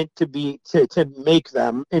commitment to make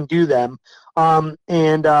them and do them.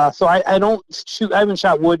 So I don't shoot. I haven't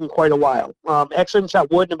shot wood in quite a while. Actually, I haven't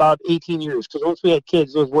shot wood in about 18 years because once we had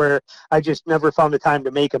kids, was where I just never found the time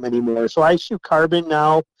to make them anymore. So I shoot carbon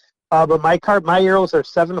now. But my arrows are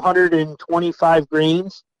 725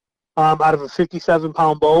 grains out of a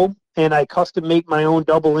 57-pound bow, and I custom make my own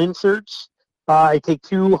double inserts. I take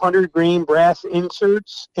 200 grain brass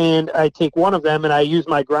inserts, and I take one of them, and I use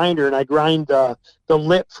my grinder, and I grind the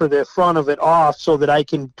lip for the front of it off so that I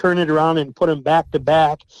can turn it around and put them back to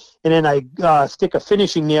back. And then I stick a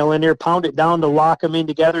finishing nail in there, pound it down to lock them in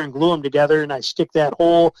together and glue them together, and I stick that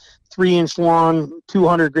whole 3-inch long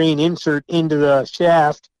 200 grain insert into the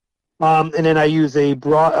shaft. And then I use a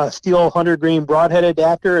steel 100 grain broadhead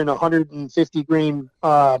adapter and a 150 grain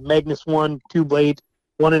Magnus 1 2-blade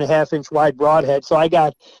 1.5-inch wide broadhead. So I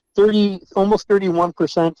got almost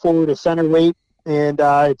 31% forward to center weight, and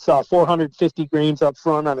it's 450 grains up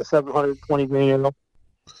front on a 720 grain arrow.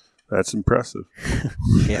 That's impressive.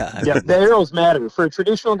 Yeah, the arrows matter. For a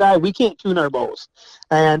traditional guy, we can't tune our bows,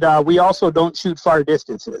 and we also don't shoot far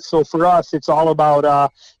distances. So for us, it's all about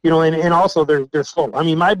and also they're slow. I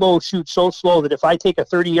mean, my bow shoots so slow that if I take a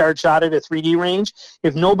 30-yard shot at a 3D range,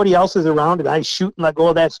 if nobody else is around and I shoot and let go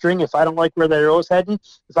of that string, if I don't like where the arrow's heading,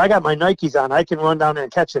 if I got my Nikes on, I can run down there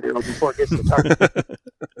and catch that arrow before it gets to the target.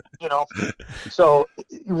 So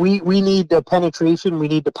we need the penetration, we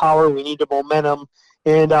need the power, we need the momentum.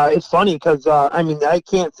 And it's funny because, I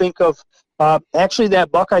can't think of actually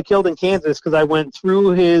that buck I killed in Kansas because I went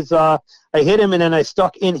through his I hit him and then I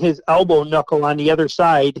stuck in his elbow knuckle on the other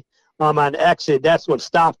side on exit. That's what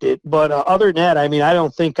stopped it. But other than that, I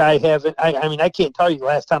don't think I haven't. I can't tell you the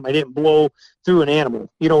last time I didn't blow through an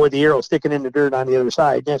animal, with the arrow sticking in the dirt on the other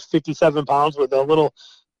side. That's 57 pounds with a little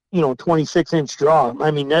 26-inch draw.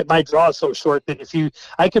 My draw is so short that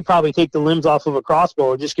I could probably take the limbs off of a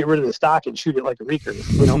crossbow and just get rid of the stock and shoot it like a recurve,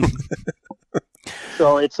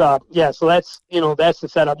 So it's, so that's the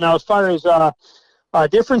setup. Now, as far as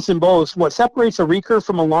difference in bows, what separates a recurve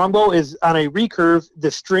from a longbow is on a recurve,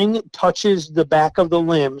 the string touches the back of the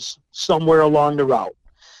limbs somewhere along the route.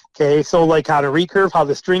 Okay, so like on a recurve, how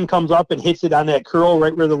the string comes up and hits it on that curl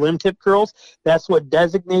right where the limb tip curls, that's what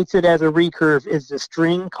designates it as a recurve, is the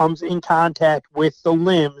string comes in contact with the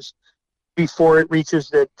limbs before it reaches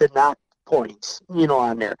the knot points,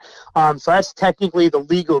 on there. So that's technically the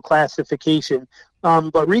legal classification.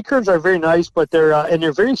 But recurves are very nice, but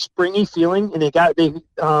they're very springy feeling, and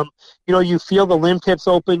you feel the limb tips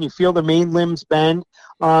open, you feel the main limbs bend.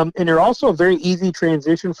 And they're also a very easy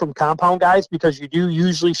transition from compound guys because you do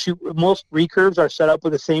usually shoot. Most recurves are set up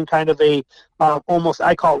with the same kind of a almost,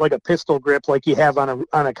 I call it like a pistol grip, like you have on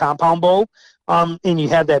a compound bow. And you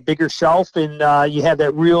have that bigger shelf, and you have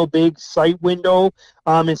that real big sight window.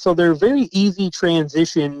 And so they're very easy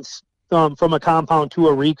transitions from a compound to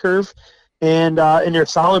a recurve. And they're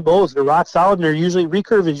solid bows. They're rock solid, and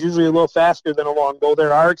recurve is usually a little faster than a longbow.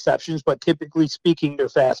 There are exceptions, but typically speaking, they're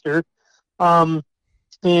faster. And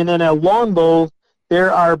then a longbow,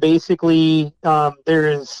 there are basically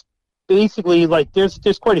there's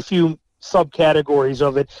quite a few subcategories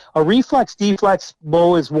of it. A reflex deflex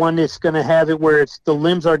bow is one that's going to have it where the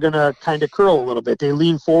limbs are going to kind of curl a little bit. They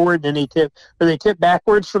lean forward, and then they tip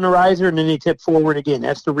backwards from the riser, and then they tip forward again.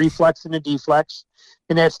 That's the reflex and the deflex.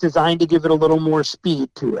 And that's designed to give it a little more speed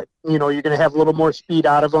to it. You're going to have a little more speed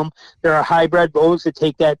out of them. There are hybrid bows that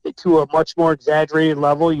take that to a much more exaggerated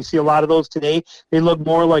level. You see a lot of those today. They look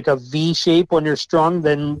more like a V shape when they're strung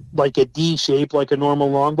than like a D shape like a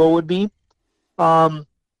normal longbow would be. And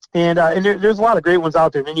there's a lot of great ones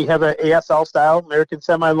out there. And then you have an ASL style, American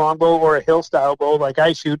semi-longbow, or a hill style bow like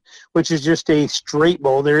I shoot, which is just a straight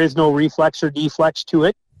bow. There is no reflex or deflex to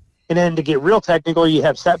it. And then to get real technical, you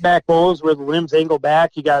have setback bows where the limbs angle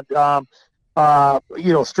back. You got,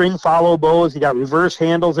 string follow bows. You got reverse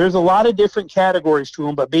handles. There's a lot of different categories to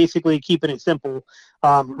them, but basically keeping it simple,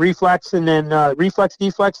 reflex and then reflex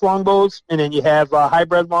deflex longbows. And then you have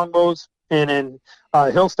hybrid longbows and then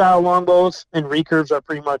hill style longbows, and recurves are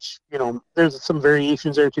pretty much, there's some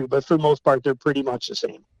variations there too, but for the most part, they're pretty much the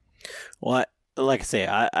same. Well, like I say,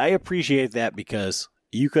 I appreciate that because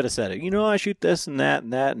you could have said it, I shoot this and that,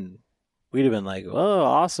 and we'd have been like, oh,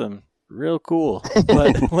 awesome, real cool.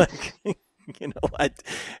 But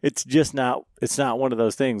it's just not, it's not one of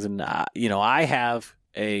those things. And, I have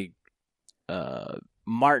a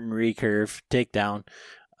Martin recurve takedown,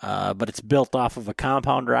 but it's built off of a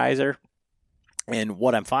compound riser. And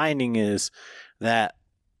what I'm finding is that,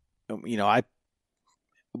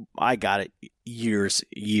 I got it years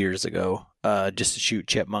ago, just to shoot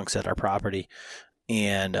chipmunks at our property.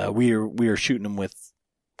 And we were shooting them with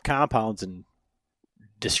compounds and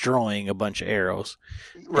destroying a bunch of arrows.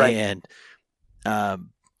 Right. And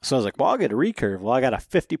so I was like, well, I'll get a recurve. Well, I got a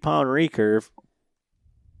 50-pound recurve.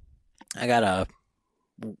 I got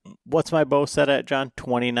what's my bow set at, John?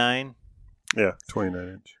 29? Yeah, 29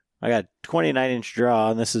 inch. I got 29-inch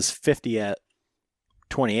draw, and this is 50 at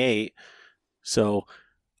 28. So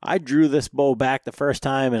I drew this bow back the first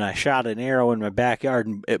time, and I shot an arrow in my backyard,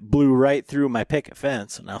 and it blew right through my picket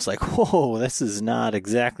fence. And I was like, whoa, this is not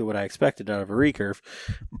exactly what I expected out of a recurve.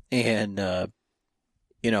 And,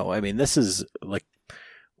 this is like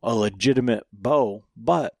a legitimate bow,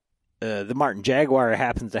 but the Martin Jaguar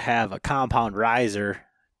happens to have a compound riser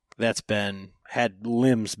that's had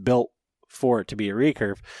limbs built for it to be a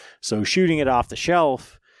recurve. So shooting it off the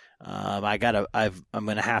shelf, I'm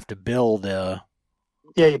going to have to build a...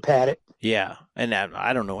 Yeah, you pat it. Yeah, and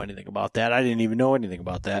I don't know anything about that. I didn't even know anything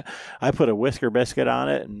about that. I put a whisker biscuit on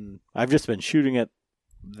it, and I've just been shooting it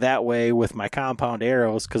that way with my compound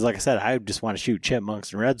arrows because, like I said, I just want to shoot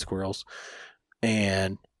chipmunks and red squirrels.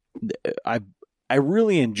 And I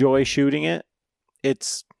really enjoy shooting it.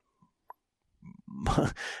 It's,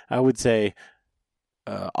 I would say,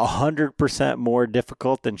 100% more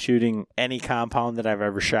difficult than shooting any compound that I've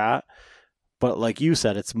ever shot. But like you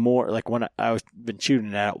said, it's more like when I've been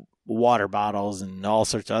shooting at water bottles and all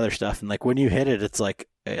sorts of other stuff. And like when you hit it, it's like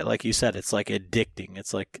you said, it's like addicting.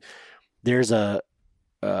 It's like there's a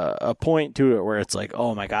point to it where it's like,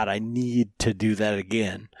 oh my God, I need to do that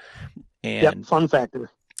again. And fun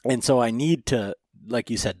factor. And so I need to, like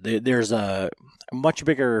you said, there's a much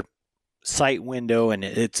bigger sight window, and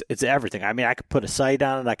it's everything. I mean, I could put a sight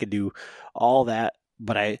on it. I could do all that.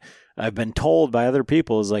 But I've been told by other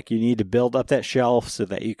people is like you need to build up that shelf so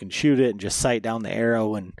that you can shoot it and just sight down the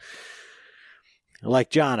arrow. And like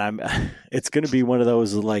John, it's going to be one of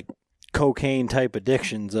those like cocaine type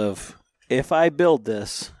addictions of if I build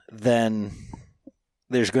this, then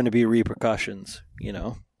there's going to be repercussions,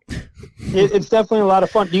 It's definitely a lot of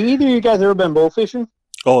fun. Do either of you guys ever been bow fishing?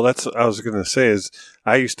 Oh, that's what I was going to say is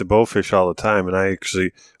I used to bow fish all the time, and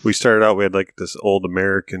we started out, we had like this old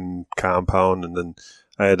American compound, and then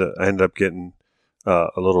I ended up getting a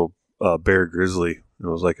little bear grizzly. It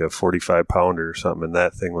was like a 45-pounder or something, and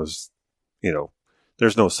that thing was,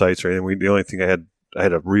 there's no sights or anything. The only thing I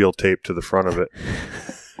had a reel taped to the front of it,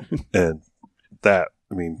 and that's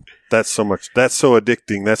so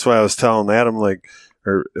addicting. That's why I was telling Adam, like,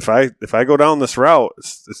 or if I go down this route,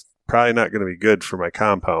 it's probably not going to be good for my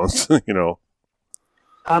compounds,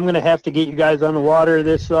 I'm gonna have to get you guys on the water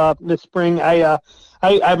this spring.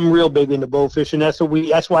 I'm real big into bow fishing. That's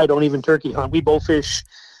why I don't even turkey hunt. We bow fish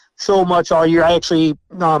so much all year. I actually,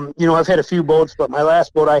 I've had a few boats, but my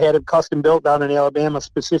last boat I had it custom built down in Alabama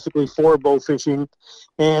specifically for bow fishing,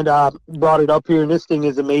 and brought it up here. And this thing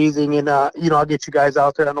is amazing. And I'll get you guys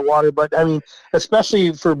out there on the water. But I mean,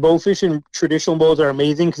 especially for bow fishing, traditional bows are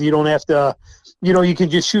amazing because you don't have to, you can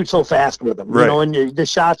just shoot so fast with them. Right. And the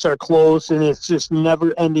shots are close, and it's just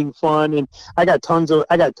never-ending fun. And I got tons of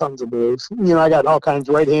bows. I got all kinds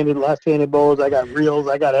of right-handed, left-handed bows. I got reels.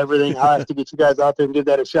 I got everything. I'll have to get you guys out there and give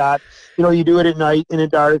that a shot. You do it at night in the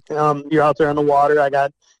dark. You're out there on the water. I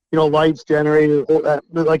got, lights, generated.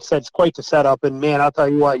 Like I said, it's quite the setup. And man, I'll tell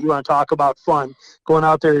you what, you want to talk about fun. Going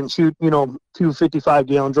out there and shoot, 2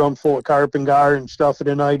 55-gallon drums full of carp and gar and stuff at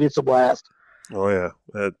the night. It's a blast. Oh yeah,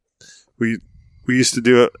 we used to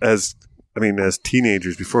do it as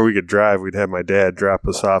teenagers. Before we could drive, we'd have my dad drop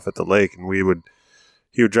us off at the lake, and he would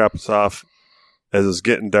drop us off as it was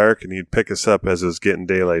getting dark, and he'd pick us up as it was getting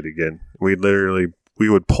daylight again. We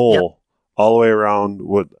would pull all the way around.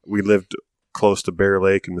 We lived close to Bear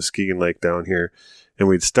Lake and Muskegon Lake down here, and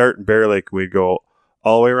we'd start in Bear Lake. We'd go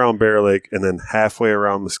all the way around Bear Lake, and then halfway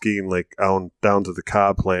around Muskegon Lake down to the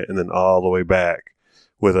cob plant, and then all the way back.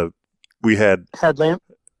 We had headlamp.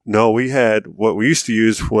 No, we had what we used to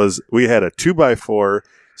use was we had a 2x4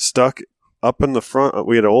 stuck up in the front.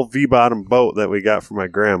 We had an old V-bottom boat that we got from my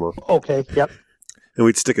grandma. Okay, yep. And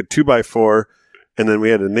we'd stick a 2x4, and then we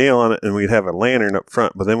had a nail on it, and we'd have a lantern up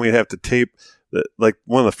front. But then we'd have to tape. Like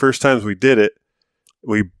one of the first times we did it,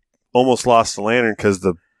 we almost lost the lantern because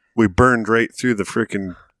we burned right through the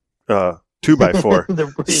freaking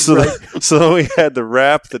 2x4. So we had to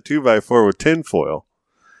wrap the 2x4 with tinfoil.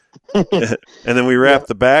 And then we wrapped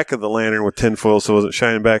the back of the lantern with tinfoil so it wasn't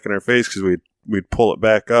shining back in our face because we'd pull it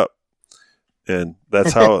back up. And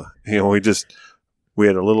that's how, we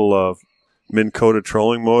had a little Minn Kota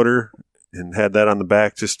trolling motor and had that on the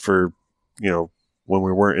back just for, when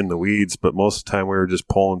we weren't in the weeds. But most of the time we were just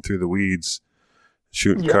pulling through the weeds,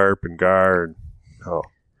 shooting carp and gar. And,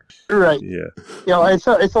 right. Yeah.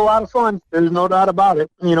 It's a lot of fun. There's no doubt about it.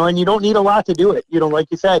 And you don't need a lot to do it. Like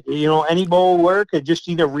you said, any bow will work. It just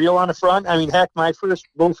need a reel on the front. I mean, heck, my first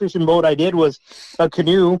bow fishing boat I did was a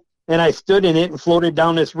canoe, and I stood in it and floated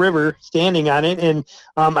down this river standing on it. And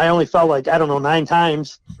I only fell 9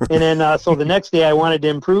 times. And then so the next day I wanted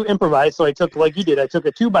to improvise. So I took, like you did, I took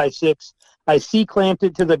a 2x6. I C-clamped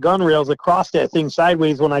it to the gun rails across that thing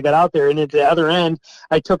sideways when I got out there. And at the other end,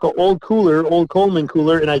 I took an old Coleman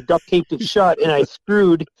cooler, and I duct taped it shut, and I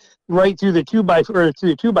screwed right through the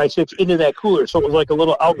 2x6 into that cooler. So it was like a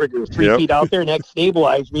little outrigger 3 feet out there, and that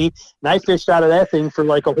stabilized me. And I fished out of that thing for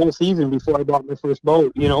a whole season before I bought my first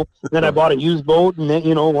boat, And then I bought a used boat, and then,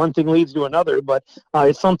 one thing leads to another. But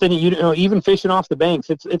it's something, even fishing off the banks,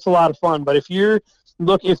 it's a lot of fun. But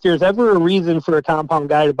if there's ever a reason for a compound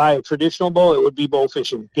guy to buy a traditional bow, it would be bow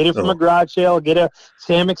fishing. Get it from a garage sale. Get a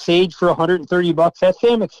Samkowiak Sage for $130. That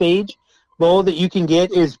Samkowiak Sage bow that you can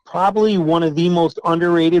get is probably one of the most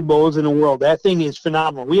underrated bows in the world. That thing is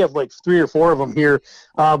phenomenal. We have 3 or 4 of them here.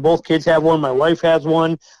 Both kids have one. My wife has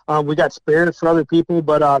one. We got spares for other people,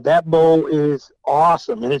 but that bow is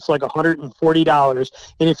awesome, and it's $140.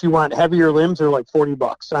 And if you want heavier limbs, they're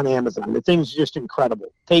 $40 on Amazon. The thing's just incredible.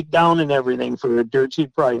 Take down and everything for a dirt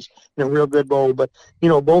cheap price and a real good bow. But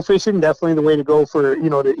bow fishing definitely the way to go for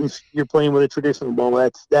if you're playing with a traditional bow.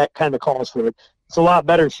 That kind of calls for it. It's a lot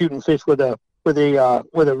better shooting fish with a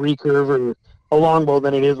recurve or a longbow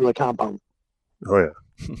than it is with a compound. Oh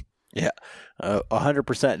yeah,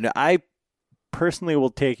 100%. I personally will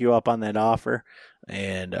take you up on that offer,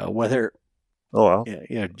 and whether. Oh well,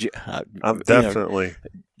 I'm definitely.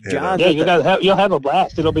 John, you'll have a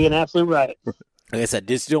blast. It'll be an absolute riot. Like I said,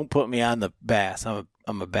 just don't put me on the bass. I'm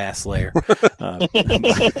a bass layer. I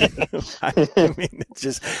mean, it's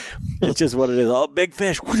just what it is. All big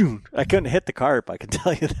fish. I couldn't hit the carp. I can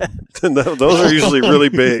tell you that. Those are usually really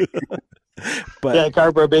big. But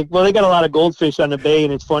carp are big. Well, they got a lot of goldfish on the bay,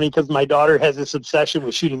 and it's funny because my daughter has this obsession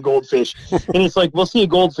with shooting goldfish. And it's we'll see a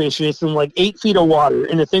goldfish, and it's in 8 feet of water,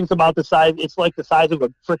 and the thing's about the size. It's the size of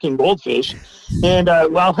a freaking goldfish. And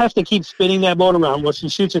I'll have to keep spinning that boat around while she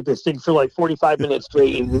shoots at this thing for 45 minutes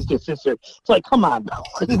straight. And it's just sits there. It's come on,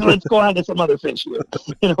 let's go on to some other fish here.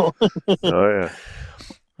 Oh yeah.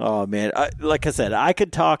 Oh man, like I said, I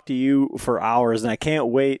could talk to you for hours, and I can't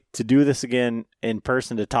wait to do this again in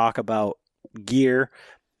person to talk about gear.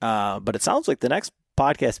 But it sounds like the next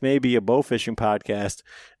podcast may be a bow fishing podcast,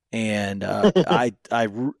 and I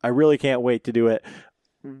really can't wait to do it.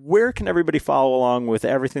 where can everybody follow along with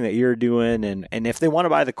everything that you're doing? And if they want to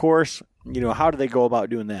buy the course, how do they go about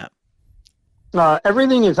doing that?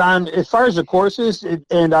 Everything is on, as far as the courses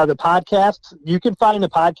and the podcasts, you can find the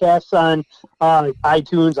podcasts on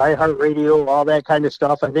iTunes, iHeartRadio, all that kind of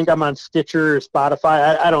stuff. I think I'm on Stitcher or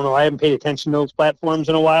Spotify. I don't know. I haven't paid attention to those platforms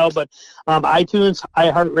in a while, but iTunes,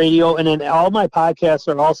 iHeartRadio, and then all my podcasts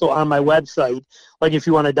are also on my website. Like if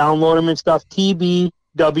you want to download them and stuff, TBW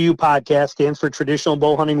Podcast stands for Traditional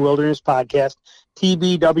Bow Hunting Wilderness Podcast.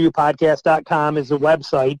 TBWpodcast.com is the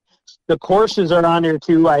website. The courses are on there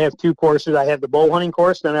too. I have 2 courses. I have the bow hunting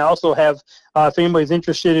course, and I also have, if anybody's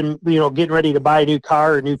interested in, getting ready to buy a new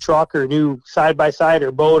car or new truck or new side-by-side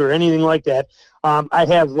or boat or anything like that, I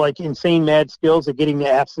have like insane mad skills at getting the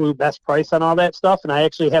absolute best price on all that stuff. And I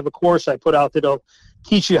actually have a course I put out that'll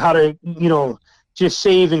teach you how to, just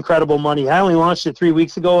save incredible money. I only launched it 3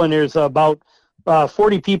 weeks ago, and there's about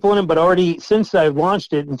 40 people in it, but already since I've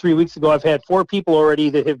launched it, and 3 weeks ago, I've had 4 people already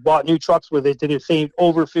that have bought new trucks with it that have saved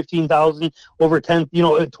over $15,000, over 10,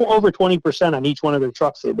 over 20% on each one of their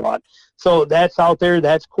trucks they bought. So that's out there.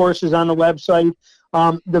 That's courses on the website.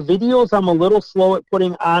 The videos I'm a little slow at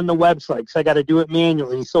putting on the website because I got to do it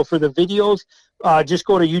manually. So for the videos, just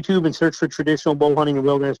go to YouTube and search for Traditional Bow Hunting and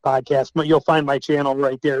Wilderness Podcast. You'll find my channel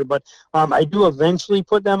right there. But I do eventually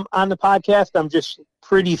put them on the podcast. I'm just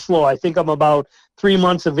pretty slow. I think I'm about 3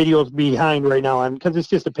 months of videos behind right now because it's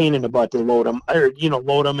just a pain in the butt to load them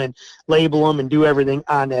and label them and do everything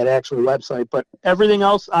on that actual website. But everything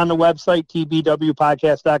else on the website,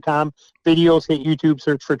 tbwpodcast.com. Videos, hit YouTube,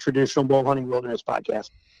 search for Traditional Bow Hunting Wilderness Podcast.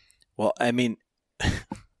 Well, I mean,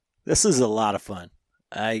 this is a lot of fun.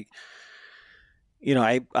 I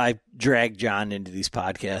drag John into these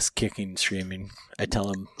podcasts, kicking and screaming. I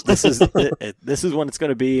tell him this is when it's going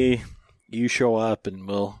to be. You show up and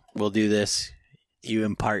we'll do this. You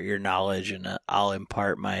impart your knowledge and I'll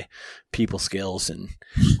impart my people skills, and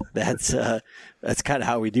that's kind of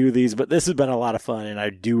how we do these. But this has been a lot of fun, and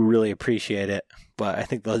I do really appreciate it. But I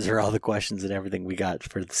think those are all the questions and everything we got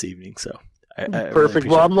for this evening. So I perfect.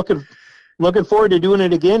 Really, well, I'm looking forward to doing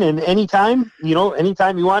it again, and anytime you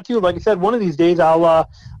want to. Like I said, one of these days I'm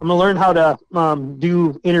gonna learn how to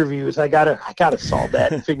do interviews. I gotta solve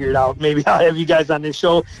that and figure it out. Maybe I'll have you guys on this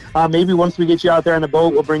show. Maybe once we get you out there on the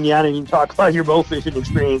boat, we'll bring you on and you can talk about your bow fishing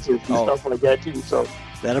experiences and stuff like that too. So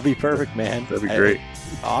that'll be perfect, man. That'd be great.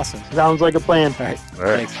 Awesome. Sounds like a plan. All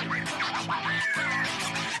right. Thanks.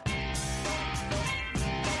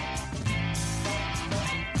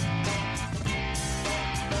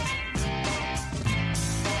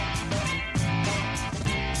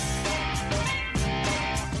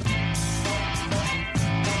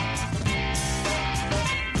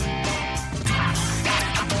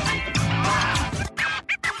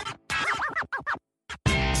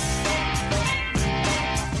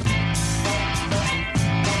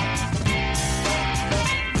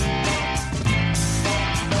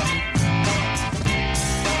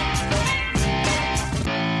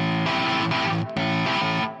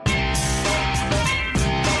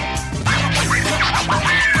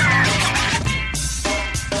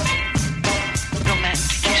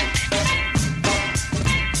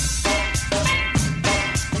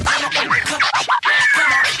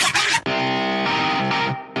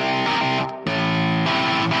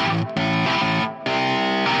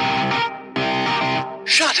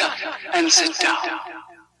 Shut up and sit down.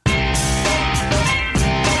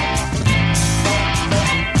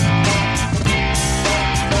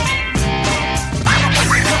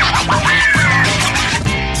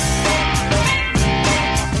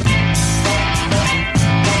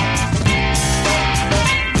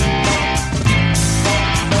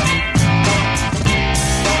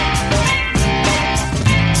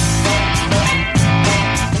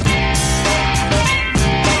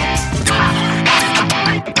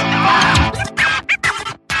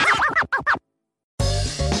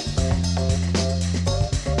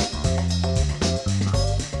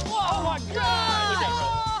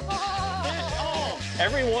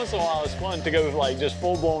 Every once in a while, it's fun to go like just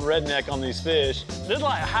full-blown redneck on these fish. This is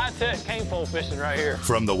like high-tech cane pole fishing right here.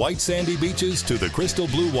 From the white sandy beaches to the crystal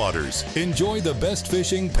blue waters, enjoy the best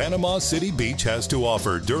fishing Panama City Beach has to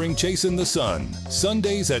offer during Chasing the Sun.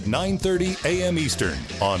 Sundays at 9:30 a.m. Eastern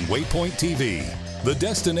on Waypoint TV, the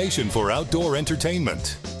destination for outdoor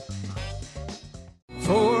entertainment.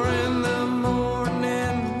 4 in the morning.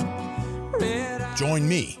 Join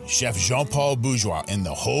me, Chef Jean-Paul Bourgeois, and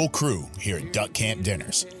the whole crew here at Duck Camp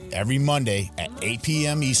Dinners every Monday at 8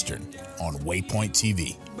 p.m. Eastern on Waypoint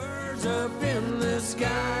TV. Birds up in the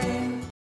sky.